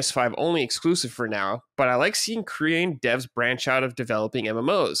PS5 only exclusive for now, but I like seeing Korean devs branch out of developing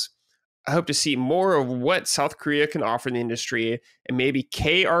MMOs. I hope to see more of what South Korea can offer in the industry, and maybe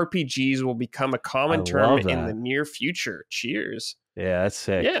KRPGs will become a common term in the near future. Cheers. Yeah, that's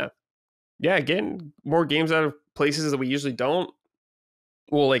sick. Yeah, getting more games out of places that we usually don't.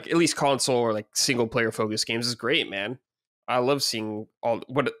 Well, like at least console or like single player focused games is great, man. I love seeing all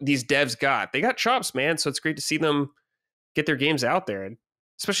what these devs got. They got chops, man. So it's great to see them get their games out there. And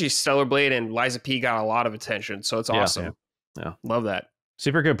especially Stellar Blade and Liza P got a lot of attention. So it's awesome. Yeah. Love that.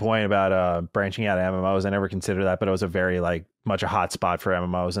 Super good point about branching out of MMOs. I never considered that, but it was a very like much a hot spot for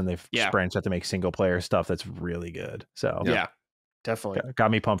MMOs, and they've branched out to make single player stuff that's really good. So yeah, definitely got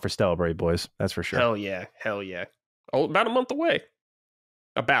me pumped for Stellar Blade, boys. That's for sure. Hell yeah. Oh, about a month away.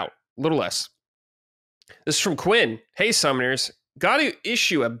 About a little less. This is from Quinn. Hey, Summoners, got to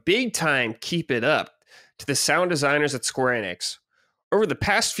issue a big time keep it up to the sound designers at Square Enix. Over the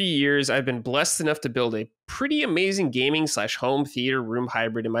past few years, I've been blessed enough to build a pretty amazing gaming/home theater room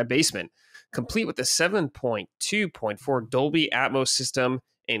hybrid in my basement, complete with a 7.2.4 Dolby Atmos system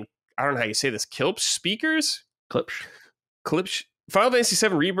and, I don't know how you say this, Klipsch speakers? Klipsch. Final Fantasy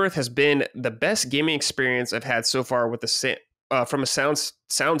VII Rebirth has been the best gaming experience I've had so far with from a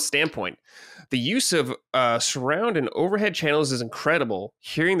sound standpoint. The use of surround and overhead channels is incredible.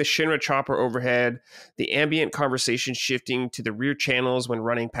 Hearing the Shinra chopper overhead, the ambient conversation shifting to the rear channels when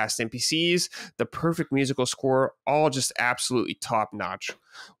running past NPCs, the perfect musical score, all just absolutely top notch.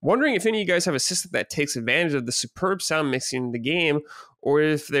 Wondering if any of you guys have a system that takes advantage of the superb sound mixing in the game, or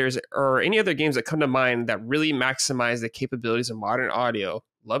if there's any other games that come to mind that really maximize the capabilities of modern audio.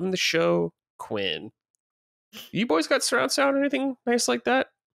 Loving the show, Quinn. You boys got surround sound or anything nice like that?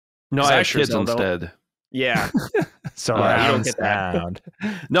 No, I have kids instead. Yeah. Surround you don't get sound.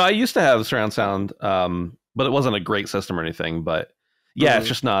 No, I used to have surround sound, but it wasn't a great system or anything. But yeah, it's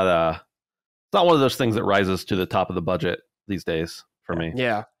just not it's not one of those things that rises to the top of the budget these days for me.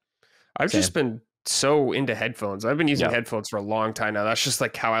 Yeah. I've just been so into headphones. I've been using headphones for a long time now. That's just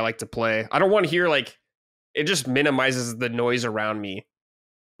like how I like to play. I don't want to hear like it just minimizes the noise around me.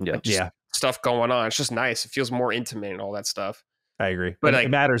 Yeah. Like, stuff going on. It's just nice. It feels more intimate and all that stuff. I agree. But it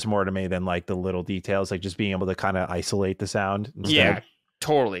matters more to me than like the little details, like just being able to kind of isolate the sound. Instead. Yeah,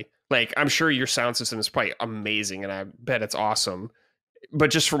 totally. Like, I'm sure your sound system is probably amazing, and I bet it's awesome.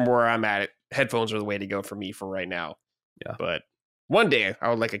 But just from where I'm at, headphones are the way to go for me for right now. Yeah. But one day I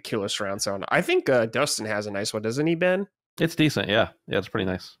would like a killer surround sound. I think Dustin has a nice one, doesn't he, Ben? It's decent. Yeah. Yeah, it's pretty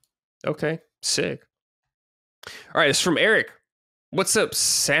nice. Okay, sick. All right, it's from Eric. What's up,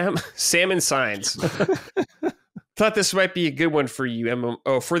 Salmon Signs? Thought this might be a good one for you,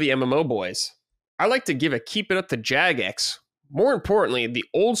 for the MMO boys. I like to give a keep it up to Jagex. More importantly, the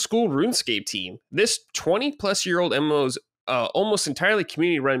old school RuneScape team. This 20-plus-year-old MMO's almost entirely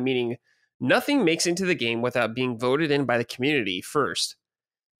community run, meaning nothing makes into the game without being voted in by the community first.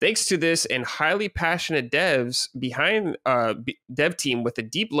 Thanks to this and highly passionate devs behind dev team with a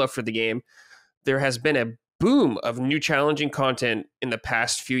deep love for the game, there has been a boom of new challenging content in the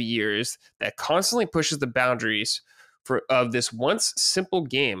past few years that constantly pushes the boundaries of this once simple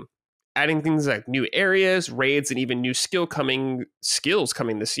game, adding things like new areas, raids, and even new skills coming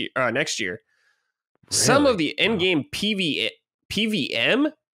this year, next year. Really? Some of the endgame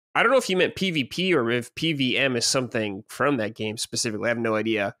PVM. I don't know if you meant PvP or if PVM is something from that game specifically. I have no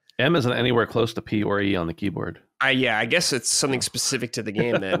idea. M isn't anywhere close to P or E on the keyboard. I guess it's something specific to the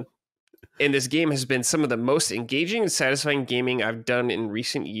game then. And this game has been some of the most engaging and satisfying gaming I've done in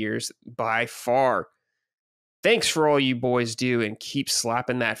recent years by far. Thanks for all you boys do and keep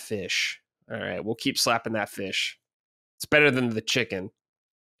slapping that fish. All right, we'll keep slapping that fish. It's better than the chicken.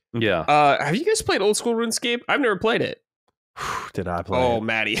 Yeah. Have you guys played old school RuneScape? I've never played it. Did I play it?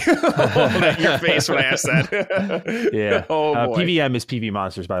 Matty. Your face when I asked that. Yeah. Oh, boy. PVM is PV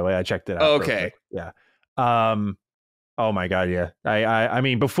Monsters, by the way. I checked it out. Okay. Yeah. Oh my God. Yeah. I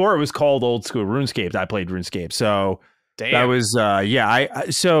mean, before it was called old school RuneScape, I played RuneScape. So damn. That was,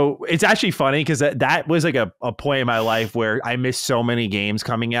 so it's actually funny because that was like a point in my life where I missed so many games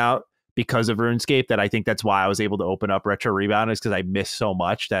coming out because of RuneScape that I think that's why I was able to open up Retro Rebound, is because I missed so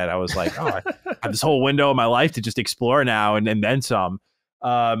much that I was like, oh, I have this whole window of my life to just explore now and then some.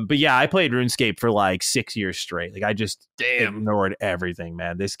 But yeah, I played RuneScape for like 6 years straight. Like I just ignored everything,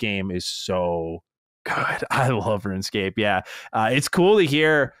 man. This game is so good. I love RuneScape. Yeah. It's cool to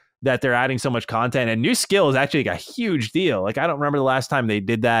hear that they're adding so much content, and new skill is actually like a huge deal. Like I don't remember the last time they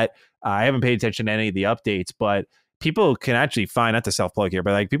did that. I haven't paid attention to any of the updates, but people can actually find, not to self-plug here,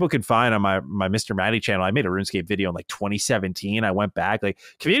 but like people can find on my Mr. Matty channel. I made a RuneScape video in like 2017. I went back, like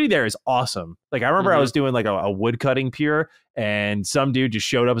community there is awesome. Like I remember I was doing like a wood cutting pure, and some dude just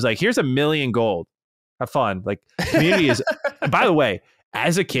showed up, was like, here's 1,000,000 gold. Have fun. Like community is, by the way,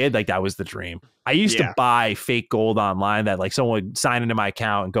 as a kid, like that was the dream. I used to buy fake gold online that like someone would sign into my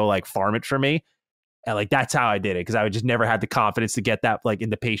account and go like farm it for me. And like, that's how I did it. Cause I would just never had the confidence to get that, like in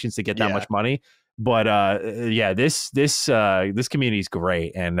the patience to get that much money. But this community is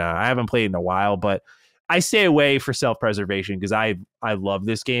great. And I haven't played in a while, but I stay away for self-preservation because I love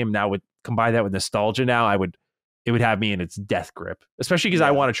this game. Now with combine that with nostalgia now, it would have me in its death grip, especially because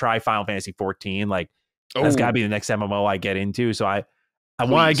I want to try Final Fantasy 14. Like that's gotta be the next MMO I get into. So I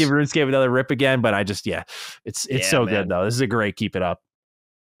want to give RuneScape another rip again, but I just, it's so good though. This is a great, keep it up.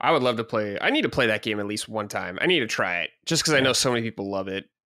 I would love to play. I need to play that game at least one time. I need to try it just because I know so many people love it.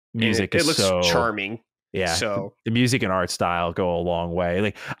 Music it looks charming. Yeah. So the music and art style go a long way.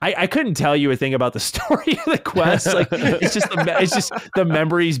 Like I couldn't tell you a thing about the story of the quest. Like it's just the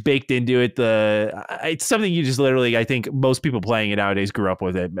memories baked into it. It's something you just literally, I think most people playing it nowadays grew up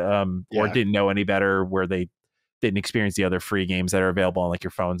with it, or didn't know any better, where they didn't experience the other free games that are available on like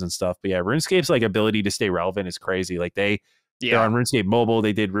your phones and stuff. But yeah, RuneScape's like ability to stay relevant is crazy. Like they're on RuneScape Mobile.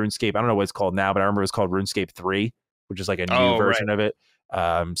 They did RuneScape. I don't know what it's called now, but I remember it was called RuneScape 3, which is like a new version of it.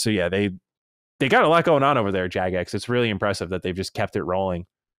 So yeah, they got a lot going on over there at Jagex. It's really impressive that they've just kept it rolling.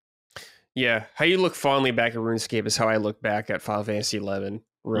 Yeah. How you look fondly back at RuneScape is how I look back at Final Fantasy 11.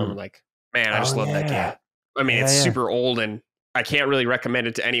 I'm like, man, I just love that game. I mean, it's super old and I can't really recommend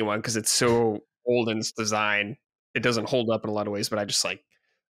it to anyone because it's so old in its design. It doesn't hold up in a lot of ways, but I just like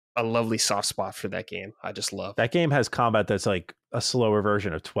a lovely soft spot for that game. I just love that game. Has combat that's like a slower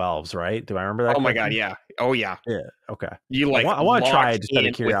version of 12s, right? Do I remember that? Oh my God, yeah. Oh yeah. Yeah. Okay. You like? I want to try it just out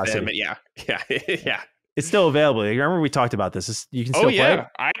of curiosity. Yeah. It's still available. You remember we talked about this? You can still play it?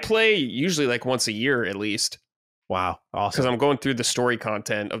 I play usually like once a year at least. Wow, awesome. Because I'm going through the story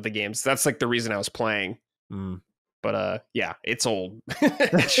content of the games. That's like the reason I was playing. But yeah, it's old.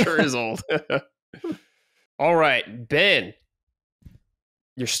 It sure is old. All right, Ben,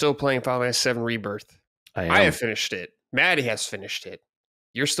 you're still playing Final Fantasy 7 Rebirth. I have finished it. Matty has finished it.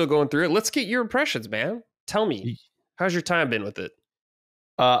 You're still going through it. Let's get your impressions, man. Tell me, how's your time been with it?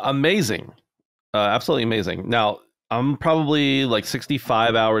 Amazing. Absolutely amazing. Now, I'm probably like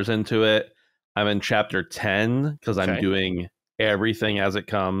 65 hours into it. I'm in chapter 10 because I'm doing everything as it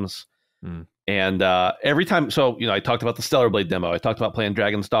comes. And every time, so, I talked about the Stellar Blade demo. I talked about playing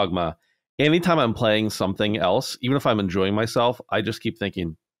Dragons Dogma. Anytime I'm playing something else, even if I'm enjoying myself, I just keep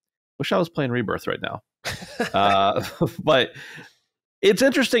thinking, wish I was playing Rebirth right now. But it's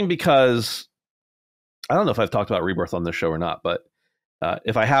interesting because I don't know if I've talked about Rebirth on this show or not, but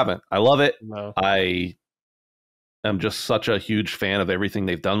if I haven't, I love it. No. I am just such a huge fan of everything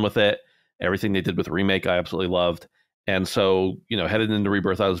they've done with it. Everything they did with Remake, I absolutely loved. And so, headed into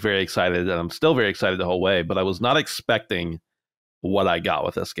Rebirth, I was very excited, and I'm still very excited the whole way, but I was not expecting what I got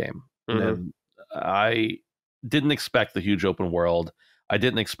with this game. And I didn't expect the huge open world. I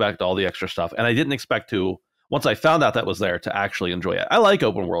didn't expect all the extra stuff, and I didn't expect to, once I found out that was there, to actually enjoy it. I like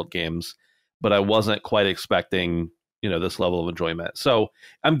open world games, but I wasn't quite expecting, this level of enjoyment. So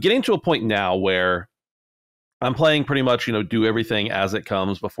I'm getting to a point now where I'm playing pretty much, do everything as it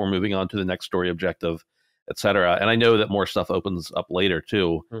comes before moving on to the next story objective, etc. And I know that more stuff opens up later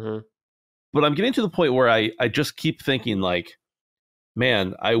too. But I'm getting to the point where I just keep thinking like,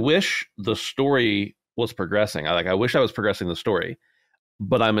 man, I wish the story was progressing. I wish I was progressing the story,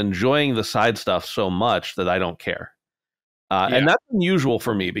 but I'm enjoying the side stuff so much that I don't care. And that's unusual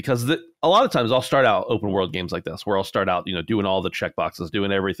for me because a lot of times I'll start out open world games like this, where I'll start out, doing all the checkboxes,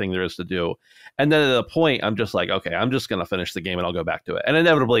 doing everything there is to do. And then at a point, I'm just like, okay, I'm just going to finish the game and I'll go back to it. And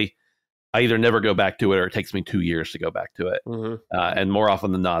inevitably, I either never go back to it or it takes me 2 years to go back to it. And more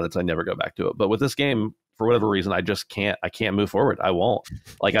often than not, I never go back to it. But with this game, for whatever reason, I just can't move forward. I won't.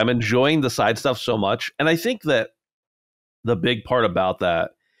 Like, I'm enjoying the side stuff so much. And I think that the big part about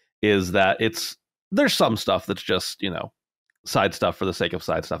that is that there's some stuff that's just, side stuff for the sake of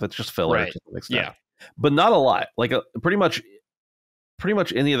side stuff. It's just filler to some extent. But not a lot. Like pretty much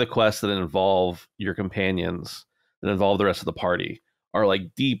any of the quests that involve your companions, that involve the rest of the party, are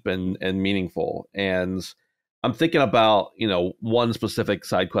like deep and meaningful. And I'm thinking about, one specific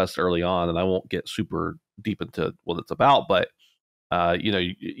side quest early on, and I won't get super deep into what it's about, but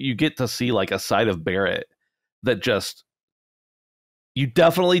you get to see like a side of Barrett that just, you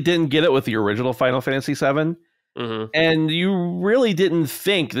definitely didn't get it with the original Final Fantasy VII. And you really didn't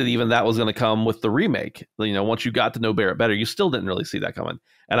think that even that was going to come with the remake. Once you got to know Barrett better, you still didn't really see that coming.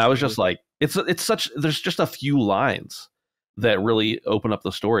 And I was just like, there's just a few lines that really open up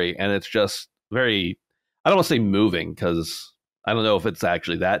the story. And it's just very, I don't want to say moving, because I don't know if it's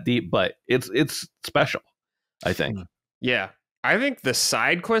actually that deep, but it's special, I think. Yeah. I think the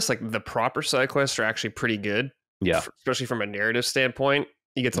side quests, like the proper side quests, are actually pretty good. Yeah. Especially from a narrative standpoint.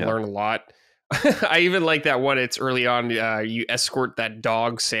 You get to learn a lot. I even like that one. It's early on. You escort that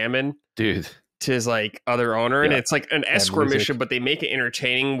dog Salmon, dude, to his like other owner, and it's like an escort mission, but they make it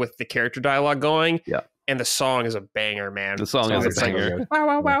entertaining with the character dialogue going. Yeah, and the song is a banger, man. The song is a banger. Like, wow,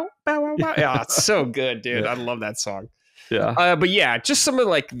 wow, wow, wow, wow, wow. Yeah, it's so good, dude. I love that song. Yeah, but yeah, just some of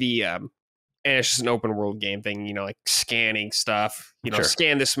like the and it's just an open world game thing, like scanning stuff.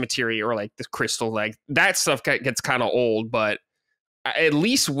 Scan this material or like this crystal, like that stuff gets kind of old, but at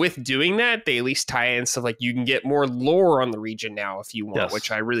least with doing that, they at least tie in stuff like you can get more lore on the region now if you want,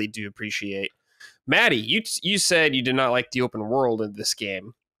 which I really do appreciate. Maddie, you said you did not like the open world in this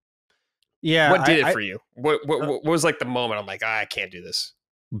game. Yeah. What did it for you? What was like the moment I'm like, I can't do this?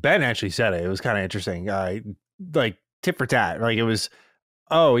 Ben actually said it. It was kind of interesting. Like tit for tat. Like it was,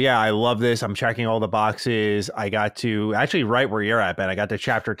 oh yeah, I love this. I'm checking all the boxes. I got to actually right where you're at, Ben. I got to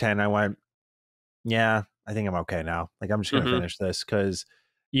chapter 10. I went, yeah, I think I'm okay now. Like, I'm just going to finish this, because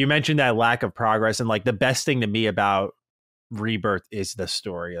you mentioned that lack of progress. And like the best thing to me about Rebirth is the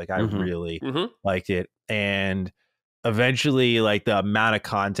story. Like I really liked it. And eventually like the amount of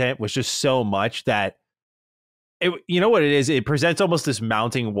content was just so much that you know what it is? It presents almost this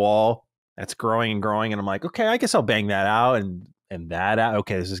mounting wall that's growing and growing. And I'm like, okay, I guess I'll bang that out and that out.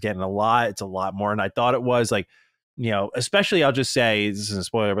 Okay, this is getting a lot. It's a lot more than I thought it was. Like, especially I'll just say, this isn't a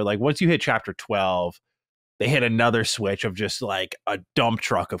spoiler, but like once you hit chapter 12, they hit another switch of just like a dump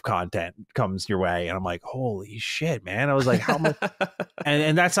truck of content comes your way. And I'm like, holy shit, man. I was like, how much?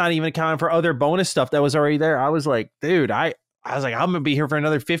 and that's not even accounting for other bonus stuff that was already there. I was like, dude, I was like, I'm going to be here for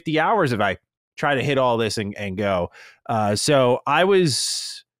another 50 hours if I try to hit all this and go. So I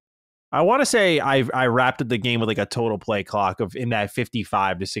want to say I wrapped up the game with like a total play clock of in that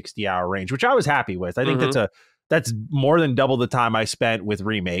 55 to 60 hour range, which I was happy with. I think that's more than double the time I spent with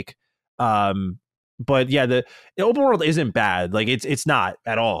Remake. But yeah, the open world isn't bad. Like it's not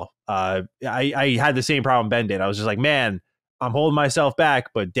at all. I had the same problem Ben did. I was just like, man, I'm holding myself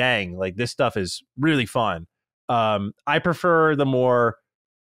back, but dang, like this stuff is really fun. I prefer the more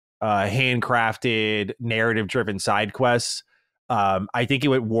handcrafted, narrative-driven side quests. I think it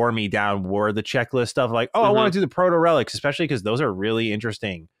would wear me down were the checklist stuff like, oh, I want to do the proto relics, especially because those are really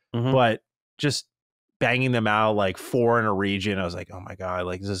interesting. But just banging them out like 4 in a region, I was like, oh my god,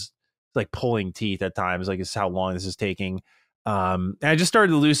 like this is like pulling teeth at times. Like, this is how long this is taking. And I just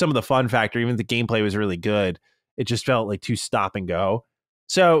started to lose some of the fun factor. Even if the gameplay was really good, it just felt like too stop and go.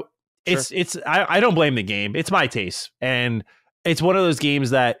 So I don't blame the game. It's my taste, and it's one of those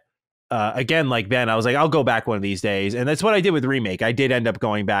games that. Again, like Ben, I was like, I'll go back one of these days. And that's what I did with Remake. I did end up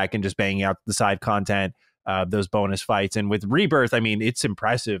going back and just banging out the side content, those bonus fights. And with Rebirth, I mean, it's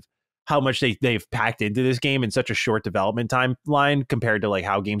impressive how much they've packed into this game in such a short development timeline compared to like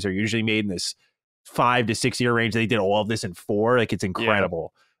how games are usually made in this 5 to 6 year range. They did all of this in 4. Like, it's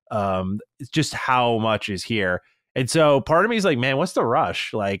incredible. It's just how much is here. And so part of me is like, man, what's the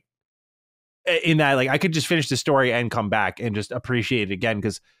rush? Like, in that, like, I could just finish the story and come back and just appreciate it again,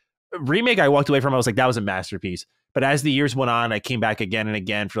 because Remake I walked away from, I was like, that was a masterpiece. But as the years went on, I came back again and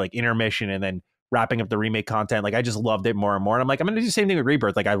again for like intermission and then wrapping up the Remake content. Like, I just loved it more and more. And I'm like, I'm going to do the same thing with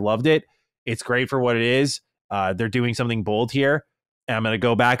Rebirth. Like, I loved it. It's great for what it is. They're doing something bold here. And I'm going to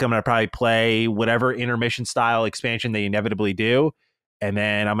go back. I'm going to probably play whatever intermission style expansion they inevitably do. And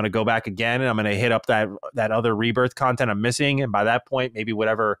then I'm going to go back again and I'm going to hit up that other Rebirth content I'm missing. And by that point, maybe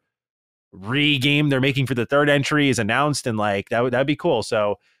whatever re-game they're making for the 3rd entry is announced. And like, that'd be cool.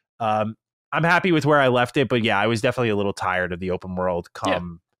 So, I'm happy with where I left it, but yeah, I was definitely a little tired of the open world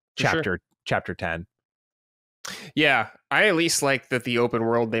come chapter 10. Yeah, I at least like that the open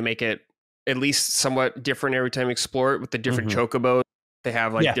world, they make it at least somewhat different every time you explore it with the different chocobos. They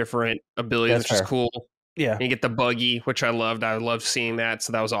have like different abilities, which is cool. Yeah. And you get the buggy, which I loved. I loved seeing that,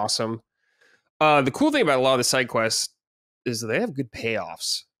 so that was awesome. The cool thing about a lot of the side quests is they have good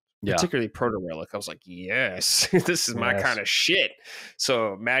payoffs. Yeah. Particularly Proto Relic. I was like, yes, this is my kind of shit.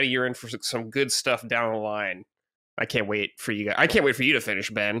 So, Matty, you're in for some good stuff down the line. I can't wait for you guys. I can't wait for you to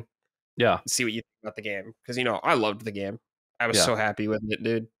finish, Ben. Yeah. See what you think about the game. Because, I loved the game. I was so happy with it,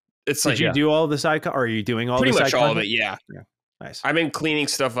 dude. It's Did you do all the side or are you doing all pretty the much side all content? of it, yeah. Nice. I've been cleaning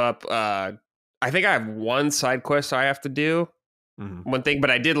stuff up. I think I have one side quest I have to do. One thing, but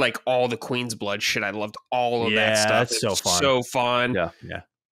I did like all the Queen's Blood shit. I loved all of that stuff. That's so fun. So fun. Yeah.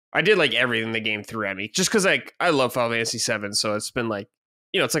 I did like everything the game threw at me, just because like I love Final Fantasy VII, so it's been like,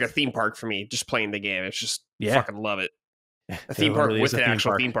 it's like a theme park for me, just playing the game. It's just fucking love it. A theme park with an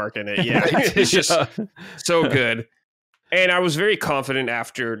actual theme park in it. Yeah, it's just so good. And I was very confident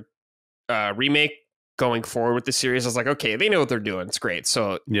after Remake going forward with the series. I was like, okay, they know what they're doing. It's great.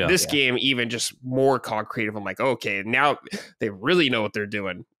 So this game, even just more concrete. I'm like, okay, now they really know what they're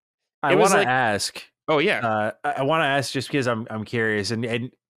doing. I want to ask. Oh yeah, I want to ask just because I'm curious,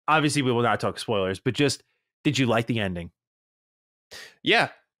 and obviously we will not talk spoilers, but just did you like the ending? Yeah.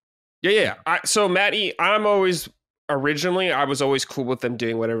 So Matty, I was always cool with them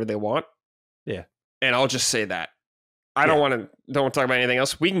doing whatever they want. Yeah, and I'll just say that. I don't want to talk about anything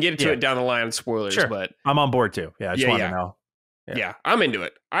else. We can get into it down the line in spoilers, but I'm on board too. Yeah, I just want to know. Yeah, I'm into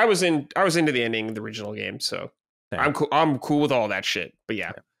it. I was into the ending of the original game, so I'm cool. I'm cool with all that shit. But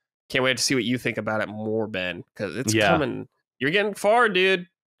can't wait to see what you think about it more, Ben, because it's coming. You're getting far, dude.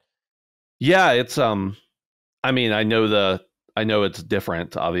 Yeah, it's I mean, I know it's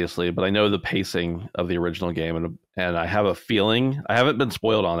different, obviously, but I know the pacing of the original game, and I have a feeling I haven't been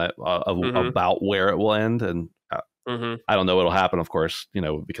spoiled on it about where it will end, and I don't know what'll happen, of course,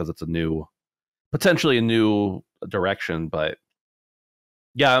 because it's potentially a new direction, but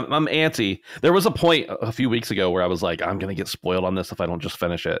yeah, I'm antsy. There was a point a few weeks ago where I was like, I'm gonna get spoiled on this if I don't just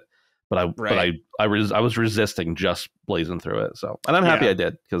finish it, but I was resisting just blazing through it. So, and I'm happy I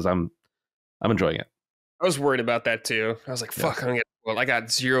did, because I'm enjoying it. I was worried about that too. I was like, fuck, I'm gonna get spoiled. I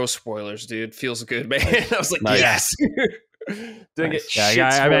got 0 spoilers, dude. Feels good, man. I was like, yes. I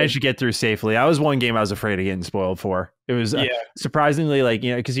managed to get through safely. I was one game I was afraid of getting spoiled for. It was surprisingly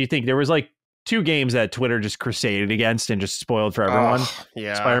because you think there was like 2 games that Twitter just crusaded against and just spoiled for everyone.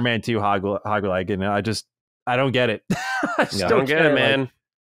 Spider-Man 2 Hogleg, and I don't get it. I don't get it, man.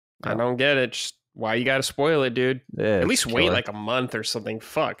 I don't get it. Just why you gotta spoil it, dude? At least wait like a month or something.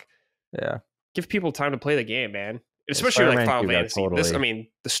 Fuck. Yeah. Give people time to play the game, man. Especially like Final Fantasy.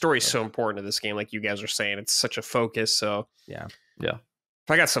 Totally. The story is so important to this game, like you guys are saying. It's such a focus. So yeah. If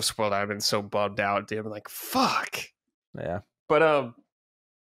I got stuff spoiled, I've been so bummed out, dude. I'm like, fuck. Yeah. But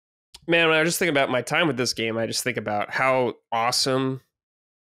man, when I just think about my time with this game, I just think about how awesome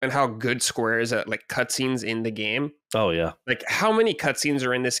and how good Square is at like cutscenes in the game. Oh yeah. Like how many cutscenes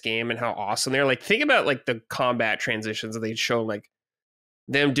are in this game and how awesome they're. Like think about like the combat transitions that they show, like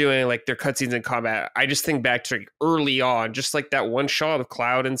them doing like their cutscenes in combat, I just think back to like, early on, just like that one shot of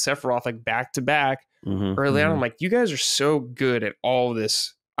Cloud and Sephiroth like back to back. Early on, I'm like, you guys are so good at all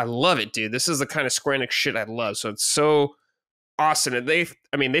this. I love it, dude. This is the kind of Square Enix shit I love. So it's so awesome. And they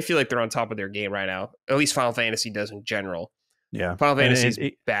feel like they're on top of their game right now. At least Final Fantasy does in general. Yeah. Final Fantasy's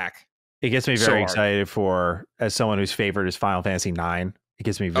back. It gets me very excited for, as someone whose favorite is Final Fantasy 9. It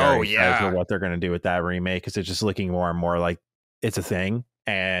gets me very excited for what they're going to do with that remake, because it's just looking more and more like it's a thing.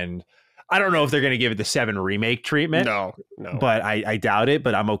 And I don't know if they're going to give it the 7 remake treatment. No. But I doubt it,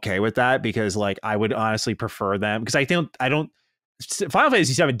 but I'm okay with that, because like I would honestly prefer them, because I don't Final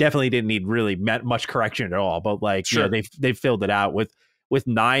Fantasy 7 definitely didn't need really much correction at all, but like sure. They've filled it out with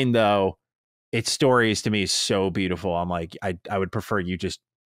 9 though. Its story is to me so beautiful. I'm like, I would prefer you just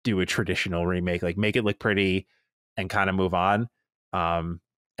do a traditional remake, like make it look pretty and kind of move on.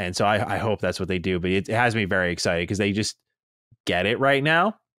 And so I hope that's what they do, but it has me very excited because they just get it right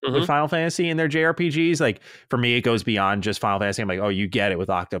now with Final Fantasy and their JRPGs. Like for me, it goes beyond just Final Fantasy. I'm like, oh, you get it with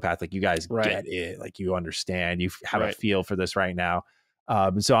Octopath. Like you guys get it. Like you understand, you have a feel for this right now.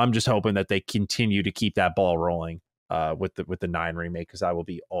 So I'm just hoping that they continue to keep that ball rolling with the 9 remake, because I will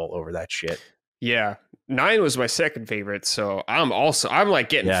be all over that shit. Yeah. 9 was my second favorite, so I'm like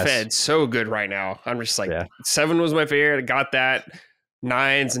getting fed so good right now. I'm just like 7 was my favorite. I got that.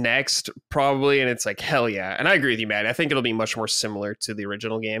 9's next probably, and it's like hell yeah. And I agree with you, Matt. I think it'll be much more similar to the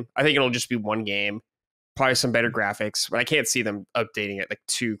original game. I think it'll just be one game, probably some better graphics, but I can't see them updating it like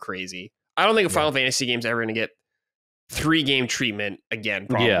too crazy. I don't think a Final Fantasy game's ever going to get 3-game treatment again.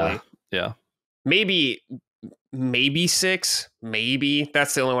 Probably, yeah. Maybe 6. Maybe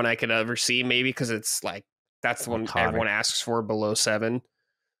that's the only one I could ever see. Maybe because it's like that's the one everyone asks for below 7.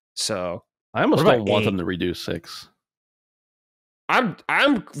 So I almost don't want them to redo 6.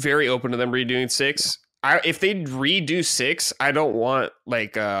 I'm very open to them redoing 6. If they redo 6, I don't want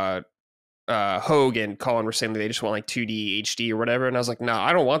like Hogue and Colin were saying that they just want like 2D HD or whatever, and I was like, no,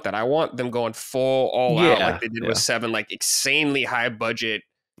 I don't want that. I want them going all out like they did with 7, like insanely high budget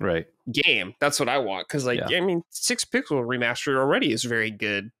game. That's what I want, because like I mean, 6 Pixel remastered already is very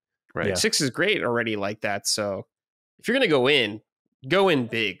good. Right, 6 is great already like that. So if you're gonna go in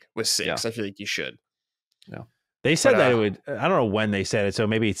big with 6. I feel like you should. Yeah. They said that it would, I don't know when they said it, so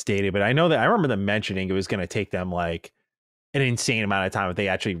maybe it's dated, but I know that I remember them mentioning it was going to take them like an insane amount of time if they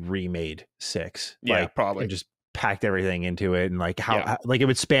actually remade 6. Yeah, like, probably. And just packed everything into it, and like how like it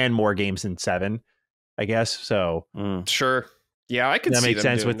would span more games than 7, I guess. So sure. Yeah, I could see that makes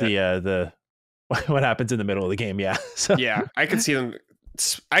sense with that. the what happens in the middle of the game. Yeah. So yeah, I could see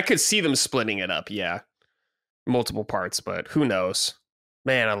them splitting it up. Yeah. Multiple parts, but who knows?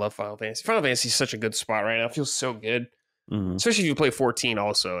 Man, I love Final Fantasy. Final Fantasy is such a good spot right now. It feels so good. Especially if you play 14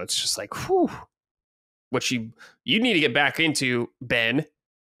 also. It's just like, whew. What you need to get back into, Ben.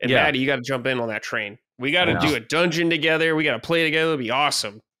 And Matty, you got to jump in on that train. We got to do a dungeon together. We got to play together. It'll be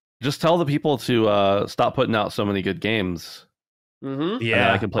awesome. Just tell the people to stop putting out so many good games.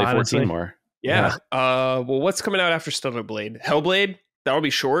 Yeah, I can play 14 more. Yeah. Well, what's coming out after Stellar Blade? Hellblade? That'll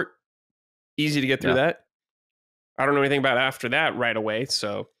be short. Easy to get through that. I don't know anything about after that right away,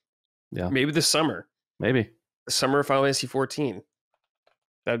 so maybe this summer. Maybe. The summer of Final Fantasy 14.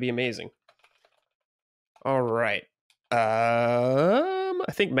 That'd be amazing. All right.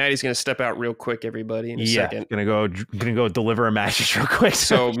 I think Maddie's going to step out real quick, everybody, in a second. Gonna go deliver a message real quick.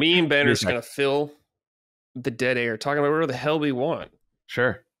 So me and Ben are just going to fill the dead air, talking about whatever the hell we want.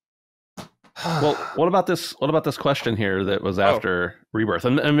 Sure. Well, what about this question here that was after Rebirth?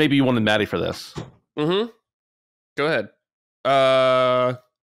 And maybe you wanted Maddie for this. Go ahead.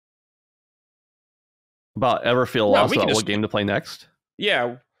 About ever feel lost about what game to play next?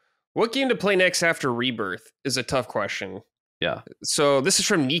 Yeah. What game to play next after Rebirth is a tough question. Yeah. So this is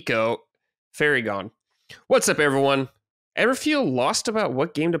from Nico Faragon. What's up, everyone? Ever feel lost about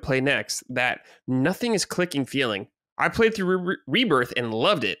what game to play next? That nothing is clicking feeling. I played through Rebirth and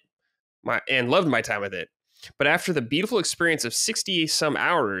loved it. Loved my time with it. But after the beautiful experience of 60 some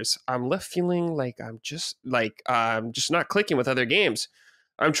hours, I'm left feeling like I'm just not clicking with other games.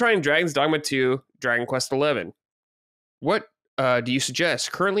 I'm trying Dragons Dogma 2, Dragon Quest 11. What do you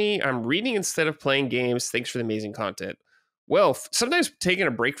suggest? Currently, I'm reading instead of playing games. Thanks for the amazing content. Well, sometimes taking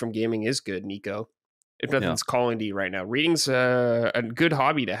a break from gaming is good, Nico. If nothing's calling to you right now, reading's a good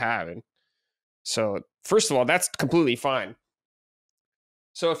hobby to have. And so, first of all, that's completely fine.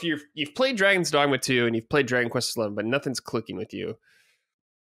 So if you've played Dragon's Dogma 2 and you've played Dragon Quest 11, but nothing's clicking with you,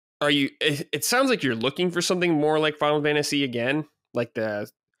 it sounds like you're looking for something more like Final Fantasy again, like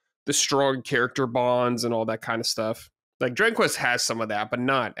the strong character bonds and all that kind of stuff. Like Dragon Quest has some of that, but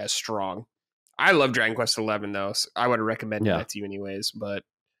not as strong. I love Dragon Quest 11 though. So I would have recommended that to you anyways. But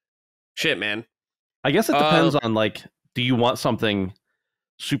shit, man. I guess it depends on like, do you want something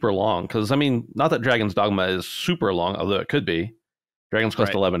super long? Because I mean, not that Dragon's Dogma is super long, although it could be. Dragon's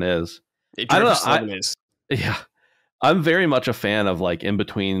Quest 11 is. I don't know. Yeah, I'm very much a fan of like in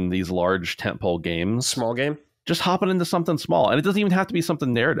between these large tentpole games, small game, just hopping into something small, and it doesn't even have to be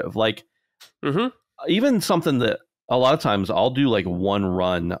something narrative. Like, even something that a lot of times I'll do like one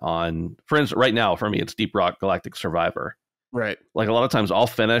run on. For instance, right now for me, it's Deep Rock Galactic Survivor. Right. Like a lot of times I'll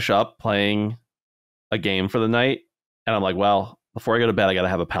finish up playing a game for the night, and I'm like, well, before I go to bed, I got to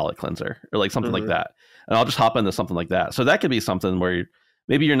have a palate cleanser or like something like that, and I'll just hop into something like that. So that could be something where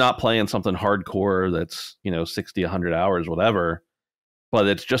maybe you're not playing something hardcore that's, 60, 100 hours, whatever, but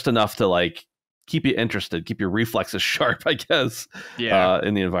it's just enough to like keep you interested, keep your reflexes sharp, I guess,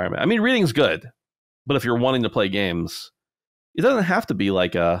 in the environment. I mean, reading's good, but if you're wanting to play games, it doesn't have to be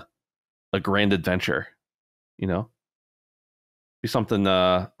like a grand adventure, be something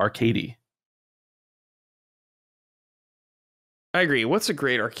arcadey. I agree. What's a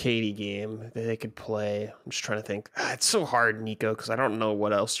great arcadey game that they could play? I'm just trying to think. It's so hard, Nico, because I don't know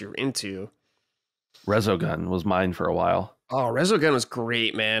what else you're into. Resogun was mine for a while. Oh, Resogun was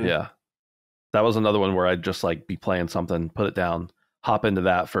great, man. Yeah. That was another one where I'd just like be playing something, put it down, hop into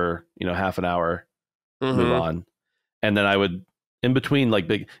that for, half an hour, move on. And then I would, in between like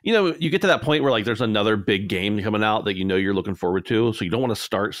big, you get to that point where like there's another big game coming out that you're looking forward to. So you don't want to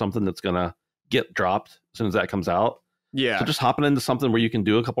start something that's going to get dropped as soon as that comes out. Yeah. So just hopping into something where you can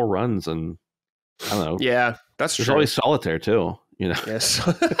do a couple runs and I don't know. Yeah, that's true. There's always solitaire too, Yes.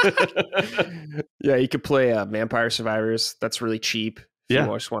 Yeah, you could play Vampire Survivors. That's really cheap. If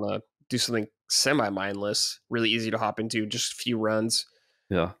you just want to do something semi-mindless, really easy to hop into, just a few runs.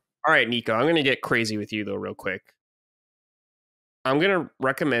 Yeah. All right, Nico, I'm going to get crazy with you though real quick. I'm going to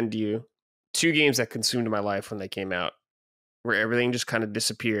recommend you 2 games that consumed my life when they came out, where everything just kind of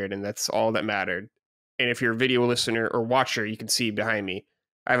disappeared and that's all that mattered. And if you're a video listener or watcher, you can see behind me,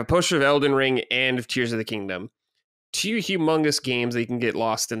 I have a poster of Elden Ring and of Tears of the Kingdom. 2 humongous games that you can get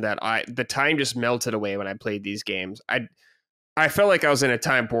lost in that. The time just melted away when I played these games. I felt like I was in a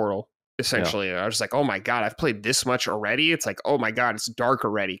time portal, essentially. Yeah. I was like, oh my God, I've played this much already. It's like, oh my God, it's dark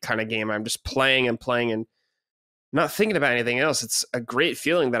already kind of game. I'm just playing and not thinking about anything else. It's a great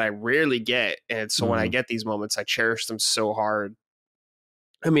feeling that I rarely get. And so when I get these moments, I cherish them so hard.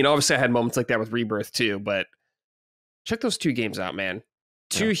 I mean, obviously I had moments like that with Rebirth too, but check those 2 games out, man.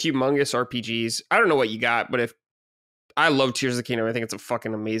 2 humongous RPGs. I don't know what you got, but if I love Tears of the Kingdom, I think it's a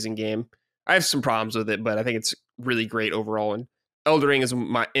fucking amazing game. I have some problems with it, but I think it's really great overall. And Elden Ring is,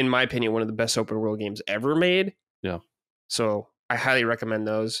 in my opinion, one of the best open world games ever made. Yeah. So I highly recommend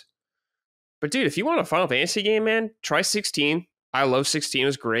those. But dude, if you want a Final Fantasy game, man, try 16. I love 16. It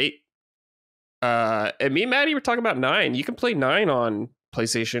was great. And me and Matty were talking about 9. You can play 9 on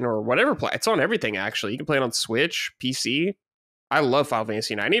PlayStation or whatever. It's on everything, actually. You can play it on Switch, PC. I love Final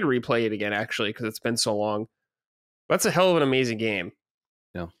Fantasy 9. I need to replay it again, actually, because it's been so long. That's a hell of an amazing game.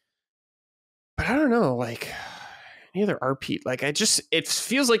 Yeah. But I don't know, like, any other RPG. Like, it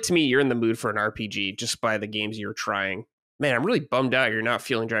feels like to me you're in the mood for an RPG just by the games you're trying. Man, I'm really bummed out you're not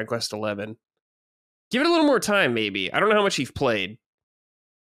feeling Dragon Quest 11. Give it a little more time, maybe. I don't know how much you've played.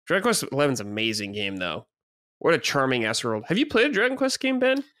 Dragon Quest 11's an amazing game, though. What a charming ass world. Have you played a Dragon Quest game,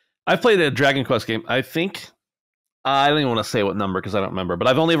 Ben? I've played a Dragon Quest game. I think I don't even want to say what number because I don't remember, but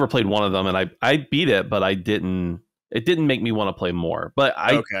I've only ever played one of them, and I beat it, but it didn't make me want to play more. But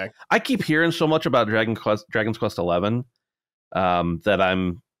I keep hearing so much about Dragon's Quest 11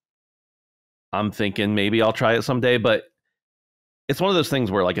 that I'm thinking maybe I'll try it someday. But it's one of those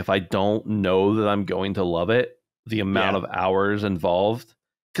things where, like, if I don't know that I'm going to love it, the amount of hours involved,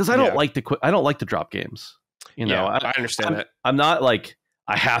 because I don't like to drop games. I understand that. I'm not like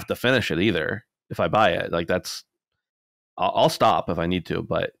I have to finish it either. If I buy it, like I'll stop if I need to,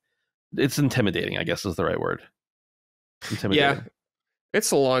 but it's intimidating, I guess is the right word. Intimidating. Yeah,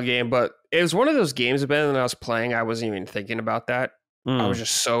 it's a long game, but it was one of those games, Ben, when I was playing, I wasn't even thinking about that. I was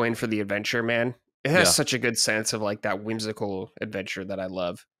just so in for the adventure, man. It has such a good sense of like that whimsical adventure that I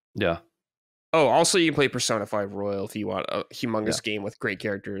love. Yeah. Oh, also you can play Persona 5 Royal if you want a humongous game with great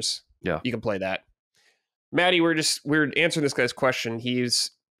characters. Yeah. You can play that. Matty, we're answering this guy's question. He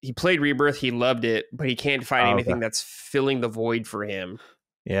played Rebirth, he loved it, but he can't find anything that's filling the void for him.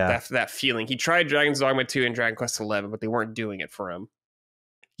 Yeah. That feeling. He tried Dragons Dogma 2 and Dragon Quest 11, but they weren't doing it for him.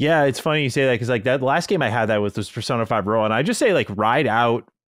 Yeah, it's funny you say that because like that last game I had that was Persona 5 Royal, and I just say like ride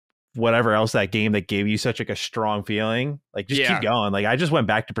out whatever else that game that gave you such like a strong feeling. Like just keep going. Like I just went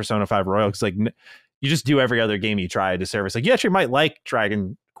back to Persona 5 Royal because like you just do every other game you try to service. Like you actually might like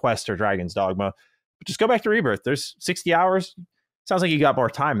Dragon Quest or Dragon's Dogma. But just go back to Rebirth. There's 60 hours. Sounds like you got more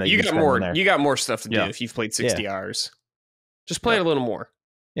time. That you got more. You got more stuff to do if you've played 60 hours. Just play it a little more.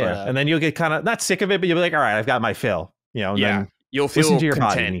 Yeah, but, and then you'll get kind of not sick of it, but you'll be like, all right, I've got my fill. And then you'll feel listen to your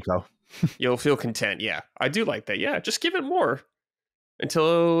content. body, Nico. You'll feel content. Yeah, I do like that. Yeah, just give it more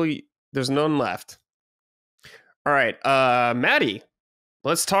until there's none left. All right, Matty,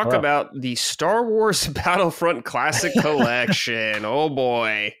 let's talk about the Star Wars Battlefront Classic Collection. Oh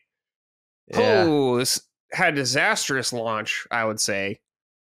boy. Yeah. Oh, this had a disastrous launch, I would say.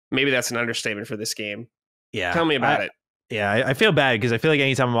 Maybe that's an understatement for this game. Yeah. Tell me about it. Yeah, I feel bad because I feel like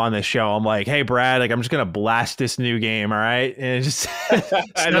anytime I'm on this show, I'm like, hey, Brad, like I'm just going to blast this new game, all right? And just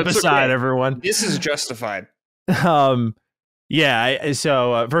step aside, everyone. This is justified. Yeah,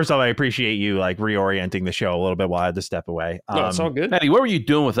 so first off, I appreciate you like reorienting the show a little bit while I had to step away. No, it's all good. Matty, what were you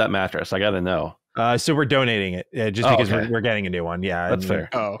doing with that mattress? I got to know. So we're donating it just because we're getting a new one. Yeah, that's fair.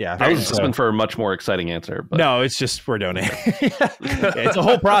 Oh, yeah. I was hoping for a much more exciting answer. But. No, it's just we're donating. It's a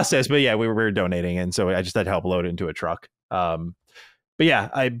whole process, but yeah, we're donating, and so I just had to help load it into a truck. But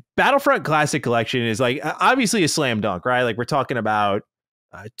yeah, Battlefront Classic Collection is like obviously a slam dunk, right? Like we're talking about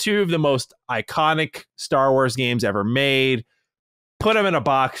two of the most iconic Star Wars games ever made. Put them in a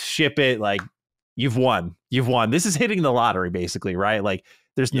box, ship it. Like you've won. This is hitting the lottery, basically, right? Like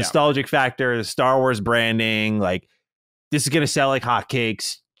there's nostalgic factor, the Star Wars branding. Like this is gonna sell like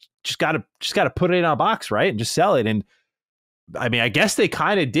hotcakes. Just gotta put it in a box, right, and just sell it. And I mean, I guess they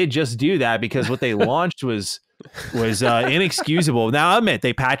kind of did just do that because what they launched was inexcusable. Now, I'll admit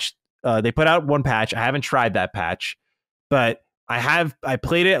they put out one patch. I haven't tried that patch, but I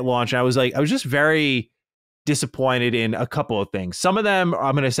played it at launch and I was just very disappointed in a couple of things. Some of them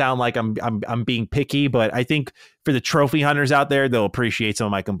I'm going to sound like I'm being picky, but I think for the trophy hunters out there, they'll appreciate some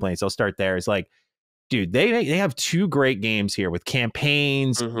of my complaints. I'll start there. It's like, dude, they have two great games here with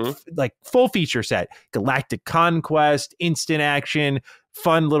campaigns, like full feature set, Galactic Conquest, instant action,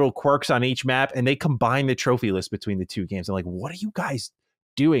 fun little quirks on each map, and they combine the trophy list between the two games. I'm like, what are you guys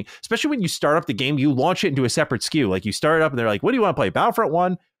doing? Especially when you start up the game, you launch it into a separate SKU. Like you start it up and they're like, what do you want to play, Battlefront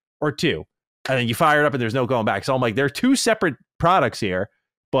 1 or 2? And then you fire it up and there's no going back. So I'm like, there are two separate products here,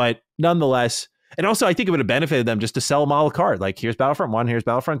 but nonetheless, and also I think it would have benefited them just to sell them a la carte. Like here's Battlefront 1, here's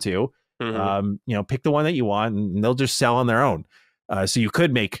Battlefront 2. Pick the one that you want and they'll just sell on their own. So you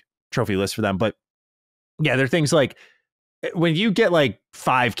could make trophy lists for them. But yeah, there are things like when you get like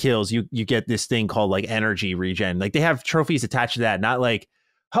 5 kills, you get this thing called like energy regen. Like they have trophies attached to that, not like,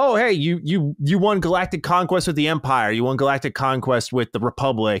 oh, hey, you won Galactic Conquest with the Empire. You won Galactic Conquest with the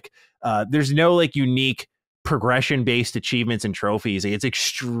Republic. There's no like unique progression-based achievements and trophies. It's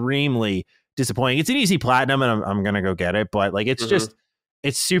extremely disappointing. It's an easy platinum and I'm going to go get it. But like, it's just,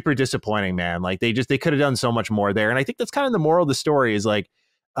 it's super disappointing, man. Like they could have done so much more there. And I think that's kind of the moral of the story is like,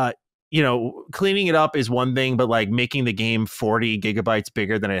 cleaning it up is one thing, but like making the game 40 gigabytes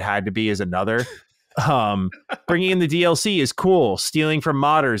bigger than it had to be is another. Bringing in the DLC is cool. Stealing from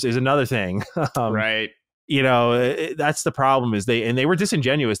modders is another thing. Right. That's the problem is they were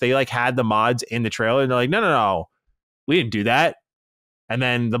disingenuous. They like had the mods in the trailer and they're like, no, we didn't do that. And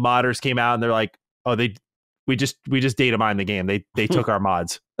then the modders came out and they're like, oh, we just data mined the game. They took our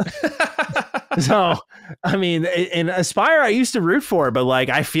mods. So, I mean, in Aspire, I used to root for, but like,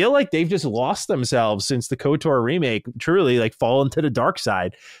 I feel like they've just lost themselves since the KOTOR remake, truly like fallen to the dark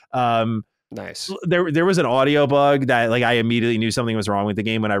side. Nice. There was an audio bug that like I immediately knew something was wrong with the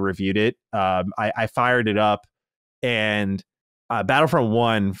game when I reviewed it. I fired it up and Battlefront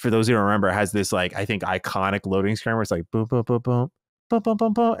 1, for those who don't remember, has this like, I think iconic loading screen where it's like boom, boom, boom, boom. Boom, boom,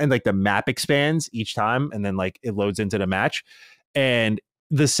 boom, boom, and like the map expands each time and then like it loads into the match and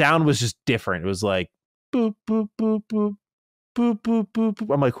the sound was just different. It was like boop boop boop boop boop boop boop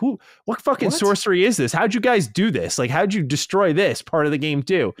boop. I'm like, what fucking sorcery is this? How'd you guys do this? Like, how'd you destroy this part of the game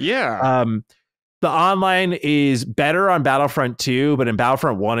too? Yeah. The online is better on Battlefront 2, but in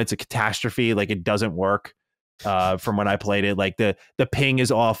Battlefront 1 it's a catastrophe. Like it doesn't work from when I played it. Like the ping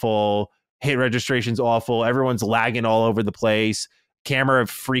is awful, hit registration's awful, everyone's lagging all over the place. Camera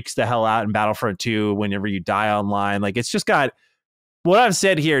freaks the hell out in Battlefront 2 whenever you die online. Like it's just got what I've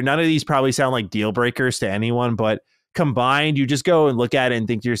said here. None of these probably sound like deal breakers to anyone, but combined, you just go and look at it and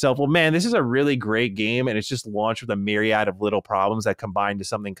think to yourself, well, man, this is a really great game. And it's just launched with a myriad of little problems that combine to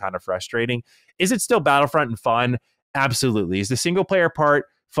something kind of frustrating. Is it still Battlefront and fun? Absolutely. Is the single player part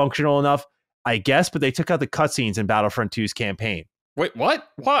functional enough? I guess, but they took out the cutscenes in Battlefront 2's campaign. Wait, what?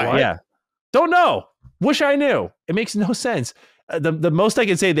 Why? What? Yeah. Don't know. Wish I knew. It makes no sense. The most I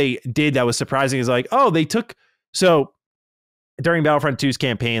can say they did that was surprising is like, so during Battlefront 2's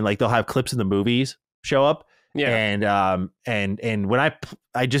campaign, like they'll have clips of the movies show up Yeah. And when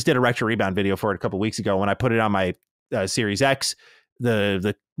I just did a retro rebound video for it a couple weeks ago. When I put it on my Series X,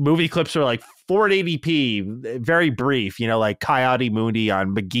 the movie clips are like 480p, very brief, you know, like Coyote Mundi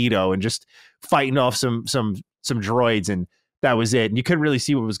on Megiddo and just fighting off some droids, and that was it. And you couldn't really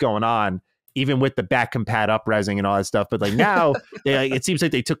see what was going on, even with the back compat up-resing and all that stuff. But like now, it seems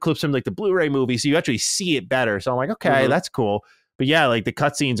like they took clips from like the Blu-ray movie, so you actually see it better. So I'm like, okay, that's cool. But yeah, like the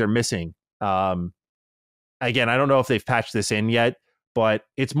cutscenes are missing. Again, I don't know if they've patched this in yet, but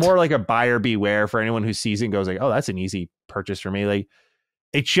it's more like a buyer beware for anyone who sees it and goes like, oh, that's an easy purchase for me. Like,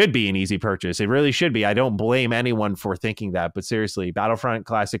 it should be an easy purchase. It really should be. I don't blame anyone for thinking that, but seriously, Battlefront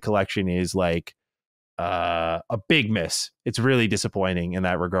Classic Collection is like a big miss. It's really disappointing in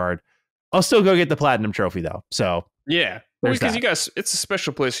that regard. I'll still go get the platinum trophy though. So yeah, because you guys, it's a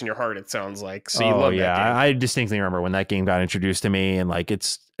special place in your heart. It sounds like so. You love that game. I distinctly remember when that game got introduced to me, and like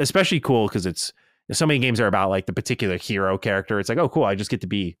it's especially cool because it's so many games are about like the particular hero character. It's like, oh, cool, I just get to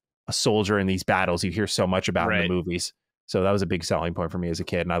be a soldier in these battles you hear so much about in the movies. So that was a big selling point for me as a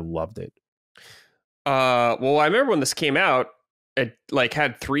kid, and I loved it. Well, I remember when this came out, it like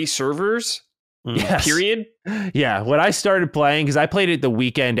had 3 servers. Yes. Period. Yeah, when I started playing, because I played it the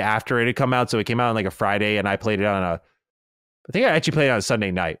weekend after it had come out, so it came out on like a Friday, and I played it on I think I actually played it on a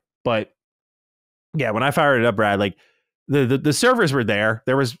Sunday night. But yeah, when I fired it up, Brad, like the servers were there.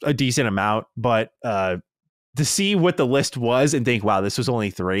 There was a decent amount, but to see what the list was and think, wow, this was only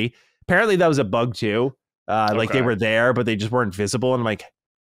 3. Apparently, that was a bug too. Like they were there, but they just weren't visible. And I'm like,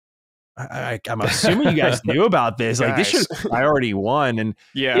 I'm assuming you guys knew about this. Like this should priority 1. And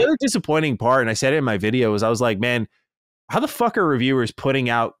the other disappointing part, and I said it in my video, was I was like, man, how the fuck are reviewers putting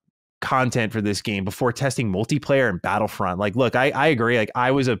out content for this game before testing multiplayer and Battlefront? Like, look, I agree. Like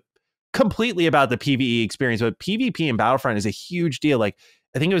I was completely about the PvE experience, but PvP in Battlefront is a huge deal. Like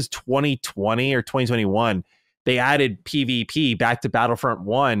I think it was 2020 or 2021. They added PvP back to Battlefront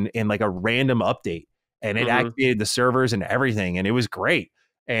 1 in like a random update. And it activated the servers and everything, and it was great.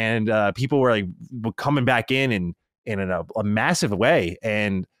 And people were like coming back in a massive way.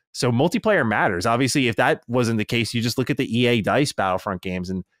 And so multiplayer matters. Obviously, if that wasn't the case, you just look at the EA DICE Battlefront games,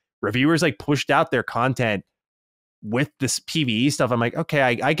 and reviewers like pushed out their content with this PvE stuff. I'm like,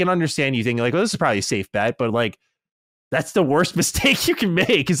 okay, I can understand you thinking like, well, this is probably a safe bet, but like, that's the worst mistake you can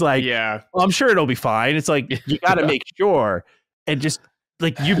make. Is like, well, I'm sure it'll be fine. It's like you got to make sure, and just.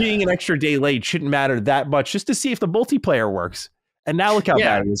 Like you being an extra day late shouldn't matter that much, just to see if the multiplayer works. And now look how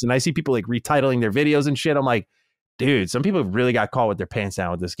bad it is. And I see people like retitling their videos and shit. I'm like, dude, some people really got caught with their pants down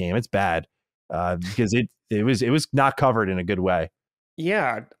with this game. It's bad because it was not covered in a good way.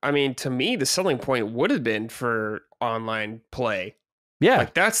 Yeah, I mean, to me, the selling point would have been for online play. Yeah,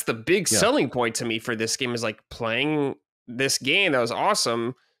 like that's the big selling point to me for this game is like playing this game that was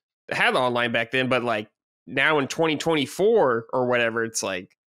awesome. It had online back then, but like. Now in 2024 or whatever, it's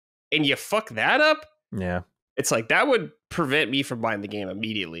like, and you fuck that up. Yeah. It's like, that would prevent me from buying the game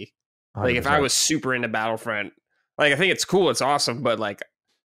immediately. 100%. Like if I was super into Battlefront, like I think it's cool. It's awesome. But like,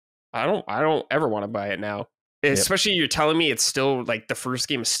 I don't ever want to buy it now. Especially you're telling me it's still like the first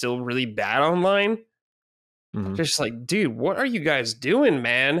game is still really bad online. Just like, dude, what are you guys doing,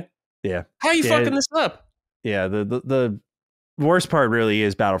 man? Yeah. How are you fucking this up? Yeah. The worst part really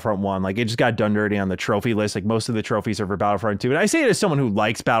is Battlefront 1. Like it just got done dirty on the trophy list. Like most of the trophies are for Battlefront 2. And I say it as someone who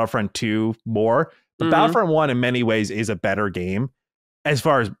likes Battlefront 2 more, but Battlefront 1 in many ways is a better game as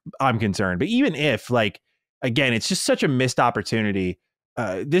far as I'm concerned. But even if like, again, it's just such a missed opportunity.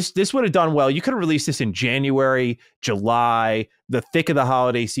 This would have done well. You could have released this in January, July, the thick of the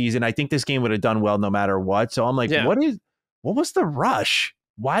holiday season. I think this game would have done well no matter what. So I'm like, what was the rush?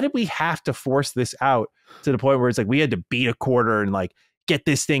 Why did we have to force this out to the point where it's like we had to beat a quarter and like get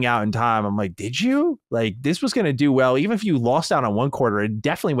this thing out in time? I'm like, did you? Like this was going to do well. Even if you lost out on one quarter, it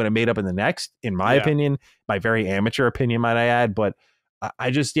definitely would have made up in the next, in my opinion, my very amateur opinion, might I add. But I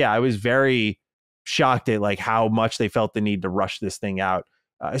was very shocked at like how much they felt the need to rush this thing out,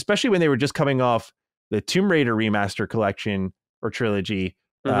 especially when they were just coming off the Tomb Raider remaster collection or trilogy.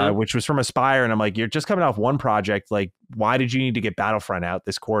 Which was from Aspire, and I'm like, you're just coming off one project. Like, why did you need to get Battlefront out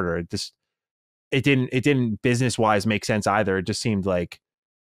this quarter? It didn't business wise make sense either. It just seemed like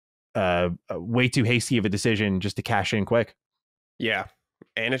way too hasty of a decision just to cash in quick. Yeah,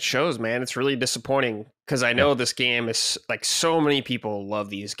 and it shows, man. It's really disappointing because I know this game is like so many people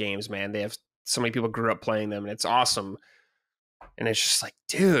love these games, man. They have so many people grew up playing them, and it's awesome. And it's just like,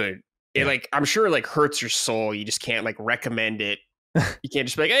 dude, it like I'm sure it like hurts your soul. You just can't like recommend it. You can't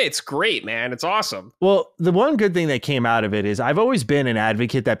just be like, hey, it's great, man. It's awesome. Well, the one good thing that came out of it is I've always been an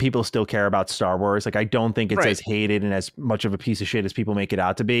advocate that people still care about Star Wars. Like, I don't think it's as hated and as much of a piece of shit as people make it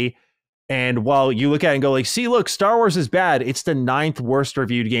out to be. And while you look at it and go like, see, look, Star Wars is bad. It's the 9th worst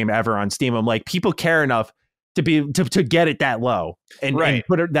reviewed game ever on Steam. I'm like, people care enough to get it that low and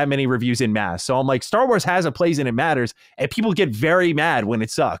put that many reviews in mass. So I'm like, Star Wars has a place and it matters, and people get very mad when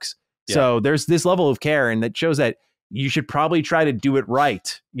it sucks. Yeah. So there's this level of care, and that shows that you should probably try to do it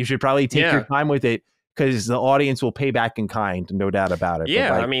right. You should probably take your time with it, because the audience will pay back in kind, no doubt about it.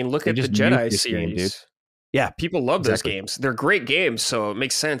 Yeah, I mean, look at the Jedi series, dude. Yeah, people love those games. They're great games, so it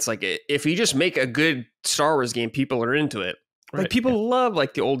makes sense. Like, if you just make a good Star Wars game, people are into it. Like, people love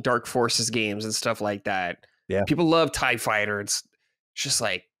like the old Dark Forces games and stuff like that. Yeah, people love TIE Fighter. It's just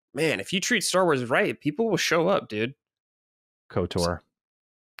like, man, if you treat Star Wars right, people will show up, dude. KOTOR,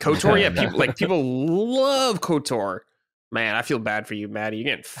 yeah, people love KOTOR. Man, I feel bad for you, Matty. You're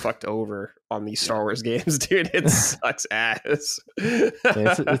getting fucked over on these Star Wars games, dude. It sucks ass.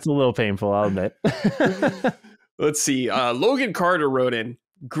 It's a little painful, I'll admit. Let's see. Logan Carter wrote in,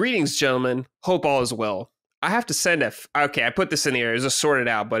 "Greetings, gentlemen. Hope all is well. I have to send okay, I put this in the air. It was just sorted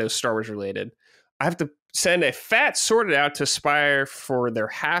out, but it was Star Wars related. I have to send a fat sorted out to Spire for their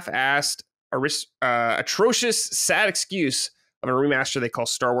half-assed, atrocious, sad excuse of a remaster they call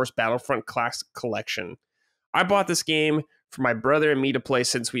Star Wars Battlefront Classic Collection. I bought this game for my brother and me to play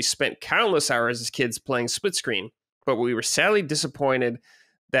since we spent countless hours as kids playing split screen, but we were sadly disappointed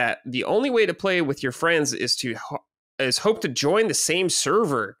that the only way to play with your friends is hope to join the same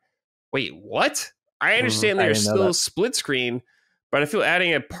server. Wait, what? I understand there's still split screen, but I feel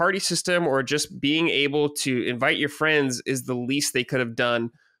adding a party system or just being able to invite your friends is the least they could have done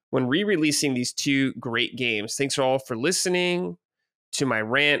when re-releasing these two great games. Thanks all for listening to my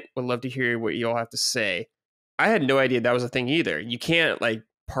rant. Would love to hear what you all have to say." I had no idea that was a thing either. You can't like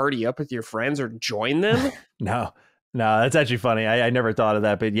party up with your friends or join them. No, that's actually funny. I never thought of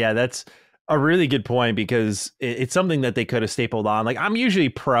that, but yeah, that's a really good point, because it's something that they could have stapled on. Like, I'm usually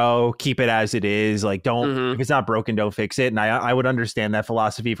pro keep it as it is. Like, don't if it's not broken, don't fix it. And I would understand that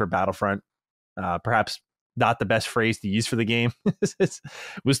philosophy for Battlefront. Perhaps not the best phrase to use for the game. It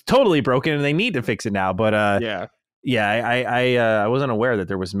was totally broken and they need to fix it now. But I wasn't aware that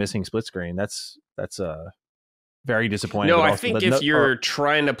there was missing split screen. That's very disappointing. No, I think if you're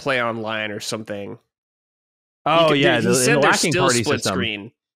trying to play online or something. Oh, yeah. He said the there's lacking still party split system.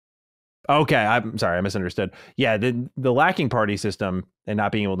 Screen. Okay, I'm sorry, I misunderstood. Yeah, the lacking party system and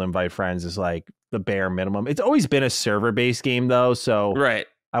not being able to invite friends is like the bare minimum. It's always been a server-based game, though, so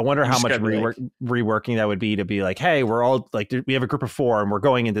I wonder how much reworking that would be to be like, hey, we're all like, we have a group of 4 and we're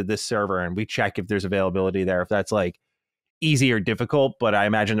going into this server and we check if there's availability there, if that's like easy or difficult. But I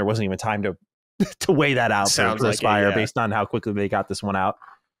imagine there wasn't even time to weigh that out for Aspire based on how quickly they got this one out.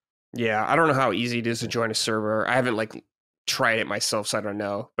 Yeah, I don't know how easy it is to join a server. I haven't like tried it myself, so I don't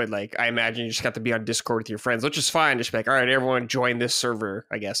know. But like, I imagine you just got to be on Discord with your friends, which is fine. Just be like, all right, everyone join this server.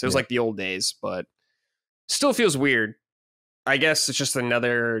 I guess it was like the old days, but still feels weird. I guess it's just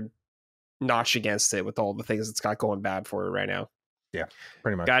another notch against it with all the things it's got going bad for it right now. Yeah,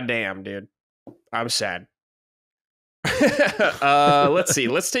 pretty much. Goddamn, dude, I'm sad. Let's see.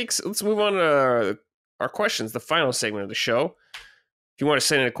 Let's move on to our questions, the final segment of the show. If you want to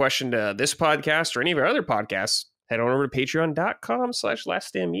send in a question to this podcast or any of our other podcasts, head on over to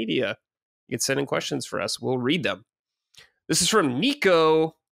patreon.com/laststandmedia. You can send in questions for us. We'll read them. This is from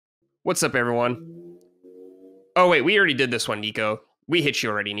Nico. What's up, everyone? Oh, wait, we already did this one, Nico. We hit you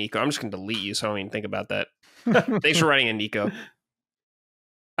already, Nico. I'm just going to delete you, so I don't even think about that. Thanks for writing in, Nico.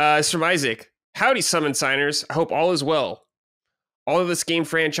 It's from Isaac. Howdy, Summon Signers. I hope all is well. Although this game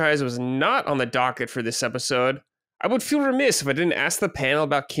franchise was not on the docket for this episode, I would feel remiss if I didn't ask the panel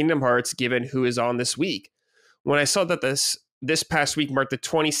about Kingdom Hearts, given who is on this week. When I saw that this past week marked the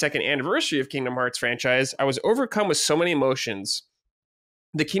 22nd anniversary of Kingdom Hearts franchise, I was overcome with so many emotions.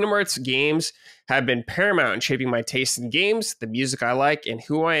 The Kingdom Hearts games have been paramount in shaping my taste in games, the music I like, and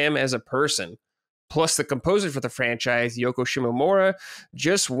who I am as a person. Plus, the composer for the franchise, Yoko Shimomura,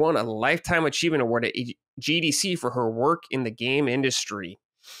 just won a Lifetime Achievement Award at GDC for her work in the game industry.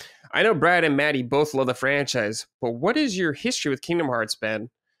 I know Brad and Matty both love the franchise, but what is your history with Kingdom Hearts, Ben?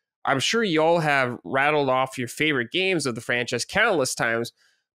 I'm sure you all have rattled off your favorite games of the franchise countless times,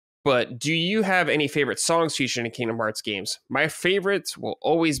 but do you have any favorite songs featured in Kingdom Hearts games? My favorites will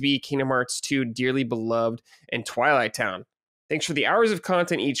always be Kingdom Hearts 2, Dearly Beloved, and Twilight Town. Thanks for the hours of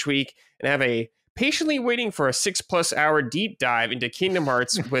content each week, and have a patiently waiting for a 6+ hour deep dive into Kingdom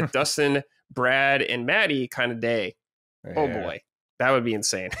Hearts with Dustin, Brad, and Matty kind of day. Yeah. Oh boy, that would be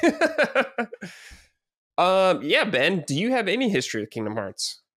insane. Yeah, Ben, do you have any history with Kingdom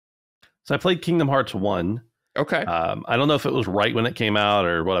Hearts? So I played Kingdom Hearts 1. Okay. I don't know if it was right when it came out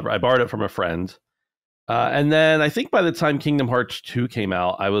or whatever. I borrowed it from a friend. And then I think by the time Kingdom Hearts 2 came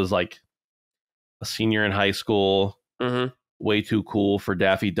out, I was like a senior in high school, way too cool for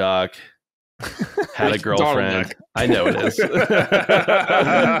Daffy Duck. Had a girlfriend. I know it is.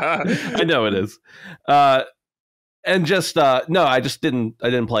 I know it is. And just no, I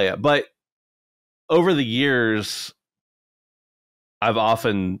didn't play it. But over the years, I've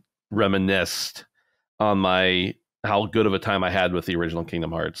often reminisced on how good of a time I had with the original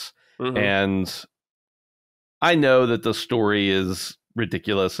Kingdom Hearts. And I know that the story is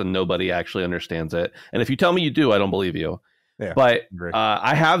ridiculous and nobody actually understands it. And if you tell me you do, I don't believe you. Yeah, but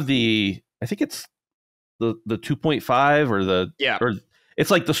I have I think it's the 2.5 or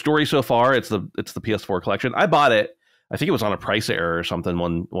it's like the story so far. It's the PS4 collection. I bought it. I think it was on a price error or something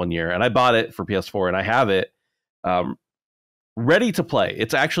one year, and I bought it for PS4, and I have it ready to play.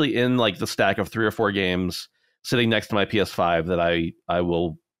 It's actually in like the stack of 3 or 4 games sitting next to my PS5 that I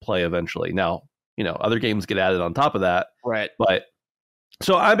will play eventually. Now, other games get added on top of that. Right. But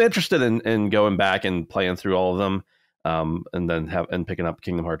so I'm interested in going back and playing through all of them, and then picking up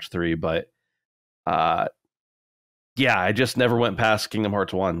Kingdom Hearts 3. But I just never went past Kingdom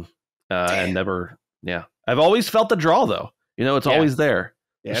Hearts 1, and never. Yeah, I've always felt the draw though. It's always there.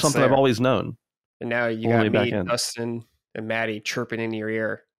 Yeah, it's something I've always known. And now you got me, Dustin, and Matty chirping in your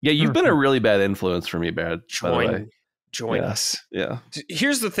ear. Yeah, you've been a really bad influence for me, Brad. Join us. Yeah.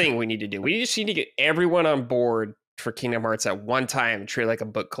 Here's the thing we need to do. We just need to get everyone on board for Kingdom Hearts at one time and treat it like a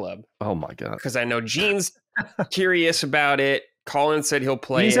book club. Oh my God. Because I know Gene's curious about it. Colin said he'll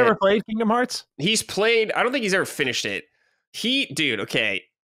play He's ever played Kingdom Hearts? He's played. I don't think he's ever finished it. Okay.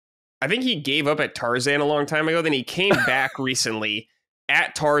 I think he gave up at Tarzan a long time ago. Then he came back recently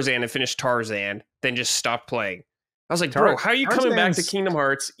at Tarzan and finished Tarzan, then just stopped playing. I was like, bro, how are you coming back to Kingdom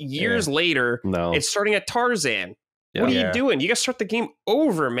Hearts years later? No. It's starting at Tarzan. Yeah. What are you doing? You got to start the game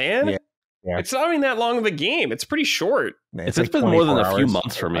over, man. Yeah. Yeah. It's not even that long of a game. It's pretty short. It's been more than a few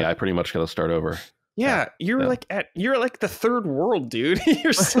months for me. I pretty much got to start over. Yeah, you're like the third world, dude.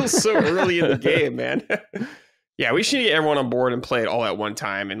 You're still so early in the game, man. Yeah, we should get everyone on board and play it all at one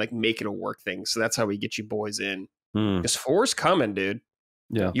time and like make it a work thing. So that's how we get you boys in. Because 4's coming, dude.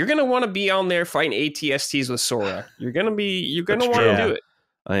 Yeah, you're gonna want to be on there fighting ATSTs with Sora. You're gonna want to do it.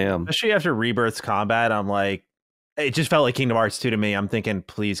 I am, especially after Rebirth's combat. I'm like, it just felt like Kingdom Hearts 2 to me. I'm thinking,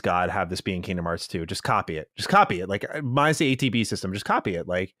 please God, have this be in Kingdom Hearts 2. Just copy it. Like, minus the ATB system, just copy it.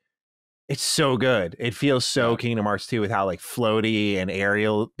 Like, it's so good. It feels so Kingdom Hearts 2 with how like floaty and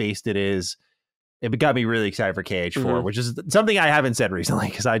aerial based it is. It got me really excited for KH4, which is something I haven't said recently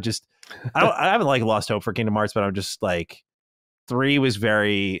because I haven't like lost hope for Kingdom Hearts, but I'm just like 3 was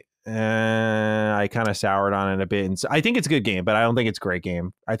very. I kind of soured on it a bit, and so I think it's a good game, but I don't think it's a great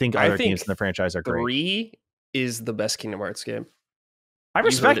game. I think other games in the franchise are great. 3 is the best Kingdom Hearts game. I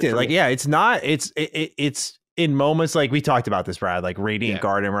respect it. Like, yeah, it's not. It's in moments like we talked about this, Brad, like Radiant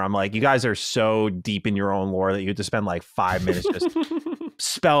Garden, where I'm like, you guys are so deep in your own lore that you have to spend like 5 minutes just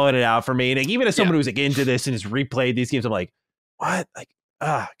spelling it out for me. And like, even as someone who's like into this and has replayed these games, I'm like, what? Like,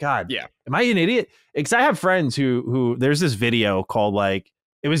 God. Yeah. Am I an idiot? Because I have friends who there's this video called like,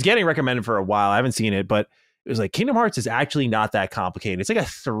 it was getting recommended for a while. I haven't seen it, but it was like Kingdom Hearts is actually not that complicated. It's like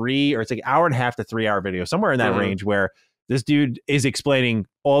it's like an hour and a half to 3 hour video, somewhere in that range, where this dude is explaining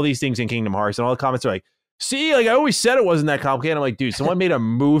all these things in Kingdom Hearts, and all the comments are like, see, like I always said it wasn't that complicated. I'm like, dude, someone made a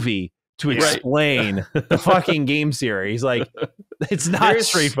movie to explain the fucking game series. Like, it's not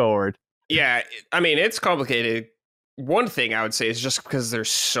straightforward. Yeah, I mean, it's complicated. One thing I would say is just because there's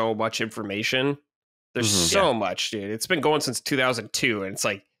so much information. There's so much, dude. It's been going since 2002, and it's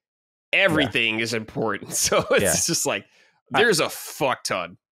like everything is important. So it's just like there's a fuck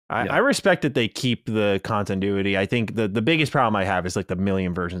ton. I respect that they keep the continuity. I think the biggest problem I have is like the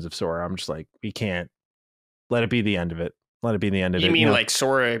million versions of Sora. I'm just like, we can't let it be the end of it. Let it be the end of it. You mean like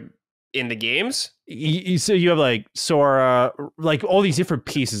Sora in the games? So you have like Sora, like all these different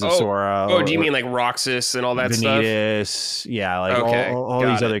pieces of Sora. Oh, do you mean like Roxas and all that Vanitas, stuff? Yeah, like all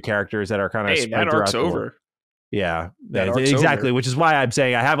these other characters that are kind of spread that arc's over. World. Yeah, exactly. Over. Which is why I'm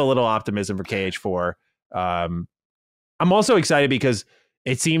saying I have a little optimism for KH4. I'm also excited because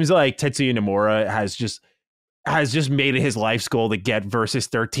it seems like Tetsuya Nomura has just made it his life's goal to get Versus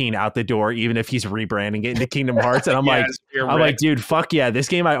 13 out the door, even if he's rebranding it into Kingdom Hearts. And I'm like, dude, fuck yeah, this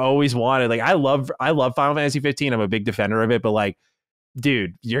game I always wanted. Like, I love Final Fantasy 15. I'm a big defender of it, but like,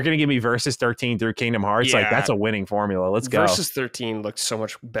 dude, you're gonna give me Versus 13 through Kingdom Hearts? Like, that's a winning formula. Let's go. Versus 13 looked so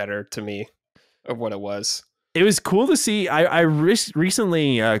much better to me of what it was. It was cool to see. I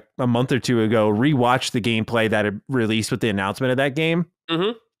recently, a month or two ago, rewatched the gameplay that had released with the announcement of that game.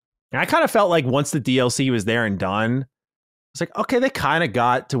 Mm-hmm. And I kind of felt like once the DLC was there and done, it's like, okay, they kind of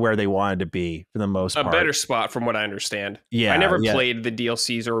got to where they wanted to be for the most part. A better spot from what I understand. Yeah. I never played the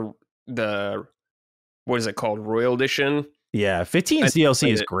DLCs or the what is it called? Royal Edition. Yeah, 15's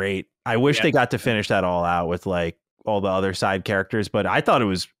DLC is great. I wish they got to finish that all out with like all the other side characters, but I thought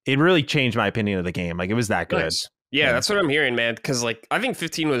it really changed my opinion of the game. Like it was that good. Nice. Yeah, that's what I'm hearing, man. Because like I think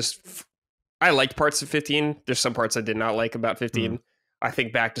 15 I liked parts of 15. There's some parts I did not like about 15. I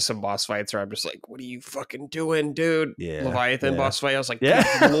think back to some boss fights where I'm just like, what are you fucking doing, dude? Yeah, Leviathan boss fight. I was like,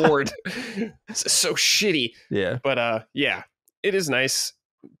 good Lord, this is so shitty. Yeah. But yeah, it is nice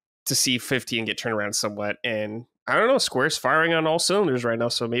to see 15 get turned around somewhat. And I don't know, Square's firing on all cylinders right now.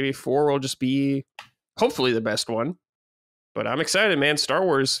 So maybe 4 will just be hopefully the best one. But I'm excited, man. Star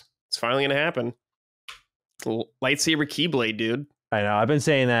Wars, it's finally going to happen. Lightsaber Keyblade, dude. I know. I've been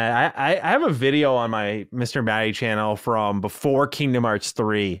saying that. I have a video on my Mr. Matty channel from before Kingdom Hearts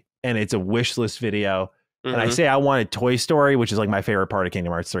 3, and it's a wish list video. And I say I wanted Toy Story, which is like my favorite part of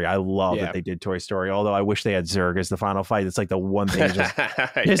Kingdom Hearts 3. I love that they did Toy Story, although I wish they had Zurg as the final fight. It's like the one thing that just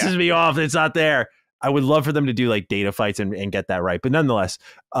pisses me off. It's not there. I would love for them to do like data fights and get that right. But nonetheless,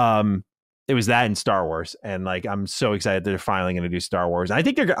 it was that in Star Wars. And like, I'm so excited that they're finally going to do Star Wars. And I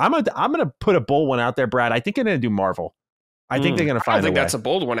think I'm going to put a bold one out there, Brad. I think they're going to do Marvel. I think they're going to find I think that's a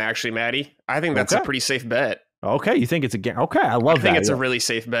bold one, actually, Maddie. I think that's a pretty safe bet. Okay. You think it's a game? Okay. I love that. I think it's a really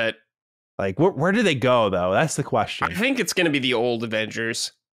safe bet. Like, where do they go, though? That's the question. I think it's going to be the old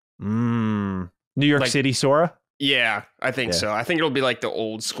Avengers. New York City, Sora? Yeah, I think so. I think it'll be like the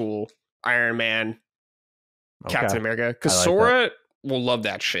old school Iron Man, Captain America. Because Sora will love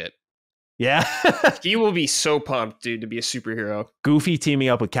that shit. Yeah. He will be so pumped, dude, to be a superhero. Goofy teaming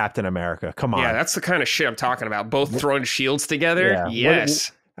up with Captain America. Come on. Yeah, that's the kind of shit I'm talking about. Both throwing shields together. Yeah.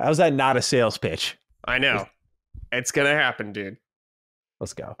 Yes. How's that not a sales pitch? I know. It's going to happen, dude.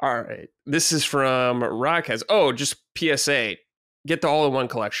 Let's go. All right. This is from Rockheads. Oh, just PSA. Get the all-in-one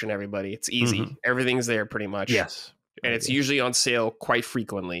collection, everybody. It's easy. Everything's there pretty much. Yes. And it's usually on sale quite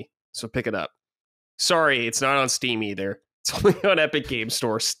frequently. So pick it up. Sorry, it's not on Steam either. It's only on Epic Game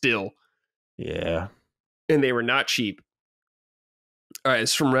Store still. Yeah. And they were not cheap. All right,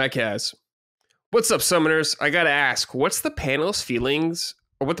 it's from Rackaz. What's up, Summoners? I gotta ask, what the panel's feelings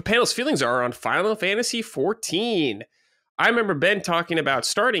are on Final Fantasy XIV? I remember Ben talking about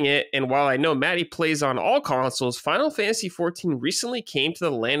starting it, and while I know Matty plays on all consoles, Final Fantasy XIV recently came to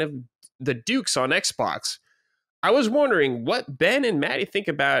the land of the Dukes on Xbox. I was wondering what Ben and Matty think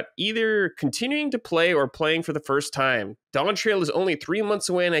about either continuing to play or playing for the first time. Dawn Trail is only 3 months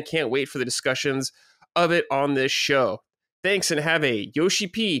away, and I can't wait for the discussions of it on this show. Thanks, and have a Yoshi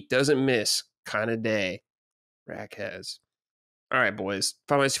P doesn't miss kind of day. Rack has. All right, boys.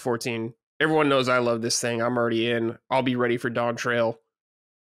 Final Fantasy 14. Everyone knows I love this thing. I'm already in. I'll be ready for Dawn Trail.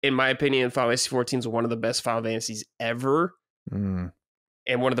 In my opinion, Final Fantasy 14 is one of the best Final Fantasies ever. And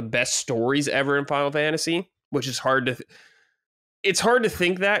one of the best stories ever in Final Fantasy. Which is hard to... It's hard to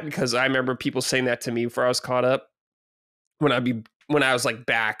think that because I remember people saying that to me before I was caught up. When I was like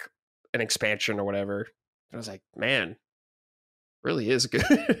back an expansion or whatever. I was like, man, really is good.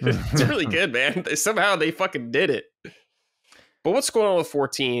 It's really good, man. Somehow they fucking did it. But what's going on with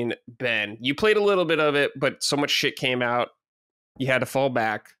 14, Ben? You played a little bit of it, but so much shit came out. You had to fall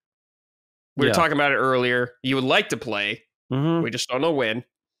back. We were talking about it earlier. You would like to play. We just don't know when.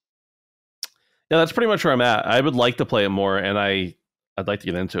 Yeah, that's pretty much where I'm at. I would like to play it more, and I'd like to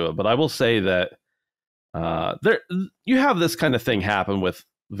get into it. But I will say that you have this kind of thing happen with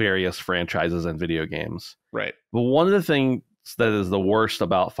various franchises and video games. Right. But one of the things that is the worst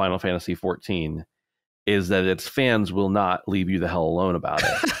about Final Fantasy XIV is that its fans will not leave you the hell alone about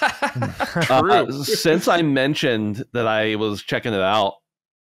it. True. Since I mentioned that I was checking it out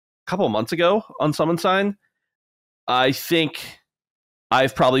a couple of months ago on Summon Sign, I think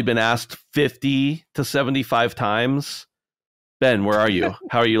I've probably been asked 50 to 75 times, Ben, where are you?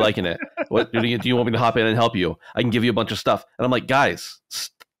 How are you liking it? What do you want me to hop in and help you? I can give you a bunch of stuff. And I'm like, guys,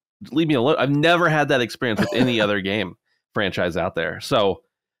 leave me alone. I've never had that experience with any other game franchise out there. So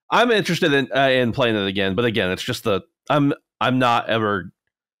I'm interested in playing it again. But again, it's just I'm not ever.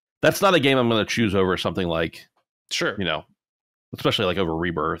 That's not a game I'm going to choose over something like, especially like over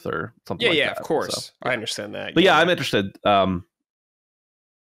Rebirth or something like that. Yeah, of course. So, I understand that. But I'm interested.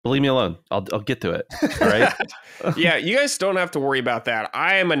 But leave me alone. I'll get to it. All right. Yeah, you guys don't have to worry about that.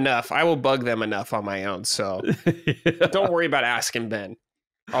 I am enough. I will bug them enough on my own. So don't worry about asking Ben.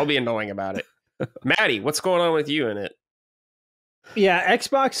 I'll be annoying about it. Maddie, what's going on with you in it? Yeah,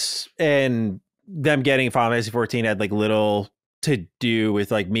 Xbox and them getting Final Fantasy 14 had like little to do with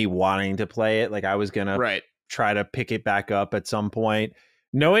like me wanting to play it. Like I was gonna try to pick it back up at some point.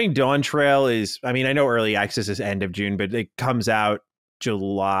 Knowing Dawn Trail is, I mean, I know early access is end of June, but it comes out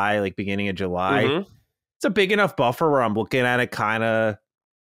July, like beginning of July. It's a big enough buffer where I'm looking at it kind of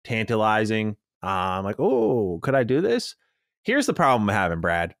tantalizing I'm like, oh, could I do this? Here's the problem I'm having,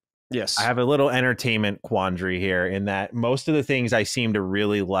 Brad. Yes. I have a little entertainment quandary here in that most of the things I seem to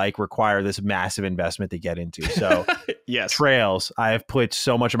really like require this massive investment to get into. So yes. Trails, I have put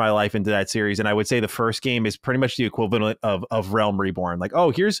so much of my life into that series. And I would say the first game is pretty much the equivalent of Realm Reborn. Like,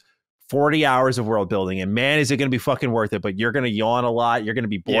 oh, here's 40 hours of world building. And man, is it going to be fucking worth it. But you're going to yawn a lot. You're going to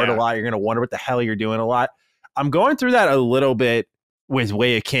be bored a lot. You're going to wonder what the hell you're doing a lot. I'm going through that a little bit with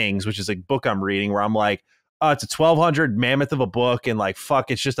Way of Kings, which is a book I'm reading where I'm like, it's a 1,200 mammoth of a book, and like, fuck,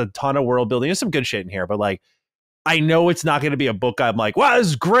 it's just a ton of world building. There's some good shit in here, but like, I know it's not going to be a book I'm like, wow, this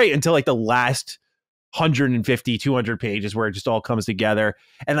is great, until like the last 150, 200 pages where it just all comes together.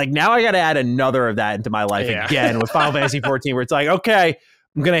 And like, now I got to add another of that into my life again with Final Fantasy 14, where it's like, okay,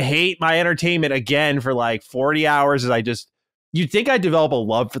 I'm going to hate my entertainment again for like 40 hours you'd think I develop a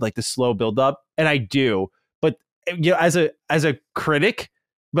love for like the slow build up, and I do. But you know, as a critic,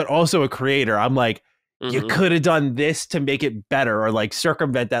 but also a creator, I'm like, you could have done this to make it better, or like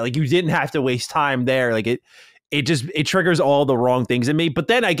circumvent that. Like, you didn't have to waste time there. Like it triggers all the wrong things in me. But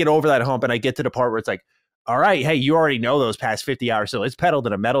then I get over that hump and I get to the part where it's like, all right, hey, you already know those past 50 hours. So it's pedal to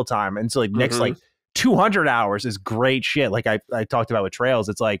the metal time. And so like next like 200 hours is great shit. Like I talked about with Trails.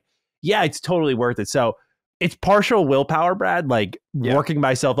 It's like, yeah, it's totally worth it. So it's partial willpower, Brad, like working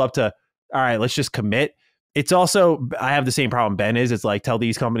myself up to, all right, let's just commit. It's also, I have the same problem Ben is. It's like, tell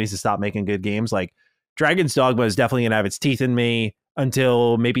these companies to stop making good games. Like, Dragons Dogma is definitely going to have its teeth in me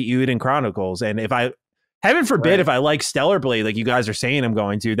until maybe Uden Chronicles. And if I, heaven forbid, if I like Stellar Blade, like you guys are saying I'm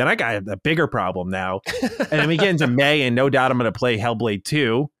going to, then I got a bigger problem now. And then we get into May, and no doubt I'm going to play Hellblade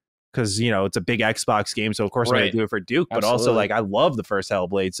 2 because, you know, it's a big Xbox game. So, of course, I'm going to do it for Duke. But also, like, I love the first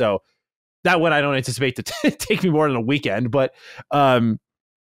Hellblade. So that one I don't anticipate to take me more than a weekend. But, you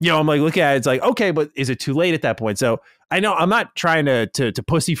know, I'm like, looking at it, it's like, okay, but is it too late at that point? So I know I'm not trying to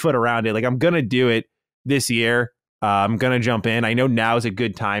pussyfoot around it. Like, I'm going to do it this year. I'm going to jump in. I know now is a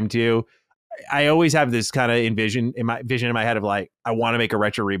good time to. I always have this kind of vision in my head of like, I want to make a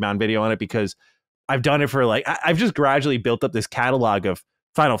retro rebound video on it because I've done it for like, I've just gradually built up this catalog of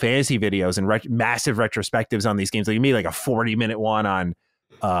Final Fantasy videos and massive retrospectives on these games. Like, we made like a 40-minute one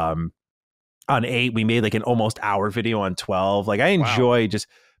on 8. We made like an almost hour video on 12. Like, I enjoy just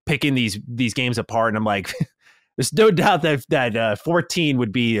picking these games apart, and I'm like, there's no doubt that 14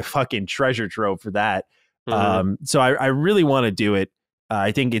 would be a fucking treasure trove for that. So I really want to do it.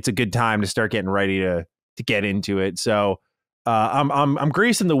 I think it's a good time to start getting ready to get into it. So I'm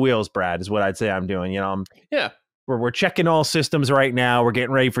greasing the wheels, Brad, is what I'd say I'm doing. You know, we're checking all systems right now. We're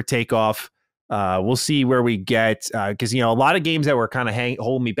getting ready for takeoff. We'll see where we get, because, you know, a lot of games that were kind of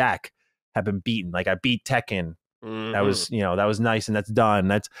holding me back have been beaten. Like, I beat Tekken. That was, you know, that was nice, and that's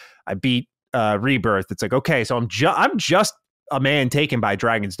done. I beat Rebirth. It's like, okay, so I'm just a man taken by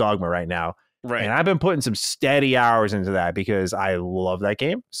Dragons Dogma right now. Right. And I've been putting some steady hours into that because I love that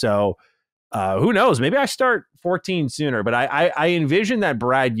game. So who knows? Maybe I start 14 sooner, but I envision that,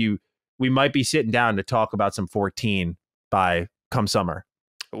 Brad, we might be sitting down to talk about some 14 by come summer.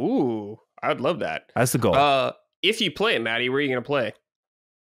 Ooh, I'd love that. That's the goal. If you play it, Matty, where are you going to play?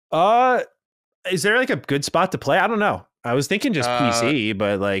 Is there like a good spot to play? I don't know. I was thinking just PC,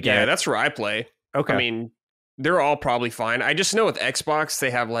 but like, yeah, that's where I play. Okay. I mean, they're all probably fine. I just know with Xbox, they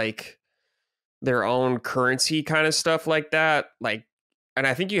have like their own currency kind of stuff like that. Like, and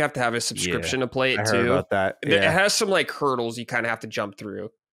I think you have to have a subscription to play it too. Heard about that. Yeah. It has some like hurdles you kind of have to jump through.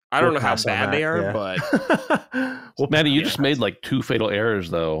 I don't know how bad they are, but well, Matty, you just made like 2 fatal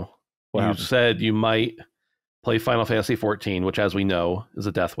errors though. You said you might play Final Fantasy 14, which, as we know, is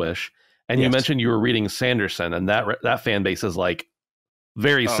a death wish. And you mentioned you were reading Sanderson, and that fan base is like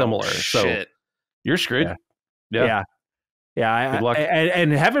very similar. Shit. So you're screwed. Yeah. Good luck.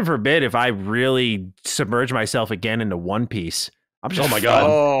 And heaven forbid if I really submerge myself again into One Piece. I'm just, oh my god.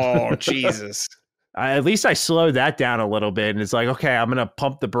 Oh Jesus. At least I slowed that down a little bit, and it's like, okay, I'm gonna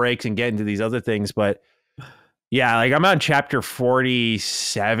pump the brakes and get into these other things. But yeah, like, I'm on chapter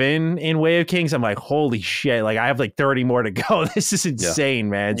 47 in Way of Kings. I'm like, holy shit! Like, I have like 30 more to go. This is insane,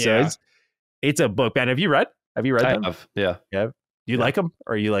 man. So it's a book, man. Have you read them? Yeah. Do you like them?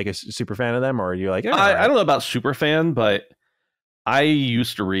 Or are you like a super fan of them? Or are you like, I don't know about super fan, but I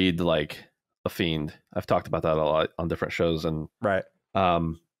used to read like A Fiend. I've talked about that a lot on different shows, and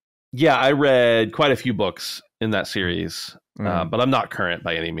yeah, I read quite a few books in that series, but I'm not current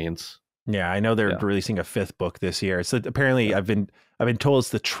by any means. Yeah, I know they're releasing a 5th book this year. So apparently, I've been told it's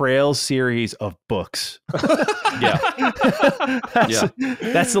the Trails series of books. That's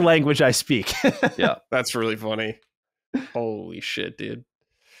the language I speak. Yeah, that's really funny. Holy shit, dude.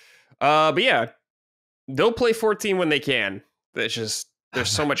 But yeah, they'll play 14 when they can. It's just There's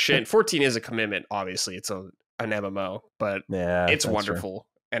so much shit. 14 is a commitment, obviously. It's an MMO, but Yeah, it's wonderful. True.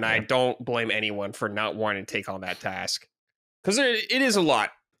 And I don't blame anyone for not wanting to take on that task. Because it is a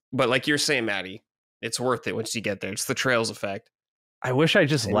lot. But like you're saying, Matty, it's worth it once you get there. It's the Trails effect. I wish I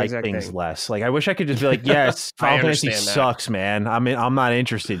just liked things less. Like, I wish I could just be like, yes, Final Fantasy sucks, man. I'm not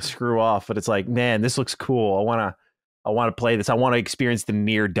interested. Screw off. But it's like, man, this looks cool. I want to play this. I want to experience the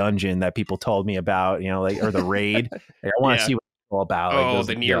near dungeon that people told me about, like, or the raid. Like, I want to see what it's all about. Oh, like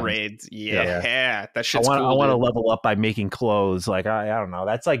the near raids. Yeah. That shit's cool. I want to level up by making clothes. Like, I don't know.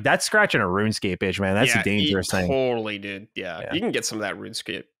 That's scratching a RuneScape itch, man. That's a dangerous thing. Totally, dude. Yeah. You can get some of that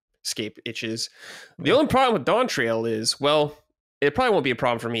RuneScape itches. The only problem with Dawn Trail is, well, it probably won't be a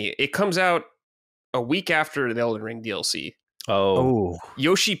problem for me. It comes out a week after the Elden Ring DLC. Oh.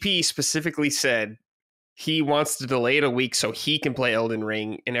 Yoshi P specifically said he wants to delay it a week so he can play Elden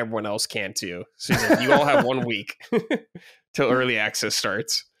Ring and everyone else can too. So he's like, you all have 1 week till early access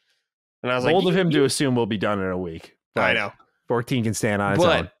starts. And I was bold of him to assume we'll be done in a week. I know. 14 can stand on its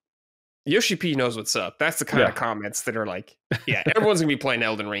own. Yoshi P knows what's up. That's the kind of comments that are like, yeah, everyone's going to be playing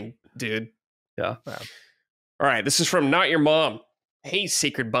Elden Ring, dude. Yeah. All right. This is from Not Your Mom. Hey,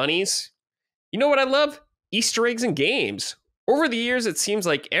 Sacred Bunnies. You know what I love? Easter eggs in games. Over the years, it seems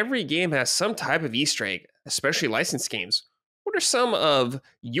like every game has some type of Easter egg, especially licensed games. What are some of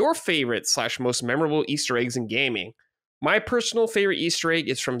your favorite / most memorable Easter eggs in gaming? My personal favorite Easter egg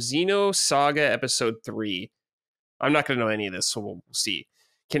is from Xeno Saga Episode 3. I'm not going to know any of this, so we'll see.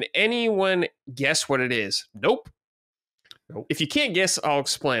 Can anyone guess what it is? Nope. If you can't guess, I'll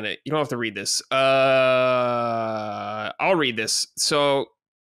explain it. You don't have to read this. I'll read this. So,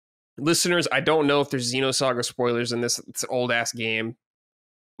 listeners, I don't know if there's Xenosaga spoilers in this. It's an old-ass game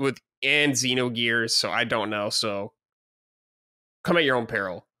and Xenogears, so I don't know. So, come at your own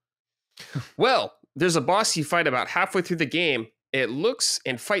peril. Well, there's a boss you fight about halfway through the game. It looks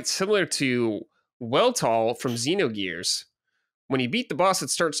and fights similar to Weltall from Xenogears. When you beat the boss, it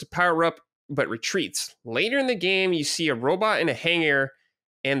starts to power up but retreats. Later in the game, you see a robot in a hangar,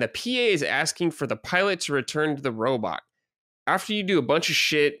 and the PA is asking for the pilot to return to the robot. After you do a bunch of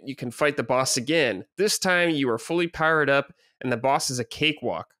shit, you can fight the boss again. This time, you are fully powered up, and the boss is a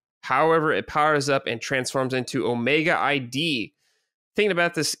cakewalk. However, it powers up and transforms into Omega ID. Thinking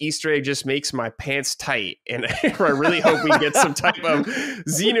about this Easter egg just makes my pants tight, and I really hope we get some type of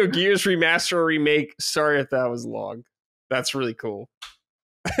Xenogears remaster or remake. Sorry if that was long. That's really cool.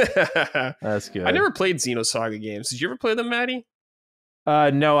 That's good. I never played Xenosaga games. Did you ever play them, Matty?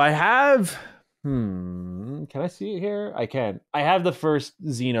 No, I have. Can I see it here? I can. I have the first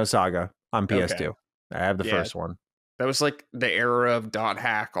Xenosaga on PS2. Okay. I have the first one. That was like the era of dot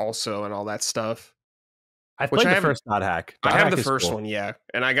hack also and all that stuff. I played the first dot hack. I have the first one, yeah.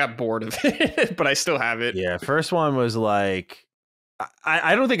 And I got bored of it, but I still have it. Yeah, first one was like...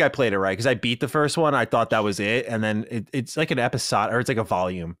 I don't think I played it right because I beat the first one. I thought that was it. And then it's like an episode or it's like a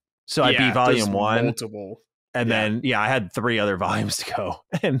volume. So I beat volume 1. Multiple. And then, I had 3 other volumes to go.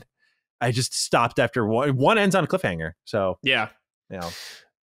 And I just stopped after one. One ends on a cliffhanger. So,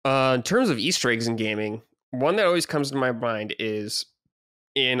 in terms of Easter eggs in gaming, one that always comes to my mind is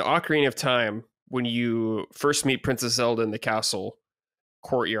in Ocarina of Time, when you first meet Princess Zelda in the castle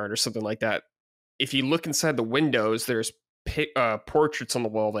courtyard or something like that. If you look inside the windows, there's portraits on the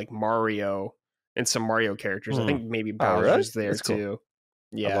wall like Mario and some Mario characters. I think maybe Bowser's there That's too.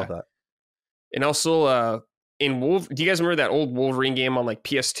 Cool. Yeah, I love that. And also in do you guys remember that old Wolverine game on like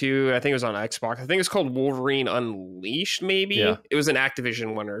PS2? I think it was on Xbox. I think it's called Wolverine Unleashed. Maybe it was an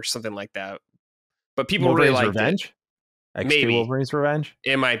Activision one or something like that. But people Wolverine's really liked Revenge? it. X2 Maybe Wolverine's Revenge.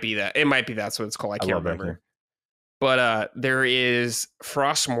 It might be that. It might be that's what it's called. I can't remember. But there is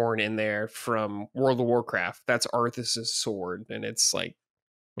Frostmourne in there from World of Warcraft. That's Arthas's sword, and it's like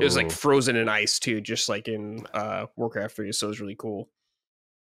it was like frozen in ice too, just like in Warcraft 3. So it was really cool.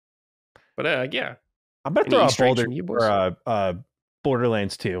 But I'm gonna throw out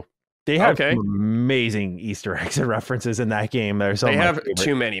Borderlands 2. They have amazing Easter eggs and references in that game. They have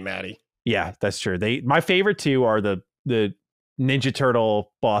too many, Matty. Yeah, that's true. My favorite 2 are the Ninja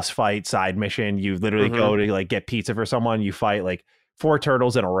Turtle boss fight side mission. You literally go to like get pizza for someone. You fight like 4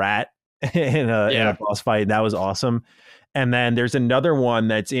 turtles and a rat in a boss fight. That was awesome. And then there's another one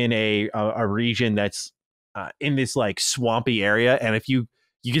that's in a region that's in this like swampy area. And if you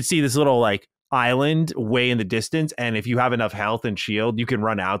can see this little like island way in the distance. And if you have enough health and shield, you can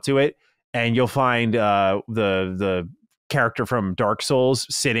run out to it and you'll find the character from Dark Souls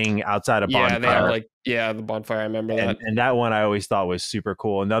sitting outside a bonfire. They have the bonfire. I remember that. And that one I always thought was super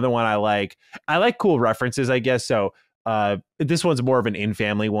cool. Another one I like cool references, I guess. So this one's more of an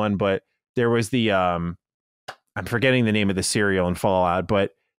in-family one, but there was the I'm forgetting the name of the cereal in Fallout,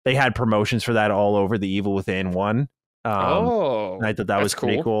 but they had promotions for that all over the Evil Within one. And I thought that was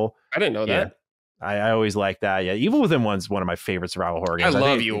pretty cool. I didn't know that. I always like that. Yeah, Evil Within one's one of my favorite survival horror games. I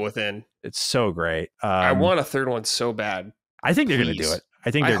love Evil Within. It's so great. I want a third one so bad. I think they're going to do it. I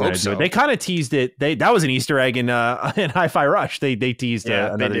think they're going to do it. They kind of teased it. That was an Easter egg in Hi-Fi Rush. They teased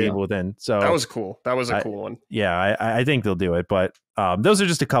another Evil Within. So that was cool. That was a cool one. Yeah, I think they'll do it. But those are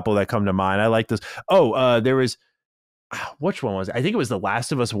just a couple that come to mind. I like those. Oh, there was which one was it? I think it was The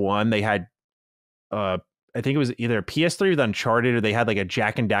Last of Us 1. They had I think it was either a PS3 with Uncharted, or they had like a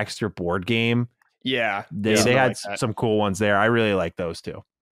Jack and Daxter board game. Yeah, they had some cool ones there. I really like those too.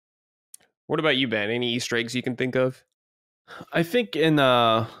 What about you, Ben? Any Easter eggs you can think of? I think it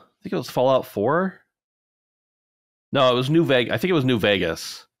was Fallout 4. No, it was New Vegas. I think it was New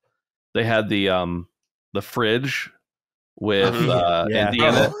Vegas. They had the fridge with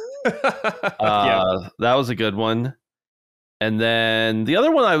Indiana. That was a good one. And then the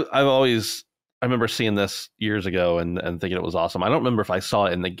other one I remember seeing this years ago and thinking it was awesome. I don't remember if I saw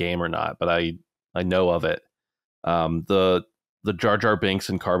it in the game or not, but I know of it. The Jar Jar Binks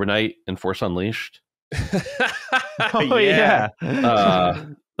and Carbonite in Force Unleashed. Yeah.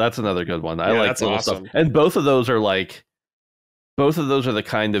 That's another good one. I like that's little awesome. stuff. And both of those are the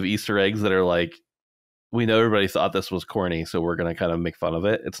kind of Easter eggs that are like, we know everybody thought this was corny, so we're going to kind of make fun of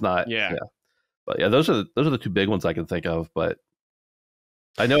it. It's not. Yeah. But yeah, those are the two big ones I can think of. But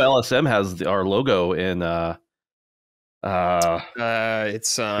I know LSM has our logo in. It's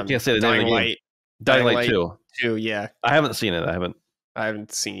I can't say the Dying name of the Light. game. Dying Light 2. Yeah. I haven't seen it. I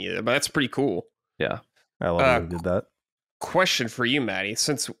haven't seen either, but that's pretty cool. Yeah. I love that they did that. Question for you, Matty.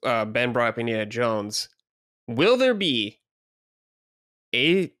 Since Ben brought up Indiana Jones, will there be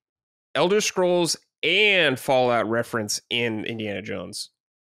a Elder Scrolls and Fallout reference in Indiana Jones?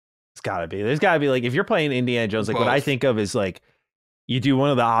 It's gotta be. There's gotta be, like, if you're playing Indiana Jones, like, what I think of is like, you do one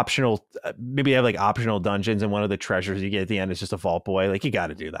of the optional, maybe you have like optional dungeons, and one of the treasures you get at the end is just a vault boy. Like, you got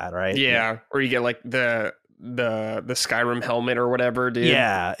to do that, right? Yeah. Or you get like the Skyrim helmet or whatever, dude.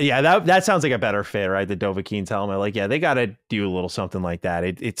 Yeah. That sounds like a better fit, right? The Dovahkiin's helmet. Like, yeah, they got to do a little something like that.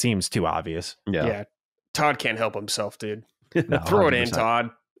 It seems too obvious. Yeah. Todd can't help himself, dude. No, Throw it in, Todd.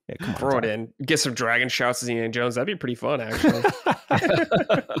 Yeah, come on, Throw it in. Get some dragon shouts as Indiana Jones. That'd be pretty fun, actually.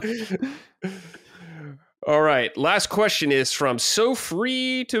 All right. Last question is from So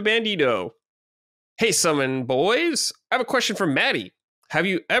Free to Bandito. Hey, Summon Boys. I have a question for Matty. Have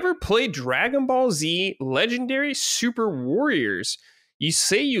you ever played Dragon Ball Z Legendary Super Warriors? You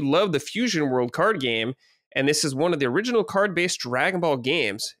say you love the Fusion World card game, and this is one of the original card-based Dragon Ball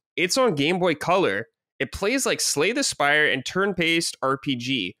games. It's on Game Boy Color. It plays like Slay the Spire and turn-based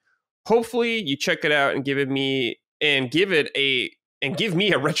RPG. Hopefully, you check it out and give me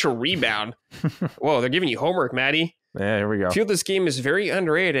a retro rebound. Whoa, they're giving you homework, Matty. Yeah, here we go. I feel this game is very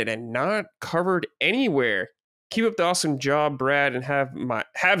underrated and not covered anywhere. Keep up the awesome job, Brad, and have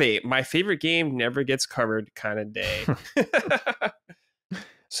my favorite game never gets covered kind of day.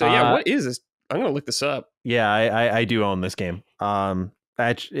 So yeah, what is this? I'm gonna look this up. Yeah, I do own this game.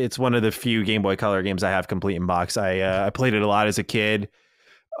 It's one of the few Game Boy Color games I have complete in box. I played it a lot as a kid.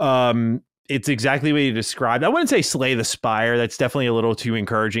 It's exactly what you described. I wouldn't say Slay the Spire. That's definitely a little too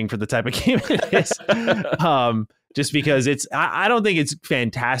encouraging for the type of game it is. Just because I don't think it's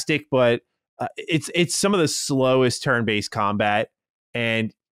fantastic, but it's some of the slowest turn-based combat,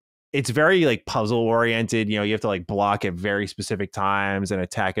 and it's very like puzzle oriented. You know, you have to like block at very specific times and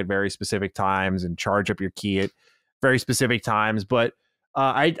attack at very specific times and charge up your key at very specific times. But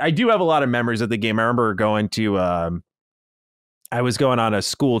I do have a lot of memories of the game. I remember going to I was going on a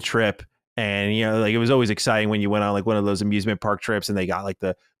school trip, and you know, like, it was always exciting when you went on like one of those amusement park trips, and they got like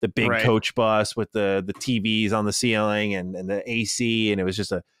the big coach bus with the TVs on the ceiling and the AC, and it was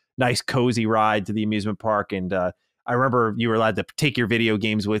just a nice cozy ride to the amusement park. And I remember you were allowed to take your video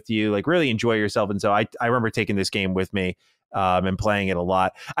games with you, like really enjoy yourself. And so I remember taking this game with me and playing it a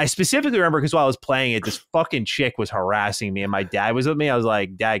lot. I specifically remember because while I was playing it, this fucking chick was harassing me, and my dad was with me. I was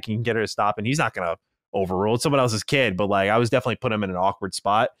like, Dad, can you get her to stop? And he's not going to overrule someone else's kid, but like I was definitely putting him in an awkward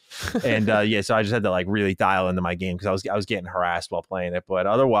spot. And so I just had to like really dial into my game because I was getting harassed while playing it. But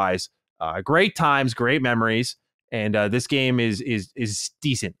otherwise, great times, great memories. And this game is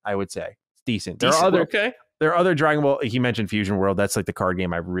decent, I would say. It's decent. There are other Dragon Ball. He mentioned Fusion World. That's like the card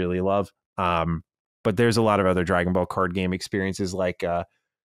game I really love. But there's a lot of other Dragon Ball card game experiences. Like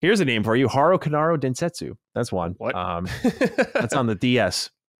here's a name for you: Haro Kanaro Densetsu. That's one. What? That's on the DS,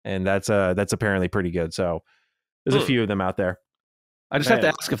 and that's apparently pretty good. So there's a few of them out there. I just have to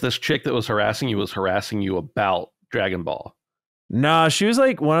ask if this chick that was harassing you about Dragon Ball. No, she was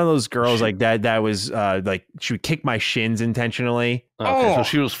like one of those girls like that. That was like she would kick my shins intentionally. Okay, so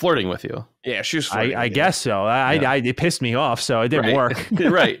she was flirting with you. Yeah, she was flirting. I guess so. It pissed me off, so it didn't work.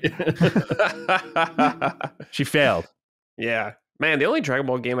 Right. She failed. Yeah, man. The only Dragon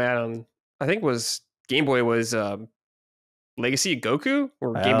Ball game I had on, I think, was Game Boy. Was Legacy of Goku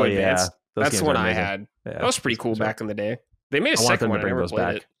or Game Boy Advance? That's the one I had. Yeah, that was pretty cool back in the day. They made a second one. I never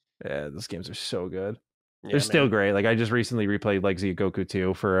played it. Yeah, those games are so good. Yeah, They're still great. Like I just recently replayed Legacy of Goku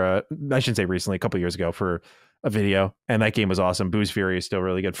 2 for I shouldn't say recently, a couple years ago for a video, and that game was awesome. Boo's Fury is still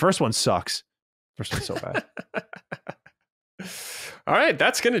really good. First one sucks. First one's so bad. All right,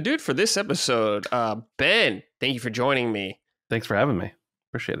 that's gonna do it for this episode. Ben, thank you for joining me. Thanks for having me.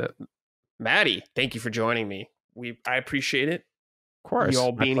 Appreciate it. Maddie, thank you for joining me. I appreciate it. Of course, you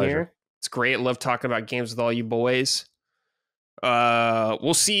all being here. It's great. I love talking about games with all you boys.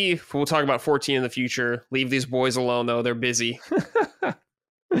 We'll see if we'll talk about 14 in the future. Leave these boys alone though, they're busy.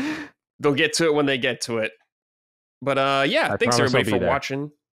 They'll get to it when they get to it. But yeah, thanks everybody for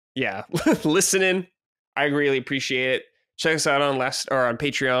watching. Yeah, listening. I really appreciate it. Check us out on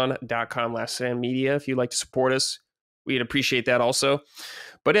patreon.com /LastStandMedia if you'd like to support us. We'd appreciate that also.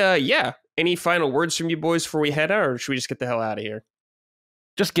 But yeah, any final words from you boys before we head out, or should we just get the hell out of here?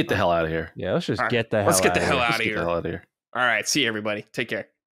 Just get the hell out of here. Yeah, let's just get the hell out of here. All right, see you, everybody. Take care.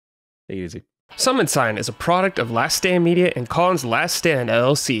 Take it easy. Summon Sign is a product of Last Stand Media and Collins Last Stand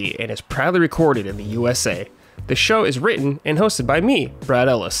LLC and is proudly recorded in the USA. The show is written and hosted by me, Brad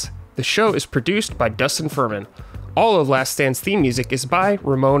Ellis. The show is produced by Dustin Furman. All of Last Stand's theme music is by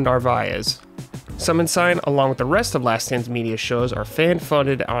Ramon Narvaez. Summon Sign, along with the rest of Last Stand's media shows, are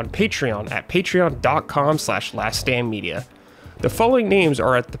fan-funded on Patreon at patreon.com/laststandmedia. The following names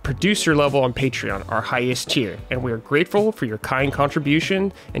are at the producer level on Patreon, our highest tier, and we are grateful for your kind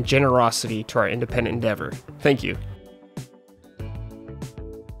contribution and generosity to our independent endeavor. Thank you.